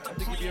 I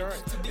think he'll be all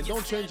right. And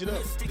don't change it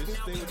up. Just stay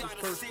with his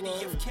first flow.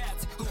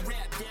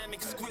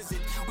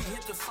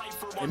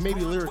 And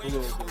maybe lyric a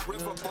little bit.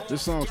 You know?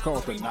 This song's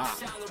called The Knock.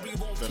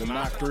 The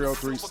Knock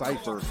 303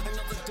 Cypher.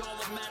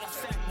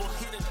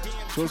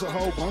 So it's a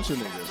whole bunch of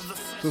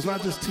niggas. So it's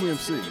not just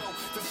TMC.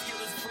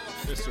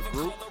 It's a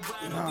group?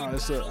 Nah,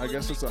 I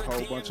guess it's a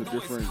whole bunch of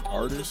different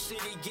artists.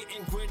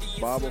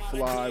 Baba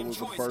Fly was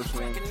the first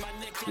one.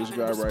 This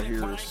guy right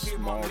here is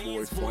Small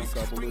Boy Funk,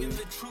 I believe.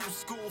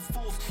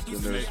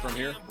 Then They from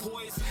here?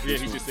 Yeah,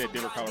 he just said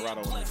Denver,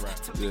 Colorado on his rap.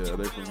 Yeah,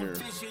 they from here.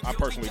 I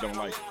personally don't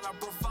like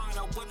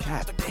it.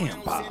 God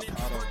damn, Bob.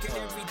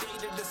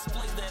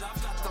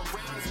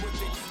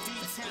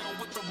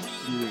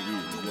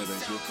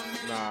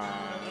 Nah.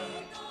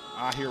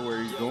 I hear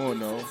where he's going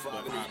though.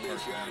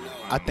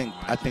 I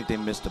think they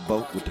missed the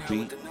boat with the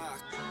beat.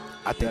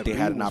 I think That they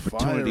had beat an was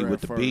opportunity fire with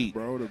at the first, beat.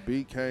 Bro, the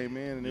beat came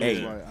in and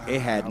Hey, was like, it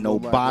had I'm no a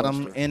bottom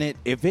lackluster. in it.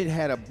 If it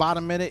had a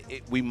bottom in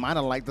it, we might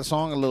have liked the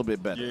song a little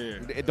bit better.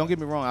 Yeah. Don't get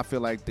me wrong. I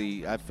feel like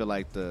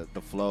the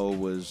flow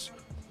was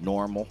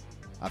normal.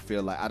 I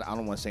feel like I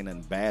don't want to say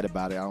nothing bad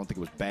about it. I don't think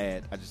it was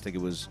bad. I just think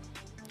it was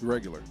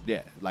regular.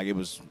 Yeah, like it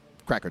was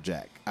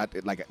crackerjack.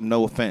 Like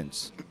no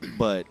offense,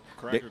 but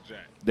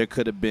Crackerjack. there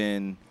could have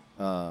been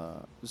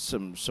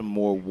some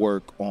more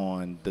work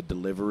on the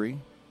delivery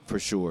for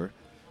sure.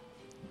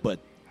 But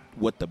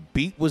what the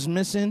beat was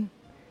missing,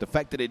 the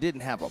fact that it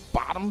didn't have a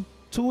bottom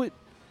to it,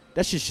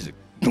 that shit should have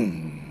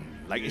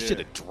like it should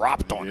have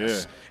dropped on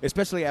us,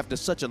 especially after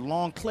such a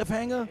long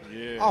cliffhanger.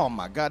 Yeah. Oh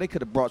my God, they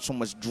could have brought so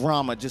much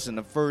drama just in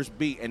the first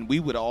beat, and we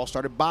would have all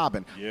started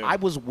bobbing. Yeah. I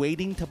was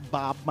waiting to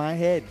bob my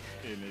head,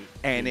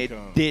 and it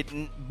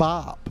didn't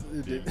bob.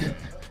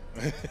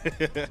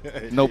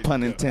 No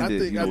pun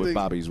intended, with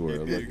Bobby's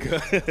world.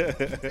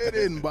 It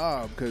didn't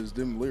bob because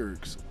them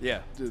lyrics. Yeah.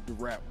 The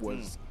rap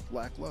was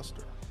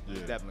lackluster. Yeah.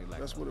 Definitely lackluster.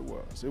 That's what it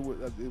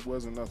was. It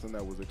wasn't nothing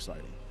that was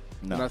exciting.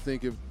 No. And I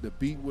think if the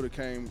beat would have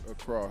came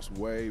across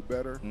way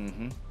better,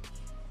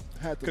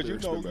 had the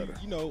lyrics been better.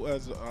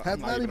 As Had I'm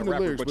not not even even a the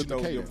rapper, lyrics, but but the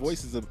your cadence.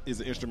 voice is an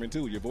instrument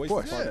too. Your voice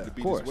Course. is part of Yeah, the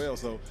beat course. as well.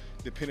 So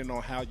depending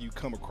on how you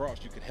come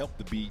across, you can help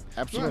the beat.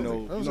 Absolutely.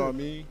 You know what I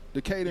mean?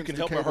 The cadence, you can the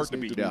help or cadence hurt the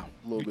needs beat. to be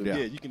a little bit.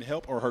 Yeah, you can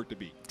help or hurt the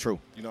beat. True.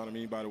 You know what I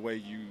mean? By the way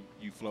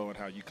you flow and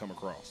how you come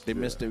across. They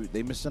missed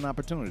an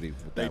opportunity.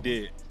 With They that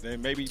did.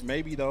 Then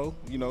maybe though,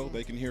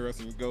 they can hear us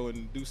and go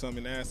and do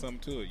something and add something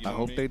to it. You know I what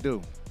hope mean? they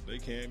do. They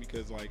can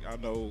because I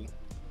know,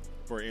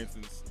 for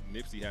instance,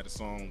 Nipsey had a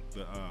song,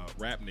 the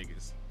Rap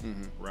Niggas,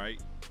 right?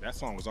 That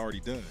song was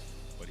already done,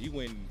 but he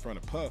went in front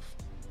of Puff,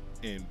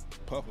 and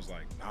Puff was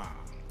like, "Nah,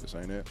 this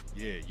ain't it."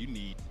 Yeah,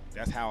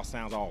 that's how it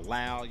sounds all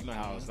loud. You know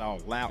how it's all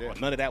loud. Yeah.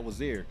 None of that was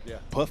there. Yeah.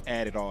 Puff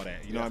added all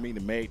that. You know what I mean?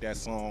 To make that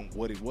song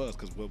what it was,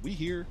 because what we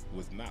hear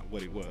was not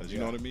what it was. You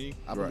know what I mean?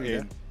 I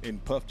believe that.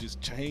 And Puff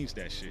just changed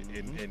that shit.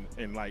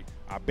 And like,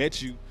 I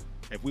bet you,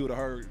 if we would have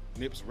heard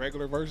Nip's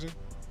regular version,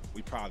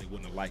 we probably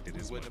wouldn't have liked it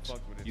as much.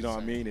 You know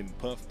what I mean? And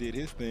Puff did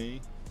his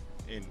thing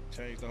and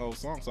changed the whole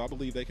song. So I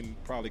believe they can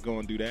probably go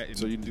and do that. And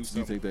So you do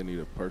something. think they need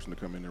a person to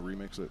come in and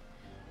remix it?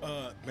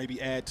 Maybe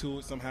add to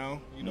it somehow.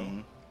 You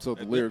know. So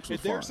the lyrics were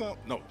If there's fine.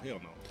 no, hell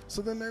no.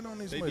 So then they don't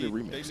need somebody to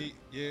remix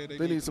it.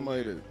 They need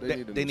somebody to.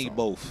 They need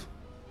both.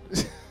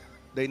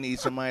 They need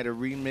somebody to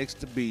remix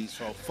the beat.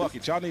 So fuck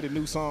it, y'all need a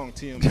new song,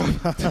 Tim.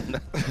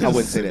 I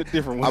wouldn't say that.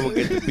 Different I one. would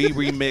get the beat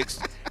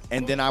remixed,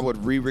 and then I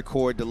would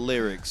re-record the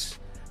lyrics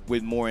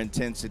with more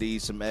intensity,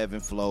 some ebb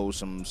and flow,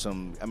 some.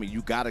 I mean,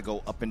 you got to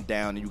go up and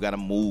down, and you got to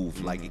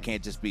move. Like it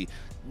can't just be.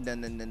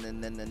 That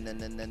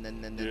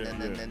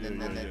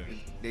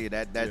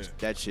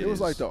shit. It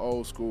was like the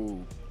old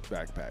school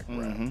backpack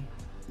rap,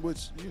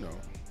 which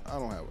I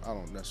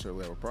don't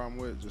necessarily have a problem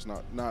with. Just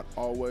not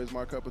always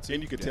my cup of tea.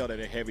 And you can tell that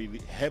they're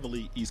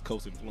heavily East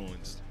Coast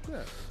influenced.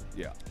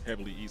 Yeah.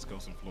 Heavily East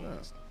Coast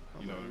influenced.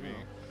 You know what I mean?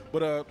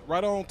 But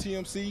right on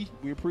TMC,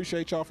 we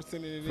appreciate y'all for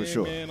sending it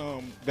in,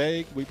 man.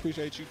 Vague, we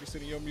appreciate you for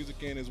sending your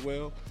music in as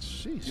well.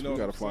 Sheesh, you know we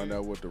got to find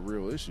out what the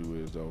real issue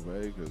is, though,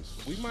 Vague.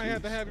 We might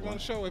have to have him on the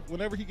show.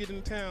 Whenever he get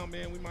into town,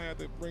 man, we might have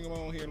to bring him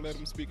on here and let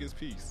him speak his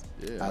piece.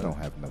 Yeah, I don't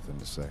have nothing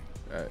to say.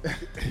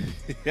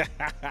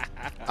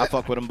 I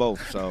fuck with them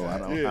both, so I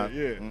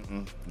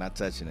don't. Not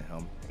touching it,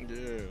 homie.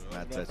 Yeah,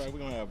 not touching. We're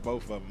gonna have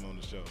both of them on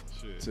the show.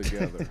 Shit.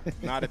 Together.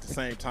 Not at the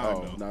same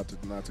time, though.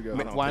 Not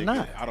together. Why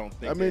not? I don't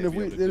think. I mean,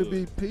 it'd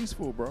be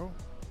peaceful, bro.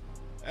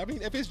 I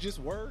mean, if it's just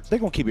words, they're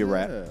gonna keep it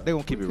rap. They're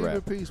gonna keep it rap.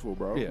 Keep it peaceful,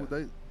 bro.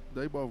 Yeah.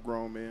 They both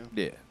grown men.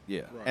 Yeah.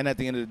 Right. And at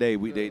the end of the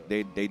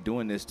day, they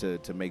doing this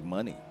to make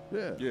money.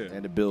 Yeah.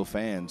 And to build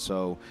fans.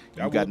 So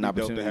you got an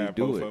opportunity to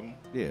do it.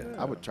 Yeah,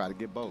 I would try to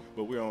get both.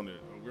 But we're on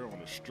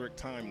a strict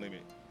time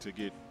limit to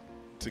get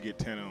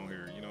 10 on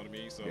here. You know what I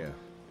mean? So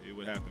it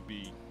would have to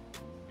be,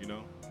 you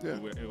know, it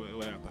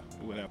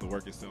would have to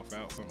work itself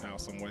out somehow,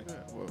 some way. Yeah,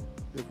 well,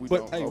 if we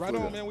but hey, right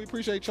on, man. We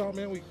appreciate y'all,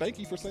 man. We thank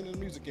you for sending the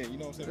music in. You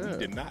know what I'm saying? Yeah. We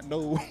did not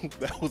know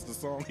that was the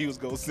song he was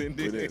gonna send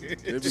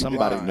in.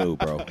 Somebody knew,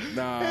 bro.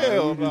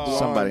 Hell no.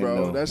 Somebody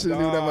knew. That shouldn't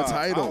even have a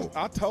title.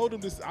 I told him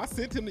this. I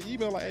sent him the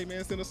email like, "Hey,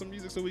 man, send us some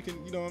music so we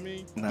can, you know what I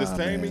mean? Nah,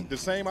 the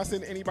same I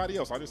send to anybody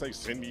else. I just say,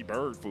 send me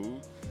bird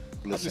food.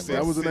 Listen,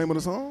 that was the name of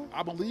the song?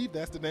 I believe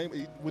that's the name.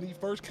 When he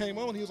first came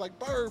on, he was like,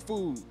 bird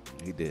food.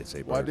 He did say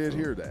bird well, I did food.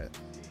 hear that.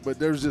 But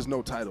there's just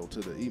no title to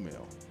the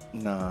email.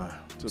 Nah.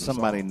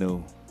 Somebody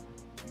knew.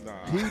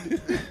 Nah.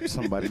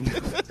 Somebody knew.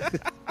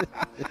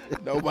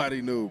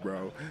 Nobody knew,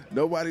 bro.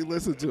 Nobody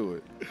listened to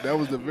it. That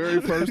was the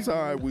very first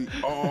time we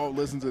all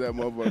listened to that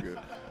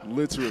motherfucker.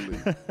 Literally.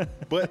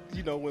 But,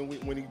 you know, when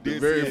he did the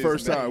very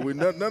first time,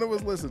 none of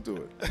us listened to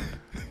it.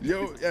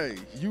 Yo, hey,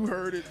 you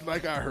heard it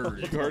like I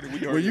heard it.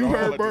 When you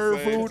heard bird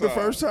food the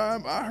first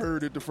time, I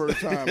heard it the first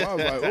time. I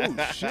was like,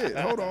 oh, shit,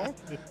 hold on.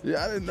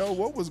 Yeah, I didn't know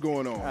what was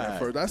going on at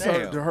first. I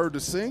heard the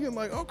singing,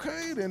 like,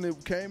 okay, then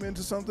it came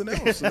into something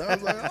else. And I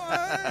was like, all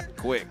right.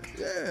 Quick.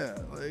 Yeah,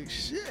 like,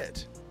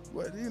 shit.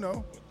 But, you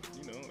know.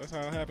 That's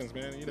how it happens,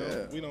 man. You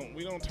know,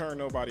 we don't turn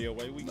nobody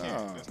away. We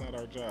can't. That's not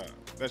our job.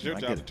 That's your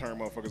job to turn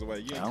motherfuckers away.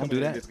 You ain't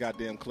coming in this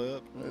goddamn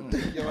club.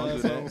 Your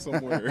ass on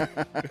somewhere.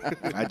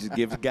 I just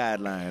give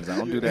guidelines. I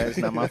don't do that. It's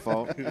not my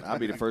fault. I'll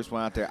be the first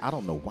one out there. I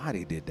don't know why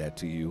they did that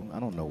to you. I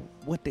don't know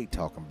what they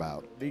talking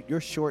about.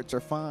 Your shorts are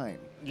fine.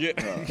 Yeah.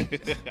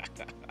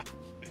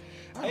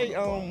 Hey,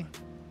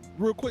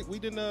 real quick, we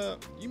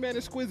didn't. You met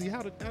Squizzy.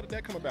 How did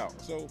that come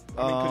about? So, I mean,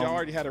 because y'all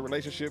already had a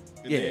relationship.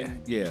 And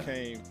then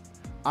became.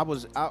 I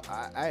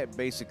had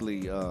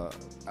basically I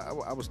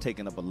was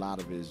taking up a lot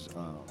of his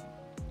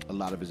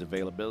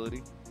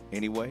availability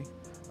anyway,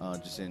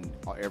 just in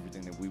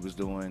everything that we was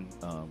doing,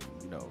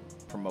 you know,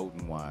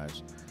 promoting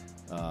wise,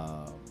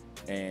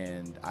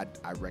 and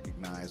I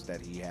recognized that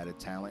he had a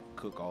talent.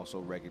 Cook also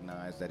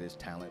recognized that his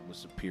talent was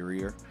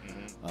superior.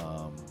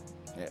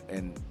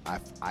 And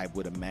I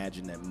would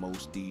imagine that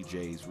most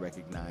DJs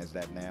recognize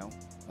that now.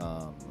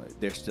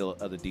 There's still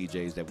other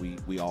DJs that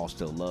we all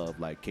still love.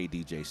 Like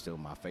KDJ's still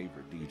my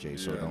favorite DJ.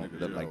 So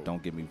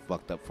don't get me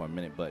fucked up for a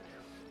minute. But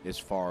as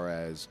far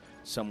as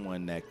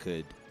someone that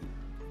could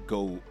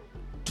go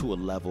to a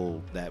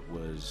level that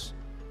was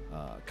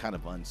kind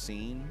of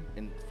unseen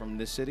from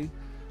this city,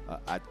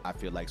 I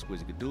feel like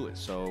Squizzy could do it.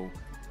 So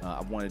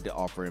I wanted to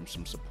offer him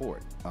some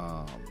support.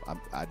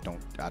 I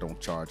don't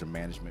charge a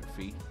management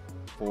fee.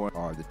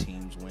 Are the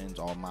team's wins,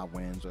 all my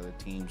wins are the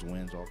team's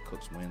wins, all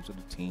Cook's wins are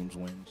the team's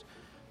wins.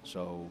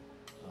 So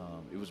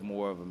it was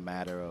more of a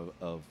matter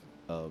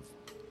of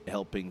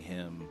helping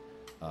him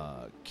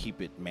keep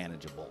it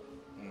manageable,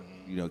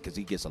 you know, because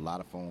he gets a lot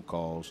of phone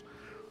calls.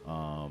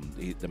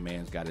 The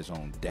man's got his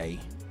own day.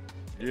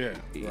 Yeah,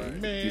 right.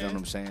 You know what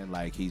I'm saying?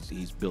 Like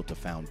he's built a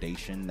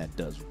foundation that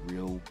does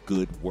real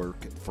good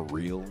work for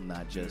real,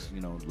 not just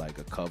you know like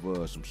a cover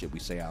or some shit we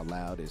say out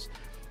loud.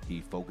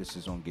 He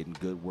focuses on getting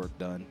good work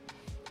done.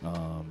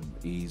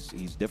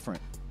 He's different.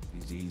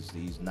 He's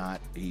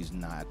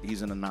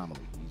an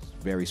anomaly. He's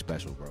very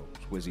special, bro.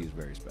 Squizzy is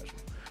very special.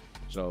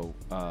 So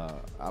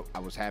I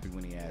was happy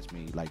when he asked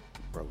me, like,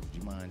 bro, do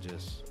you mind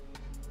just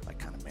like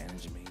kind of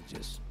managing me?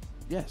 Just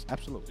yes,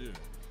 absolutely. Yeah.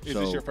 Is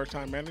this your first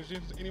time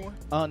managing anyone?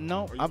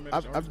 No,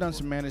 I've done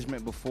some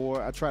management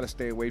before. I try to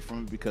stay away from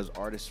it because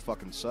artists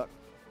fucking suck.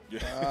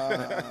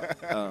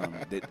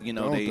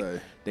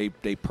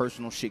 They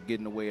personal shit get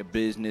in the way of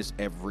business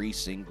every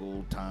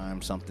single time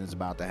something's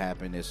about to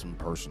happen. There's some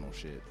personal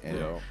shit,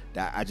 and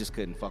I just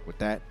couldn't fuck with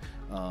that.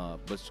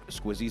 But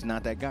Squizzy's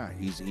not that guy.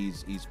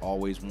 He's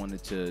always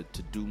wanted to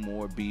do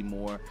more, be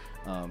more.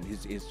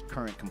 His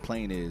current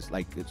complaint is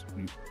like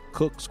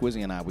Cook,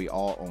 Squizzy, and we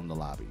all own the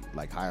lobby.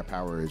 Like Higher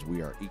Power is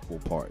we are equal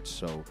parts.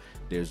 So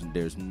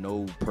there's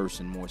no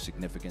person more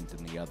significant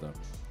than the other.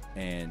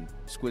 And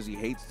Squizzy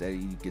hates that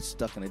he gets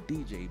stuck in a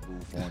DJ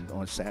booth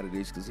on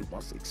Saturdays because he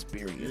wants to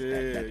experience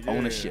that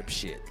ownership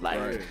shit.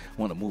 Like,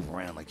 want to move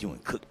around like you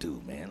and Cook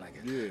do, man.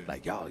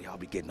 Like y'all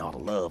be getting all the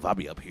love. I'll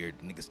be up here.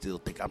 Niggas still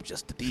think I'm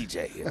just the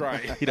DJ.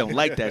 Right. He don't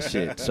like that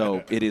shit.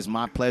 So it is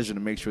my pleasure to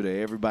make sure that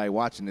everybody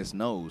watching this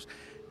knows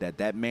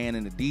that man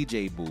in the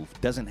DJ booth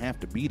doesn't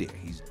have to be there.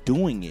 He's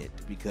doing it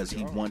because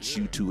he wants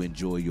you to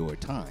enjoy your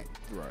time.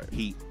 Right.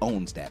 He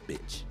owns that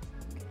bitch.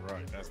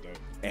 Right, that's dope.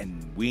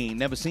 And we ain't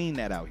never seen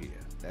that out here.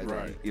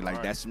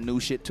 That's some new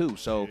shit too.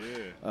 So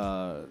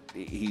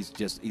he's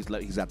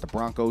got the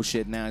Broncos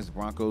shit now. He's the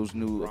Broncos'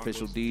 new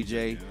official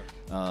DJ.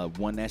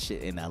 Won that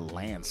shit in a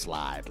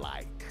landslide.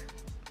 Like,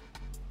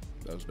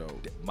 that's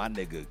dope. My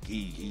nigga,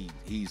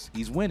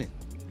 he's winning.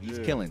 He's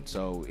killing.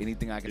 So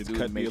anything I can do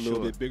to make sure. Is a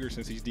little bit bigger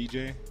since he's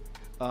DJing?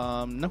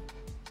 No.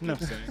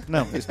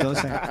 No, it's still the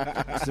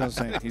same. It's still the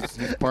same.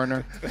 He's a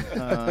partner.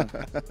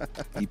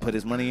 He put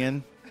his money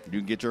in. You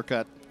can get your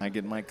cut. I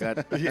get my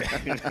cut.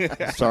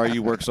 Sorry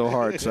you work so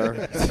hard, sir.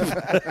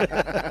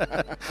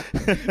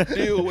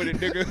 Deal with it,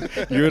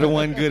 nigga. You're the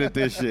one good at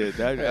this shit.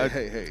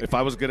 Hey. If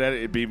I was good at it,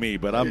 it'd be me,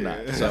 but I'm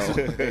not. So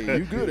hey,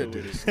 you good at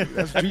this.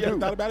 That's Have you ever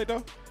thought about it,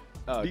 though?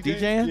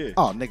 DJing? Yeah.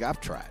 Oh, nigga,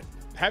 I've tried.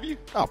 Have you?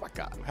 Oh, my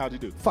God. How'd you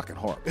do? Fucking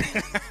horrible.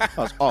 I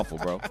was awful,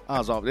 bro.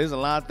 There's a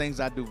lot of things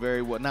I do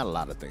very well. Not a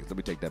lot of things. Let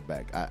me take that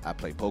back. I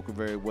play poker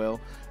very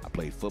well. I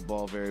play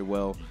football very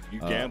well.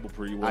 You gamble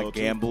pretty well, I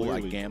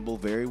gamble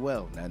very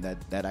well. And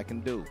that I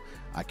can do.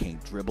 I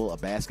can't dribble a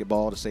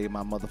basketball to save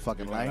my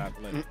motherfucking life.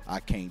 I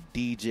can't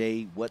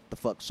DJ what the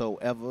fuck so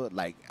ever.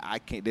 Like, I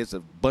can't. There's a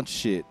bunch of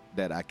shit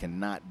that I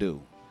cannot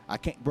do. I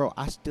can't. Bro,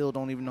 I still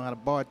don't even know how to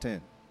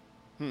bartend.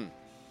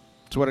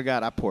 Swear to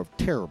God, I pour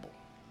terrible.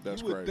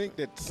 That's you would crazy. think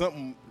that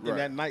something in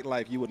that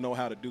nightlife you would know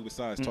how to do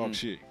besides talk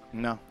shit.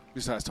 No.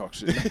 Besides talk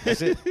shit.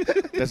 That's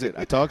it.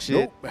 I talk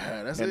shit. Nope.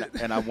 That's it.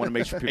 And I want to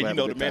make sure people and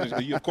you have know a the good time.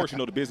 management. Of course, you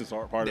know the business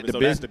part of it. So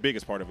that's the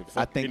biggest part of it.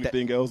 I think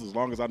anything else, as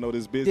long as I know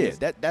this business.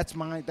 Yeah, that's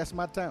my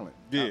talent.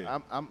 Yeah.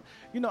 I'm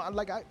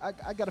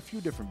I got a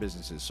few different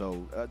businesses,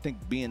 so I think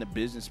being a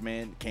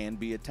businessman can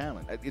be a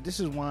talent. This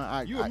is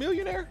why You a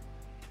millionaire?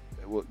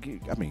 Well,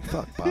 I mean,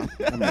 fuck, Bob.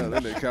 That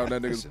nigga count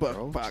that nigga's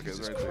pockets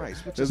Jesus right there.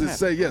 Christ, Does it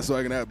say yes so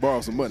I can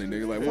borrow some money,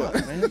 nigga? Like what?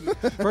 Man?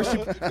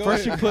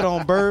 First you put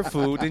on bird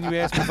food, then you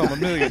ask me if I'm a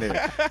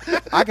millionaire.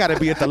 I got to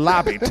be at the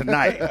lobby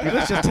tonight.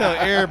 Let's just tell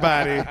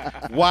everybody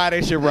why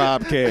they should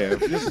rob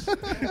Kev.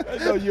 I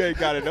know you ain't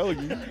got to know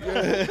you.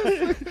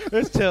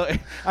 Let's tell.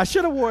 I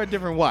should have wore a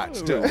different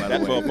watch too. By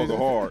That the way. motherfucker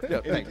hard.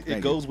 Yeah,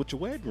 it goes with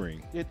your wedding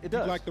ring. It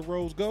does. You like the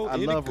rose gold? I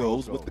love it goes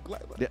rose gold. with the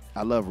glass. Yeah,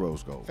 I love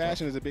rose gold.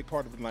 Fashion is a big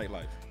part of the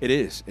nightlife. It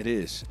is. It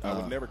is. I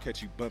would never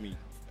catch you bummy.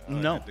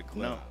 No, at the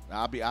club.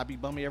 I'll be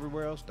bummy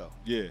everywhere else though.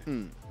 Yeah.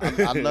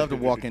 I love to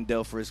walk in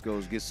Del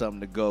Frisco's, get something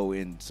to go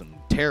in some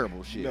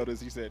terrible shit. You notice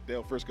he said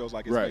Del Frisco's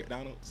like it's Right.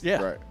 McDonald's?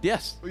 Yeah. Right.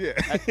 Yes. Yeah.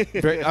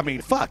 I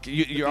mean, fuck.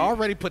 You're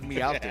already putting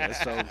me out there.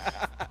 So.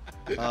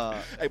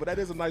 Hey, but that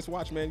is a nice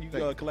watch, man. You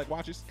collect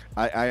watches?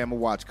 I am a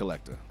watch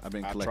collector. I've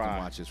been collecting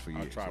watches for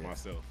years. I try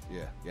myself.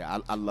 Yeah.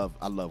 I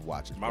love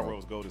watches. My bro.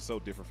 rose gold is so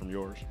different from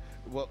yours.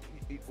 Well,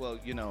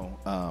 you know.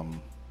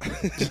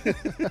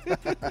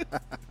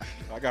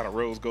 I got a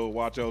rose gold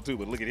watch on too,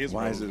 but look at his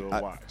rose gold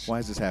watch. Why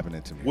is this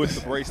happening to me? With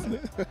the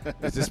bracelet.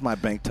 Is this my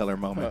bank teller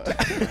moment?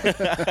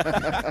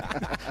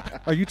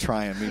 Are you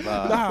trying me,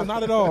 Bob? Nah,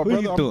 not at all, what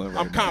brother. Are you doing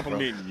I'm right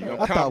complimenting now, you.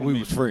 I thought we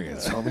was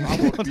friends, homie.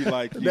 I want to be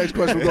like you. Next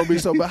question was gonna be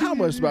so, but how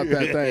much about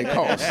that thing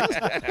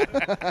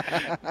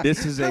cost?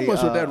 This is how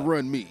much would that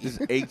run me? This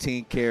is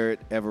 18 karat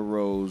Ever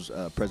Rose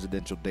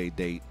presidential day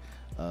date.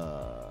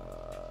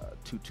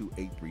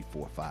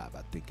 228345,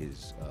 I think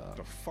is. What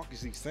the fuck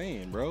is he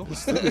saying, bro?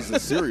 This is a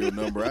serial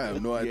number. I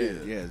have no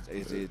idea. Yeah,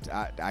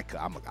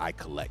 I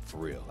collect for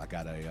real. I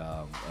got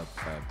a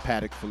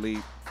Patek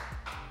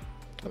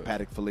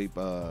Philippe,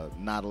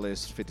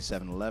 Nautilus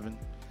 5711.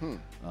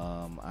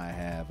 I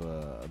have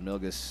a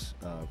Milgis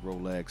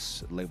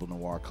Rolex Label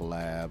Noir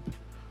collab.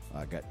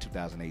 I got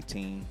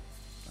 2018.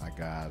 I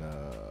got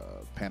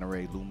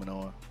Panerai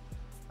Luminor.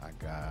 I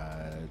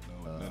got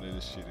none of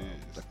this shit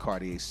is the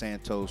Cartier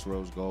Santos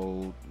Rose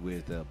Gold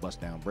with a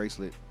bust down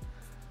bracelet.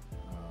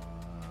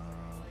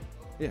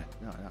 So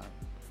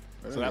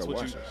that's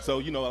what you. So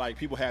you know, like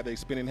people have their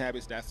spinning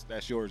habits.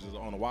 That's yours is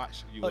on a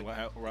watch. You would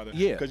rather.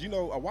 Yeah. Because you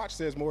know, a watch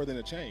says more than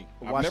a chain.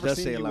 A watch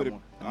does say a lot more.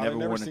 I've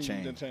never worn a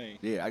chain.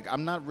 Yeah,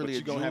 I'm not really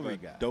a jewelry have a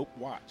guy. Dope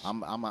watch. I'm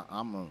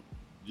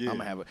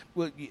gonna have a.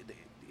 Well,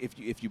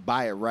 if you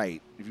buy it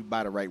right, if you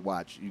buy the right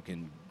watch, you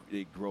can.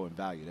 They grow in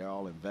value. They're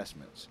all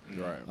investments,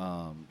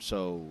 right?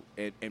 So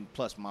and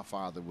plus, my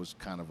father was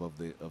kind of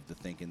the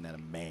thinking that a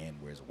man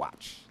wears a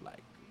watch,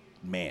 like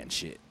man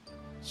shit.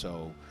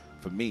 So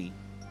for me,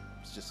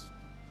 it's just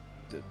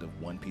the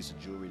one piece of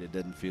jewelry that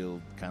doesn't feel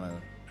kind of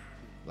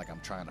like I'm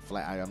trying to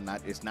flash. I'm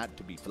not. It's not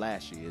to be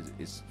flashy.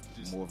 It's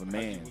just more of a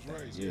man.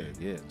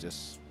 Yeah.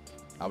 Just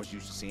I was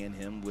used to seeing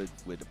him with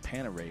a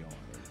Panerai on.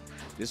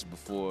 This is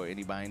before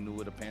anybody knew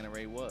what a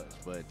Panerai was,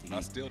 but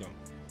I still don't.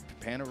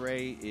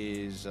 Panerai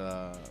is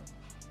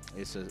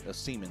It's a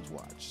Siemens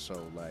watch,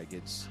 so like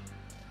it's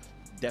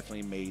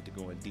definitely made to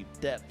go in deep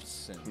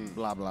depths and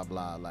blah blah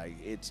blah. Like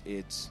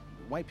it's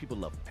white people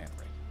love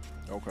Panerai.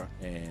 Okay.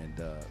 And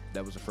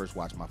that was the first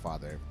watch my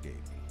father ever gave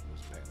me. It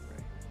was a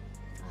Panerai.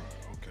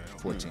 Right.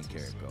 Okay. 14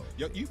 karat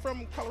gold. You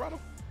from Colorado?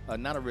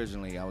 Not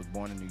originally. I was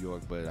born in New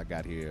York, but I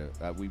got here.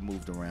 We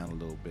moved around a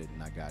little bit,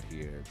 and I got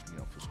here,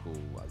 for school.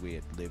 We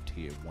had lived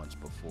here once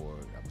before.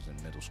 I was in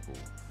middle school,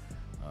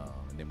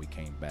 and then we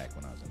came back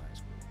when I was in high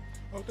school.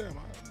 Oh damn!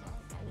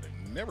 I would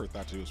have never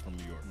thought you was from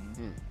New York.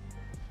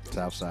 Mm-hmm.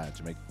 Southside,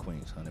 Jamaica,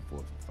 Queens, 104th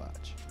and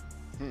Foch.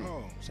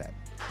 Oh, Sad.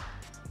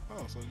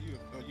 Oh, so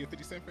you a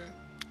 50 Cent fan?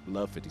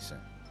 Love 50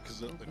 Cent.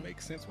 Because it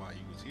makes sense why he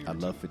was here. I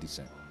love 50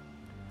 Cent.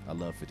 I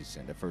love 50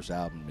 Cent. That first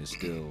album is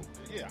still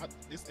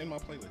it's in my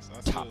playlist.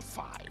 Top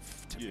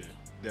 5 to me.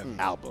 Definitely.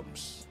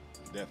 Albums.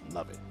 Definitely.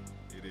 Love it.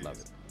 It is. Love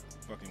it.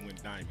 Fucking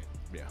went diamond.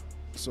 Yeah.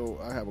 So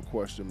I have a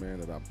question, man,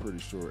 that I'm pretty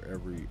sure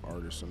every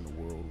artist in the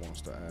world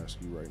wants to ask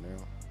you right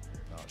now.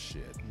 Oh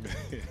shit.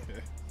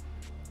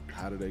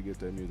 How do they get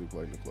their music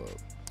played in the club?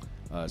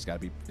 It's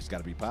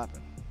gotta be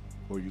popping,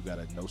 or you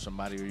gotta know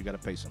somebody, or you gotta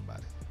pay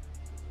somebody.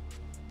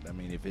 I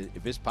mean,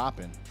 if it's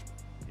popping,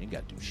 you ain't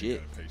gotta do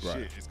shit.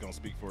 Right. It's gonna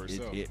speak for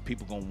itself.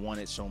 People gonna want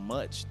it so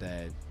much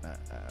that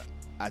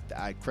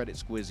I credit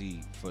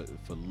Squizzy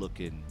for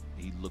looking.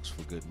 He looks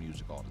for good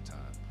music all the time.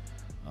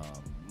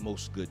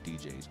 Most good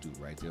DJs do,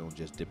 right? They don't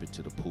just dip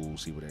into the pool,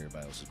 see what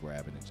everybody else is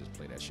grabbing, and just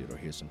play that shit, or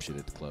hear some shit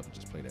at the club and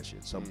just play that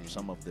shit.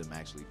 Some of them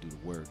actually do the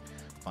work,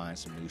 find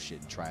some new shit,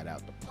 and try it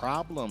out. The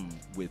problem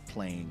with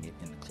playing it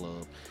in the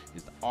club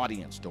is the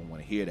audience don't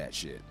want to hear that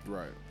shit.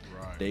 Right.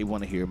 They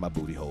want to hear my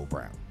booty hole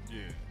brown. Yeah.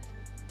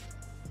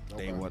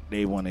 Okay.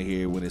 They want to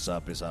hear when it's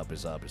up, it's up,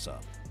 it's up, it's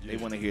up. Yeah. They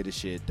want to hear the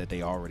shit that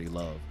they already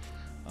love.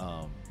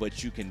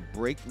 But you can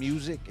break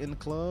music in the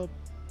club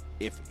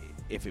if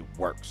it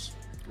works.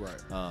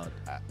 Right.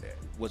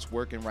 What's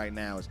working right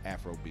now is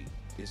Afrobeat.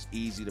 It's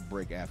easy to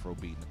break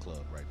Afrobeat in the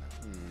club right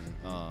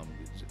now.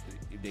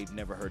 They've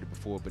never heard it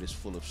before, but it's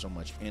full of so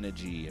much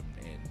energy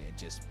and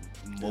just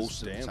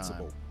most of the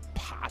time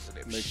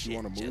positive makes shit.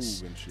 You want to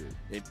move and shit.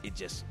 It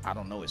just, I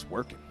don't know, it's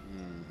working.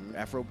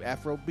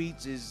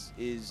 Afrobeats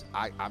is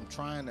I'm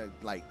trying to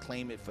like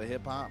claim it for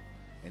hip hop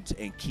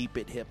and keep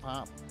it hip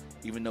hop,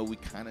 even though we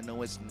kind of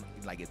know it's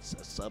like it's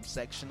a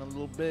subsection a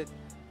little bit.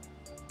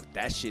 But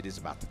that shit is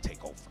about to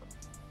take over.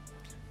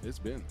 It's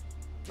been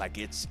like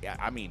it's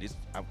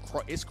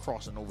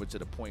crossing over to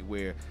the point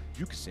where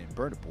you can send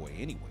Burna Boy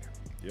anywhere.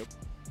 Yep.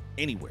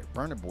 Anywhere.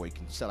 Burna Boy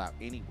can sell out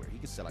anywhere. He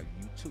can sell out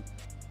YouTube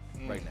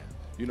right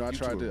now. I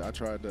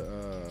tried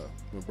to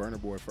when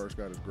Burna Boy first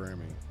got his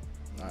Grammy,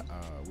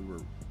 we were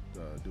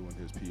doing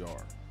his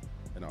PR,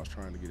 and I was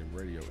trying to get him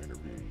radio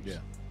interviews. Yeah.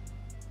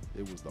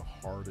 It was the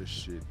hardest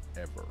shit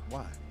ever.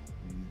 Why?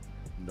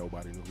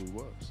 Nobody knew who he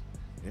was.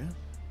 Yeah.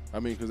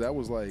 I mean, because that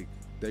was like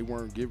they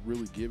weren't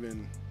really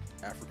giving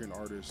African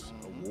artists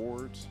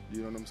awards,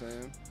 you know what I'm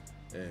saying?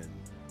 And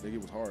I think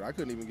it was hard. I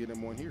couldn't even get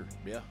him on here.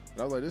 Yeah.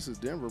 And I was like, this is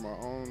Denver, my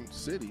own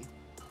city.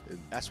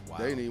 And that's why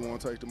they didn't even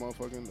want to take the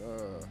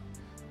motherfucking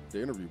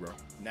the interview, bro.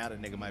 Now the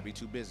nigga might be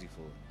too busy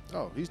for it.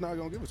 Oh, he's not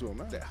gonna give it to him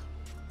now. Yeah.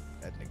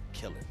 That nigga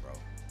kill it, bro.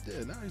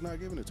 Yeah, now he's not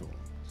giving it to him.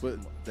 But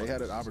they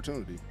had an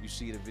opportunity. You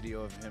see the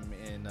video of him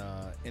in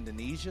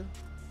Indonesia?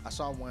 I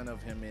saw one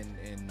of him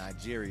in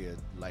Nigeria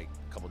like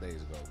a couple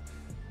days ago.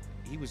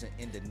 He was in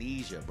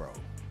Indonesia, bro.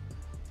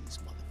 These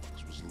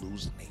motherfuckers was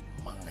losing their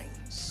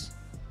minds.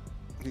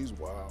 He's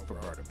wild, for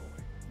bro. Burna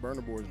Boy.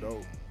 Burna Boy's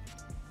dope.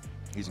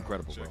 He's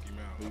incredible, check bro. Him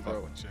out. He's I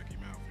dope. would check him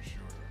out for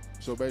sure.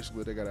 So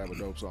basically, they gotta have a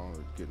dope song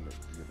to get in the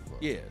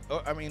club. Yeah,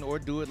 or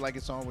do it like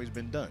it's always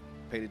been done.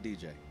 Pay the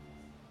DJ.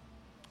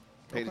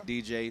 Pay the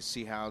DJ.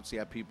 See how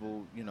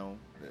people,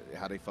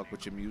 how they fuck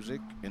with your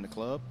music in the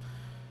club.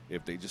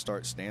 If they just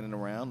start standing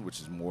around, which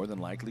is more than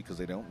likely because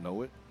they don't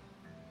know it,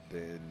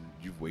 then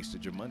you've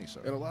wasted your money,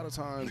 sir. And a lot of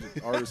times,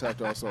 artists have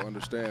to also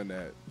understand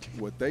that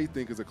what they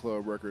think is a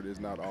club record is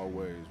not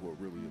always what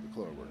really is a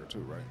club record, too,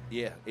 right?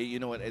 Yeah, you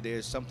know what?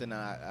 There's something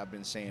I've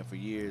been saying for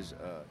years.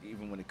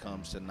 Even when it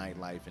comes to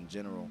nightlife in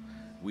general,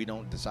 we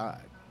don't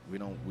decide. We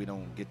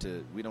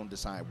don't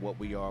decide what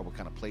we are, what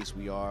kind of place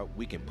we are.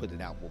 We can put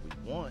it out what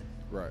we want.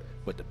 Right.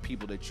 But the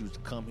people that choose to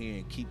come here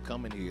and keep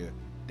coming here,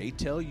 they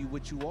tell you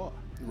what you are.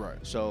 Right.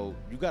 So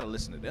you got to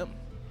listen to them.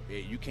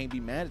 You can't be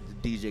mad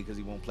at the DJ because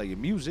he won't play your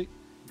music.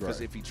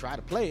 Because if he try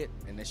to play it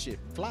and that shit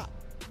flop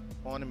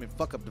on him and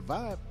fuck up the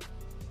vibe,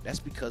 that's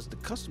because the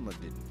customer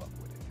didn't fuck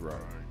with it.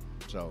 Right.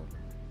 So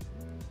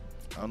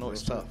I don't know.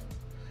 It's tough.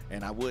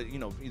 And I would,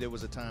 there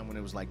was a time when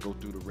it was like go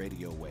through the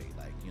radio way,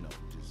 like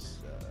just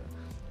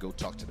go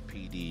talk to the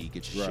PD,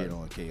 get your shit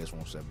on KS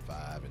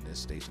 175 and this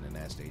station and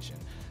that station.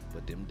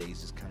 But them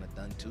days is kind of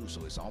done too.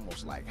 So it's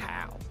almost like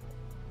how.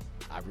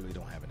 I really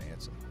don't have an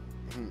answer.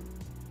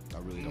 I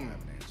really don't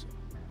have an answer.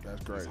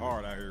 That's great. It's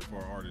hard out here for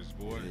artists,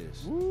 boy. It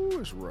is. Woo,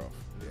 it's rough.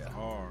 It's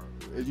hard.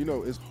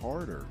 It's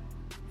harder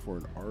for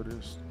an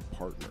artist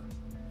partner.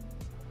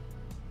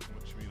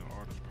 What you mean, an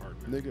artist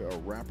partner? Nigga, a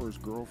rapper's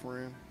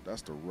girlfriend,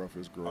 that's the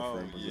roughest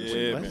girlfriend position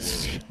yeah, in the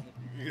world.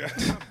 Yeah,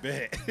 I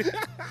bet.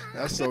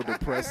 That's so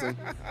depressing.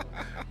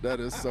 That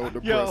is so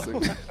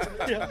depressing.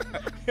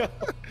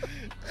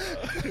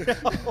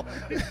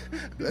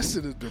 That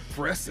shit is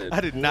depressing.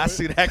 I did not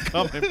see that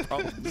coming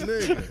from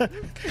Nigga.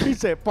 He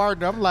said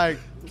partner. I'm like,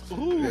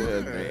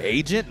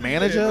 agent,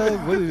 manager.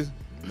 What is?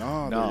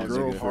 Nah, No, the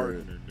girl nigga.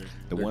 partner.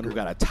 The one who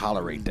gotta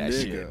tolerate that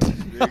shit.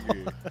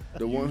 Nigga.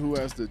 The one who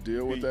has to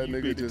deal with that you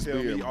nigga mean to just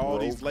tell being me all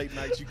broke. these late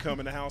nights you come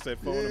in the house at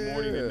 4 in the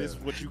morning and this is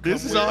what you come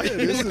This is with? all-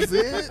 This is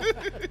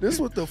it? This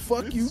what the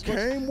fuck you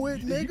came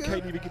with, You nigga?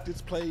 can't even get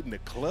this played in the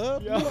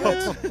club?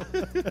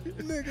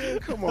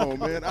 Nigga, come on,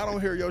 man. I don't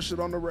hear your shit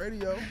on the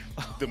radio.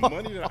 The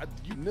money that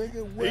you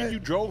Nigga, what? and you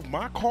drove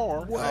my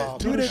car.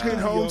 What? to You the didn't get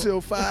home studio.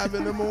 till 5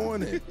 in the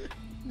morning.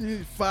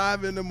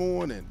 5 in the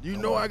morning. You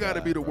know I got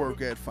to be to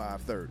work at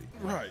 5:30.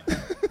 Right.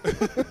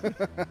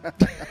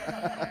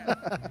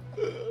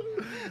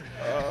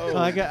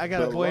 I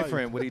got a the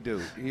boyfriend. What'd he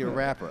do? He a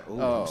rapper.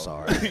 Ooh, I'm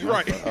sorry.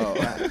 Right.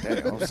 God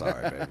damn, I'm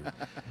sorry, baby.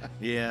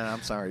 Yeah,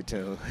 I'm sorry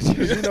too.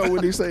 You know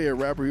when he say a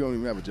rapper, he don't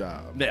even have a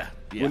job. Yeah.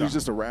 When he's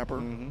just a rapper.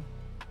 Mm-hmm.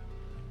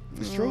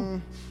 It's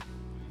true.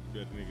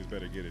 Bet niggas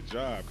better get a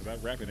job because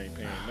that rapping ain't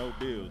paying no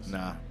bills.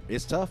 Nah,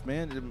 it's tough,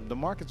 man. The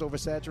market's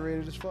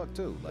oversaturated as fuck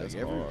too. Like That's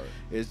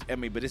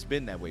hard. but it's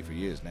been that way for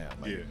years now.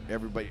 Like, Yeah.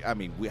 everybody. I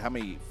mean, how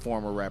many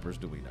former rappers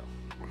do we know?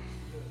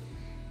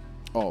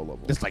 All of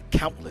them. It's like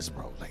countless,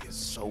 bro. Like it's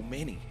so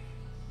many.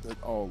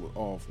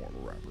 All former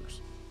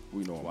rappers.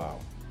 We know them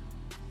all.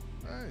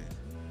 Hey,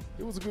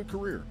 it was a good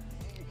career.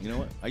 You know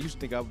what? I used to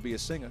think I would be a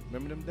singer.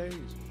 Remember them days?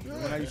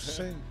 When I used to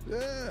sing?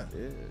 Yeah.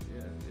 Yeah.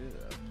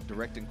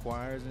 Directing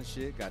choirs and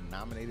shit. Got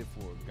nominated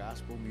for a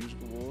Gospel Music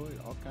Award.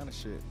 All kind of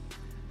shit.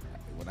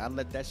 When I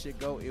let that shit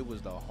go, it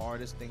was the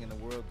hardest thing in the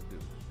world to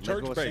do.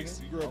 Let go of Church-based.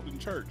 singing? You grew up in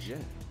church. Yeah.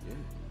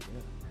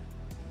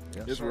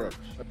 It's rough.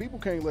 People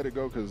can't let it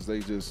go because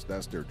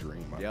that's their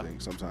dream, I Yeah.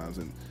 think, sometimes.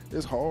 And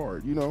it's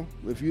hard, you know,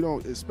 if you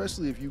don't,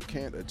 especially if you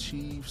can't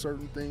achieve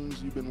certain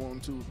things you've been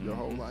wanting to your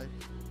whole life,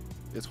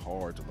 it's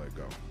hard to let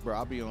go. Bro,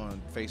 I'll be on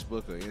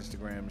Facebook or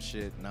Instagram and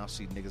shit, and I'll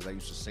see niggas I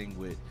used to sing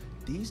with.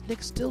 These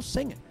niggas still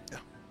singing. Yeah.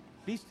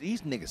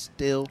 These niggas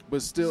still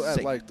But still at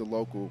singing. like the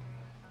local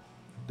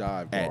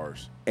dive At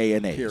bars,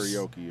 A&A's.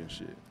 karaoke and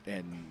shit.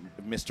 And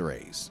Mr.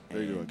 A's.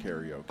 They're doing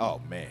karaoke.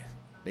 Oh, man.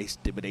 They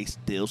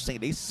still sing.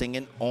 They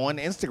singing on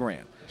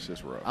Instagram. It's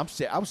just rough.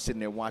 I was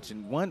sitting there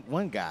watching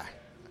one guy.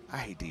 I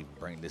hate to even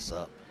bring this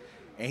up,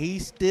 and he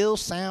still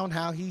sound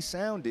how he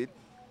sounded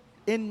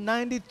in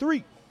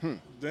 '93,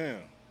 Damn.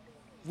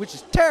 which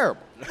is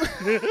terrible.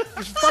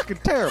 It's fucking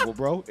terrible,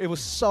 bro. It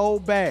was so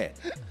bad.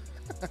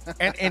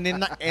 And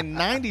in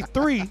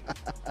 '93,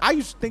 I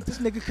used to think this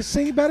nigga could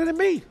sing better than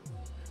me.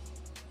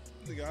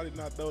 Nigga, I did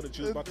not know that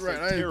you was about to Right,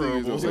 I say didn't think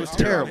terrible. it It was Like,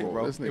 terrible,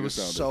 bro. this nigga It was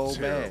sounded so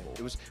terrible. bad.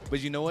 It was, but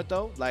you know what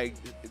though? Like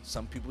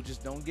some people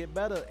just don't get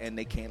better, and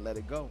they can't let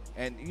it go.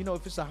 And you know,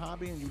 if it's a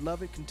hobby and you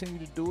love it, continue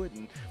to do it,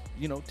 and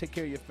you know, take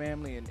care of your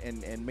family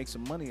and make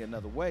some money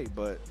another way.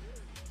 But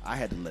I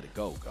had to let it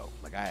go.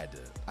 Like I had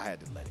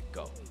to let it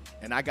go.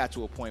 And I got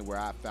to a point where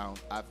I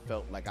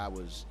felt like I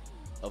was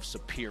of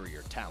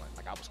superior talent.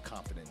 Like I was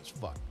confident as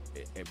fuck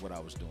at what I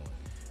was doing,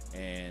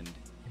 and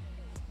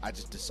I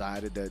just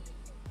decided that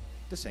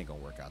this ain't gonna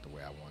work out the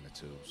way I wanted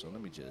to. So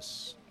let me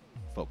just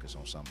focus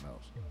on something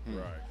else.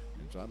 Right.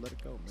 And so I let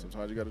it go, man.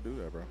 Sometimes you got to do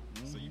that, bro.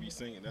 So you be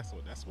singing. That's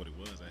what it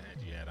was.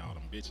 You had all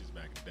them bitches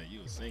back in the day.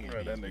 You was singing. Right,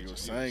 these that nigga bitches.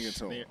 was You singing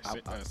to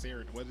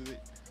 'em. What is it?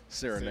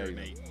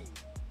 Serenading.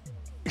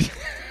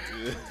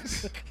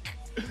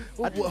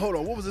 Hold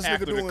on, what was this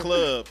After nigga doing? the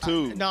club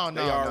too. No,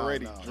 They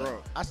already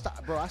drunk. I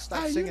stopped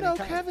Hey, singing. you know in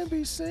college. Kevin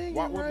be singing,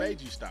 What right?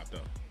 made you stop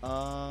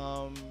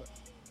though?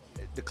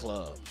 The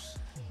clubs.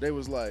 They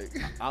was like,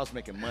 I was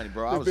making money,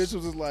 bro. the I was bitch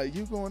was just like,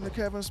 you going to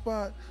Kevin's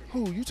spot?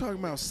 Who, you talking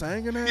about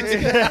singing ass?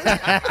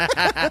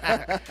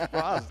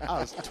 Bro, I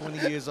was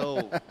 20 years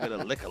old with a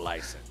liquor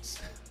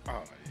license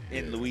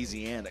in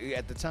Louisiana.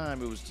 At the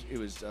time, it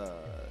was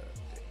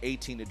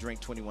 18 to drink,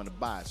 21 to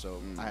buy.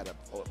 So I had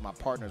my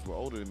partners were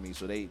older than me,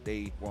 so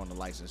they were on the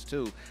license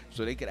too.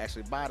 So they could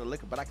actually buy the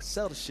liquor, but I could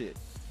sell the shit.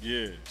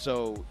 Yeah.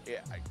 So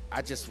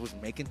I just was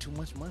making too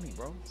much money,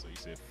 bro. So you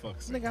said fuck.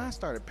 Nigga, I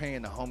started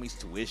paying the homies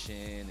tuition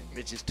and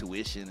bitches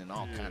tuition and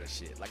all kind of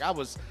shit. Like I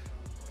was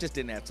just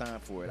didn't have time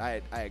for it.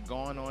 I had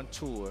gone on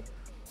tour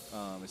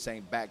and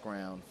sang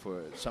background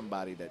for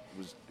somebody that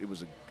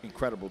was an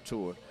incredible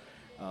tour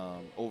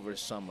over the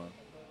summer,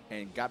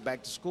 and got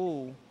back to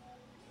school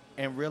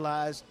and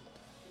realized,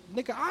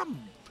 nigga, I'm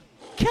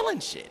killing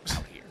shit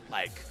out here.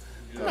 Like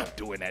I'm not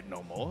doing that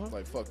no more.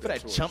 Like, fuck For that that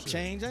tour chump shit.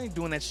 change, I ain't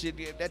doing that shit.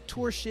 Yeah, that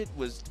tour shit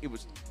was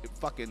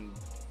fucking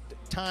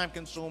time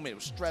consuming. It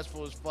was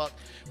stressful as fuck.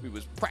 We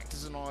was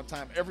practicing all the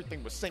time.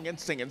 Everything was singing. What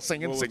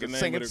was the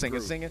name of the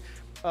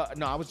group?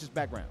 No, I was just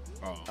background.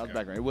 Oh, I was okay.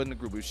 background. It wasn't a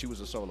group. She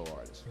was a solo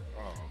artist.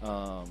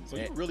 Oh. So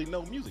you really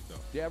know music though?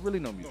 Yeah, I really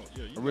know music.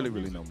 No, yeah, you I really, know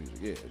really music. know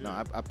music. Yeah.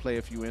 No, I play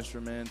a few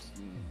instruments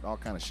and all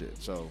kind of shit.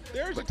 So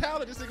There's a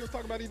talent. This nigga was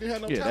talking about he didn't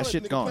have no yeah, talent. that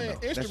shit Nigga gone. playing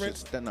Though.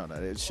 instruments.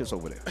 That shit's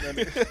over there.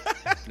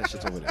 That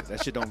shit's over there.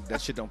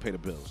 That shit don't pay the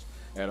bills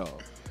at all.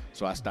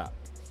 So I stopped.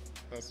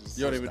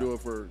 You don't even do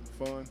it for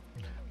fun?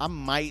 I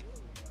might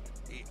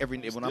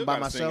when I'm by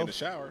myself. Sing in the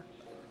shower.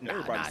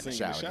 Everybody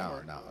sing in the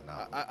shower. No.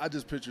 I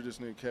just picture this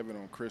nigga Kevin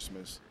on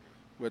Christmas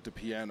with the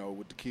piano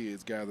with the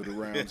kids gathered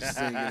around just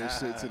singing and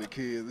shit to the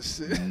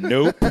kids and shit.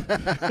 Nope.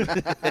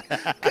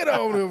 Get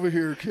on over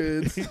here,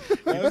 kids.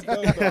 That's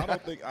dope, though. I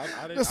don't think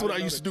That's what I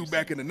used to do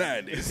back in the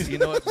 90s. You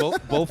know what?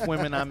 Both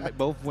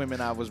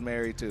women I was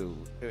married to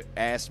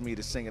asked me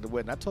to sing at the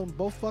wedding. I told them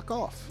both fuck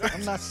off.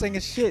 I'm not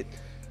singing shit.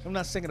 I'm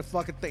not singing a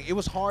fucking thing. It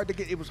was hard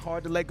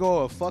to let go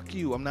of. Fuck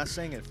you. I'm not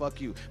singing. Fuck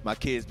you. My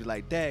kids be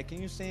like, Dad,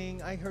 can you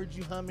sing? I heard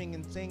you humming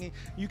and singing.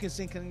 You can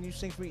sing. Can you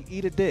sing for me?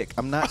 Eat a dick.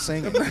 I'm not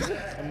singing.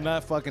 I'm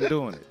not fucking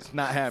doing it. It's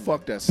not happening.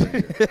 Fuck that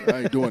singing.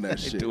 I ain't doing that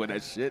shit. Ain't doing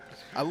that shit.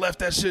 I left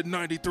that shit in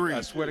 93.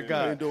 I swear to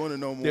God. I ain't doing it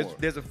no more.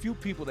 There's a few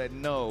people that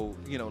know,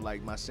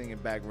 like my singing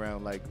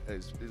background, like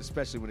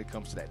especially when it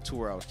comes to that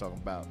tour I was talking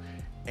about.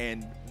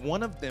 And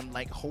one of them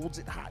holds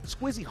it hot.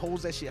 Squizzy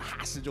holds that shit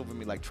hostage over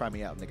me, like, try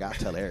me out, nigga. I'll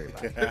tell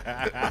everybody.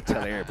 I'll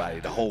tell everybody,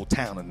 the whole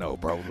town to know,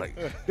 bro. Like,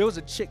 there was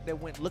a chick that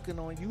went looking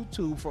on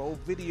YouTube for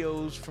old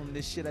videos from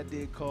this shit I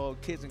did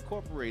called Kids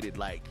Incorporated,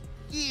 like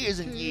years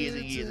and years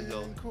and years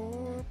ago.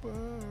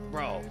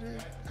 Bro.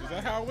 Is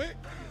that how it went?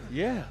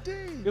 Yeah.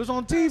 It was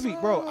on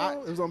TV, bro.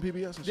 It was on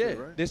PBS and shit,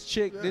 right? This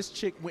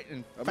chick went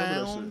and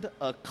found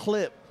a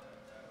clip.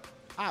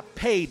 I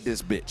paid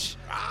this bitch.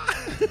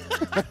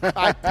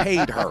 I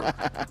paid her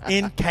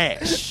in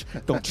cash.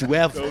 Don't you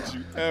ever.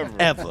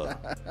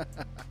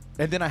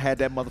 And then I had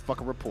that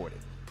motherfucker reported.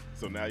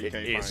 So now you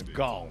can't find it. It's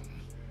gone.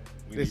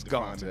 It's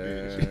gone.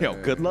 Yo,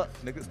 good luck,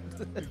 niggas.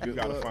 You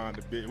gotta find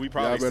the bitch. We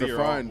probably see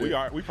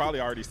her. We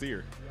probably already see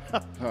her.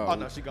 Oh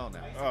no, she gone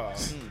now.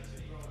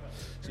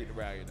 She ain't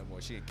around here no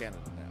more. She in Canada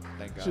now.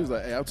 Thank God. She was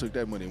like, "Hey, I took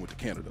that money and went to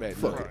Canada." Man,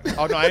 fuck it.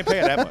 Oh no, I ain't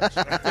paying that much.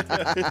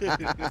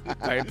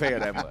 I ain't paying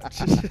that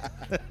much.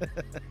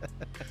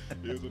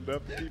 It was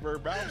enough to keep her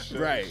mouth shut.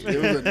 Right. It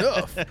was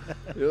enough.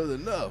 It was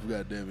enough.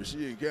 God damn it,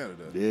 she in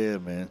Canada. Yeah,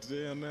 man.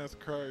 Damn, that's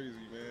crazy,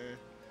 man.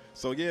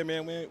 So yeah,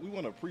 man, we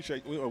want to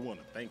appreciate. We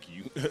want to thank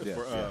you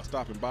for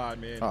stopping by,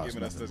 man, and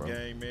giving us this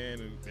game, man.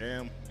 And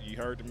damn, you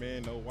heard the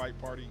man. No white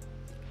party.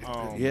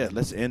 Yeah,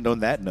 let's end on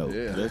that note.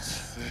 Yeah.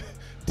 Let's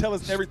tell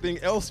us everything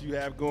else you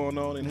have going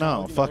on. And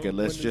fuck it.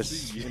 Let's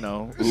just,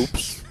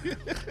 oops.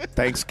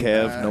 Thanks,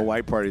 Kev. No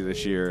white party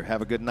this year.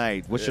 Have a good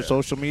night. What's your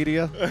social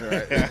media?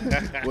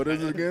 Right. What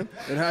is it again?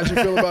 And how'd you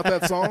feel about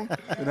that song?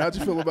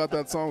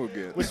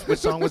 Again? Which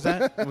song was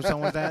that? What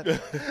song was that?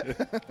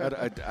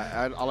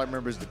 All I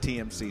remember is the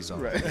TMC song.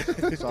 Right.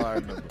 That's all I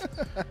remember.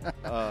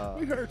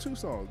 We heard 2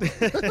 songs.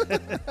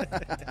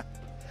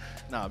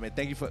 No, man,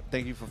 thank you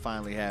for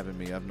finally having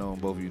me. I've known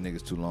both of you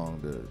niggas too long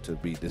to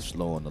be this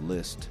low on the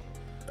list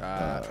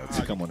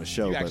to come on the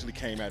show. You actually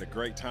came at a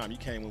great time. You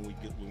came when we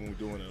were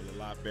doing it a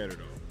lot better,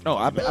 though. No,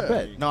 I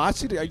bet. No, I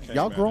see that.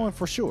 Y'all growing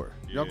for sure.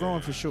 Y'all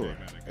growing for sure.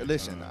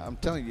 Listen, I'm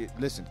telling you,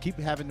 keep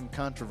having them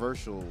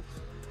controversial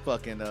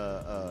fucking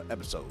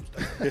episodes.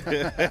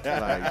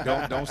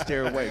 Like, don't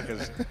stare away,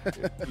 because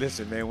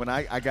listen, man, when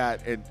I got,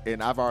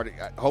 and I've already,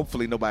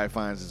 hopefully nobody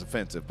finds this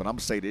offensive, but I'm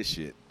gonna say this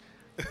shit.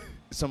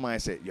 Somebody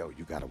said, "Yo,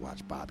 you gotta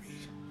watch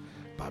Bobby's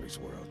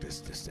World.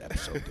 This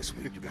episode this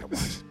week. You gotta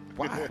watch it."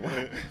 Why,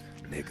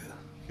 nigga?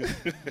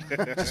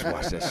 Just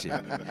watch that shit.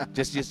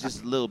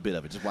 Just a little bit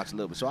of it. Just watch a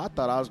little bit. So I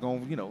thought I was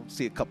gonna,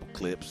 see a couple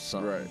clips,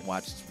 something. Right.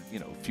 Watch,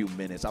 a few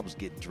minutes. I was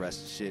getting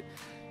dressed and shit.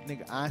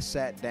 Nigga, I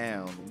sat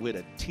down with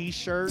a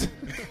T-shirt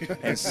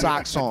and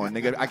socks on.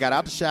 Nigga, I got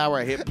out the shower.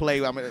 I hit play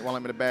while I'm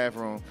in the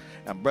bathroom.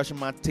 I'm brushing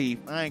my teeth.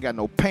 I ain't got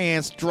no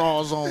pants,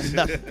 drawers on,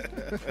 nothing.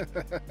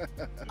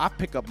 I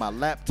pick up my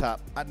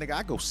laptop. I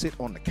go sit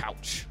on the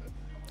couch,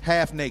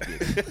 half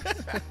naked.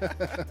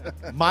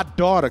 My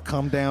daughter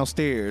come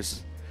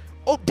downstairs.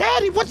 Oh,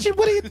 Daddy, what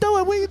are you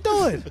doing? What are you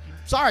doing?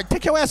 Sorry,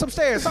 take your ass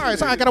upstairs. Sorry,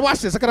 I gotta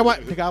watch this.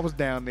 Nigga, I was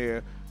down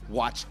there.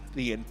 Watched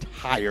the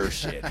entire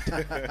shit.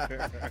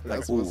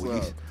 Like,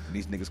 ooh,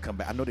 these niggas come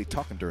back. I know they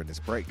talking during this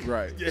break.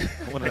 Right. Yeah.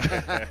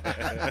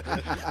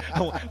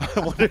 I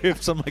wonder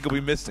if somebody will be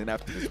missing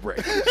after this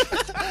break.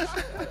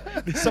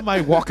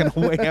 Somebody walking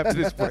away after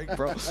this break,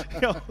 bro.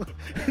 Yo,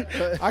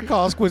 I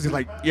call Squizzy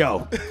like,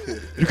 yo,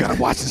 you gotta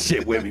watch this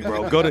shit with me,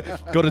 bro. Go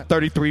to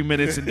 33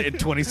 minutes and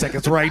 20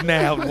 seconds right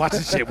now and watch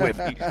this shit with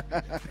me.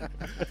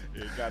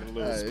 It got a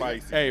little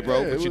spicy. Hey,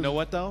 bro, Yeah, but you know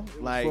what though?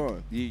 Like,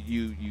 fun.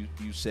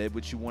 you said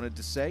what you wanted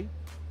to say.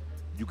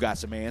 You got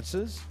some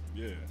answers.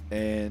 Yeah.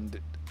 And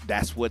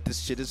that's what this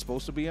shit is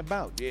supposed to be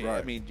about. Yeah.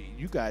 Right. I mean,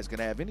 you guys can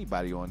have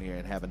anybody on here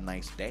and have a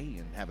nice day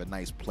and have a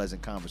nice,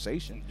 pleasant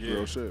conversation. Yeah.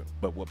 Real shit.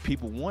 But what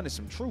people want is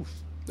some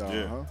truth.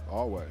 Yeah.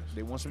 Always.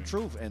 They want some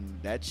truth,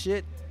 and that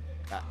shit.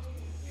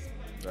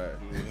 Right.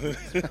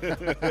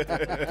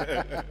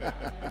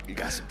 You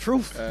got some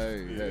truth.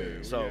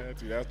 Hey. So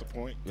that's the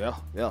point. Yeah,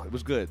 it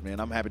was good, man.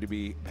 I'm happy to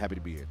be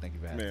here. Thank you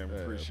for having me.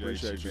 Man,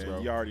 appreciate you, man.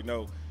 bro. You already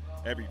know.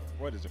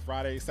 What is it,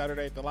 Friday,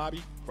 Saturday at the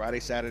lobby? Friday,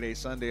 Saturday,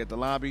 Sunday at the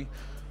lobby.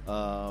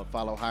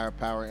 Follow Higher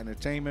Power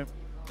Entertainment,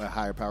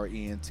 Higher Power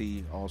ENT,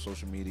 all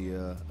social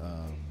media.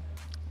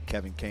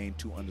 Kevin Kain,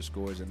 2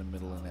 underscores in the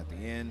middle and at the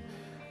end.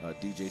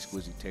 DJ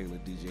Squizzy Taylor,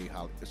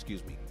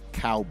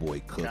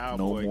 Cowboy Cook.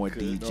 No more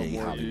DJ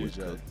Hollywood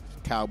Cook.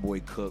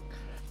 Cowboy Cook.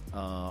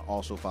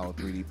 Also follow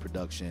 3D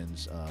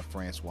Productions,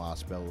 Francois,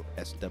 spelled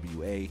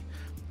SWA,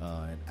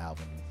 and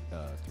Alvin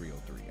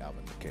 303,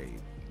 Alvin McCabe,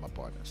 my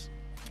partners.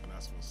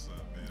 That's what's up,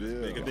 man. That's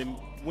big. And then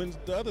when's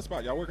the other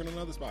spot? Y'all working on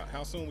another spot?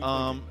 How soon?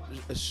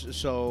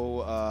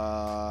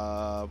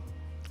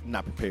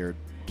 Not prepared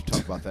to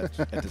talk about that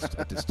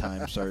at this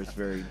time, sir. It's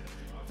very,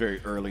 very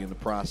early in the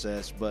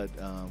process, but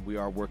we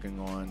are working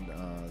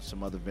on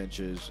some other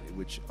ventures,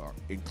 which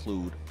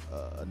include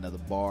another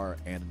bar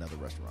and another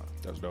restaurant.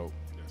 That's dope.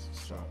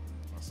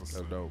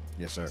 That's dope.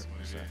 Yes, sir.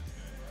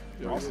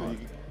 Also,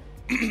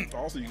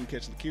 you can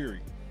catch Lakiri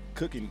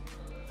cooking.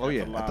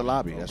 At the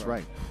lobby. That's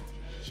right.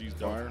 She's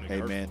dope.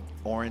 Hey, man,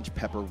 orange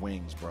pepper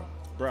wings, bro.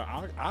 Bro,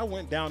 I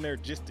went down there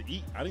just to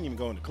eat. I didn't even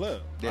go in the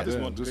club. I just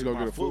wanted to go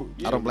get my food.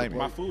 I don't blame you.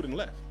 My food and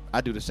left.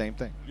 I do the same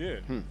thing. Yeah.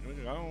 I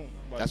don't.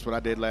 That's what I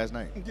did last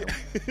night.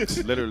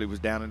 Literally was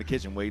down in the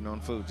kitchen waiting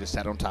on food. Just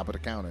sat on top of the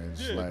counter and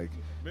just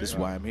this is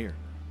why I'm here.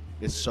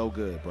 It's so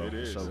good, bro. It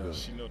is. So good.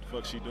 She know what the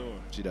fuck she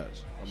doing. She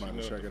does. I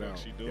might check it out.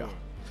 She doing.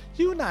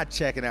 You not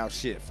checking out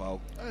shit,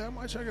 folks. Hey, I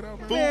might check it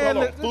out,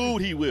 man.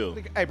 Food he will.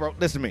 Hey, bro,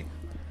 listen to me.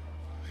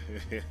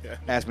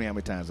 Ask me how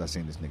many times I've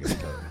seen this nigga.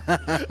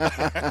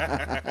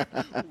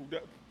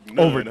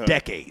 Over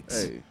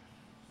decades. Hey.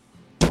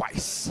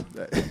 Twice.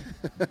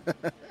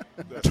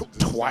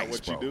 Twice,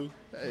 what bro. you do.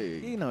 Hey.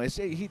 You know,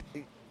 he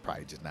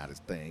probably just not his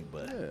thing,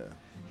 but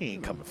he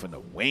ain't coming for no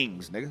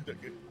wings, nigga.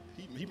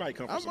 He might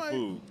come for some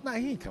food. Nah,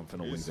 he ain't coming for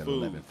no wings at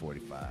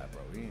 11:45,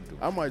 bro. He ain't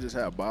doing I might just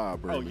have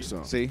Bob bring me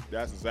something. See?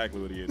 That's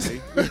exactly what he'd do.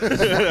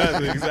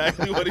 That's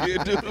exactly what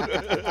he'd do.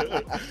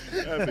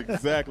 That's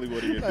exactly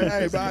what he'd do.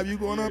 Hey, Bob, you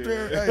going up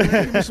there?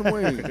 Hey, give me some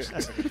wings.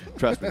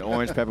 Trust me, the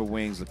orange pepper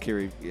wings,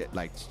 Lakiri,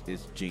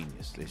 it's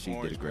genius. She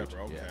Orange did a great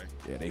pepper, job. okay.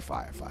 Yeah, they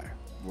fire.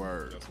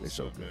 Word. They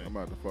so good. I'm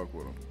about to fuck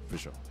with them. For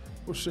sure.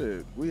 Well,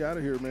 shit, we out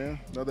of here, man.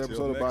 Another Till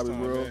episode of next Bobby's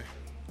time, World. man.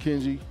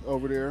 Kenji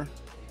over there.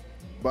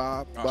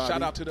 Bobby.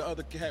 Shout out to the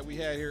other cat we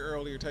had here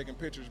earlier taking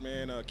pictures,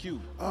 man. Q.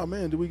 Oh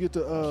man, did we get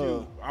the?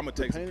 Q. I'm gonna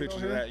take some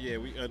pictures of that. Yeah,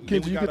 we.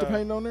 Kenji, you get the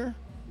paint on there?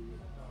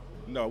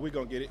 No, we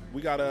gonna get it.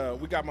 We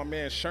got my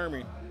man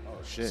Sherman. Oh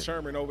shit.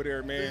 Sherman over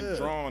there, man,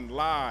 drawing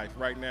live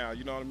right now.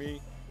 You know what I mean?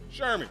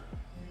 Sherman.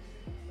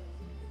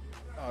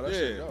 Oh, that's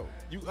shit dope.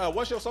 You.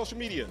 What's your social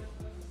media?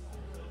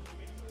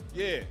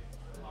 Yeah.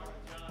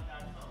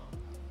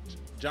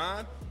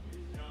 John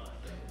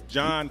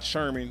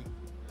Sherman.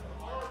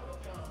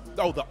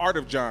 Oh, The Art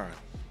of John.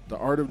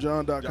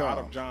 TheArtofJohn.com. The Art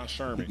of John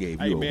Sherman. He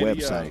gave you a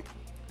website.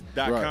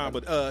 .com,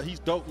 but he's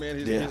dope, man.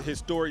 His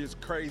story is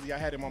crazy. I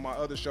had him on my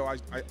other show. I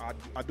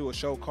do a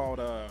show called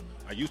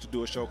I used to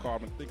do a show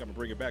called, I think I'm gonna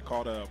bring it back,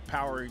 called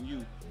Powering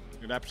You.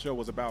 And that show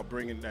was about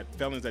bringing that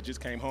felons that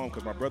just came home,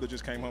 because my brother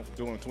just came home from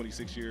doing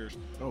 26 years.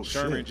 Oh,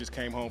 Sherman shit. just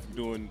came home from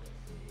doing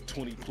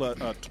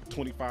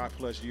 25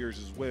 plus years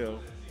as well.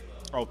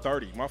 Oh,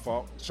 30, my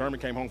fault. Sherman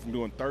came home from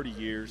doing 30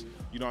 years.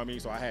 You know what I mean?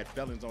 So I had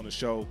felons on the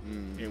show,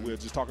 and we'll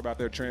just talk about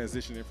their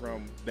transitioning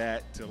from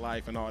that to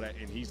life and all that.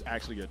 And he's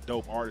actually a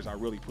dope artist. I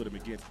really put him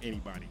against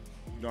anybody.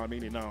 You know what I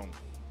mean? And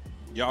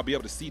y'all be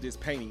able to see this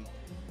painting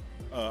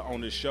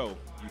on this show.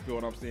 You feel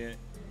what I'm saying?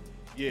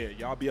 Yeah,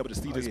 y'all be able to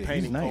see this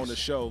painting on the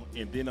show.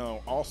 And then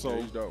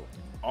also, he's dope.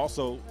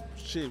 Also,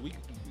 shit, we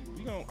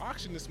gonna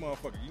auction this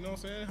motherfucker. You know what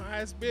I'm saying?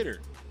 Highest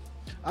bidder.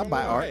 I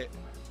buy art.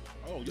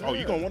 Oh,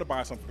 you gonna want to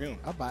buy something for him?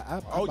 I buy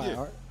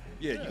art.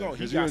 Yeah, you gonna.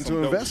 He you're got into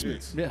some dope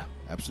investments. shit. Yeah,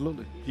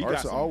 absolutely. He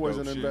Art's got some always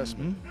dope an shit.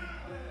 investment.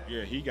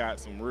 Yeah, he got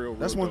some real.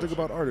 That's one dope thing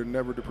about art; it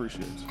never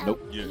depreciates.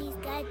 Nope. Yeah.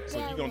 So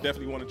you're gonna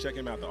definitely want to check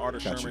him out,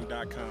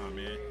 theartofsherman.com,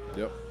 man.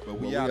 Yep. But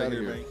we out of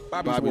here, man.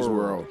 Bobby's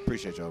World.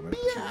 Appreciate y'all, man.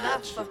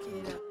 Not fucking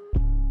it up.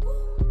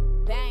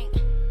 Bang,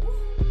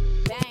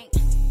 bang.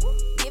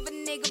 Give a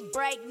nigga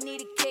break,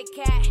 need a Kit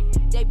Kat.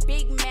 They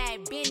big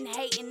mad, been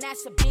hating,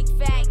 that's a big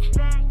fact.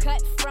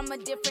 Cut from a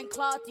different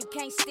cloth, you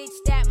can't stitch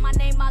that. My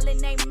name all in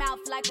their mouth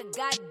like a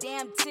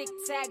goddamn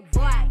tic-tac,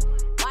 boy.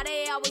 Why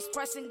they always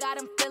pressing, got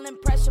them feeling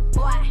pressure,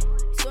 boy.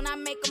 Soon I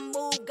make a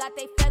move, got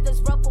they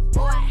feathers ruffled,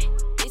 boy.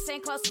 This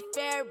ain't close to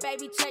fair,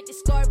 baby, check the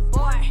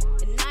scoreboard.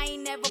 And I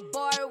ain't never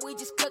bored, we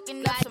just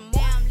cooking up some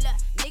more. Look,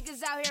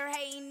 niggas out here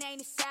hating,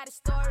 ain't a sad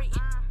story.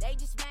 They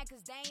just mad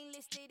cause they ain't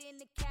listed in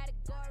the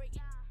category.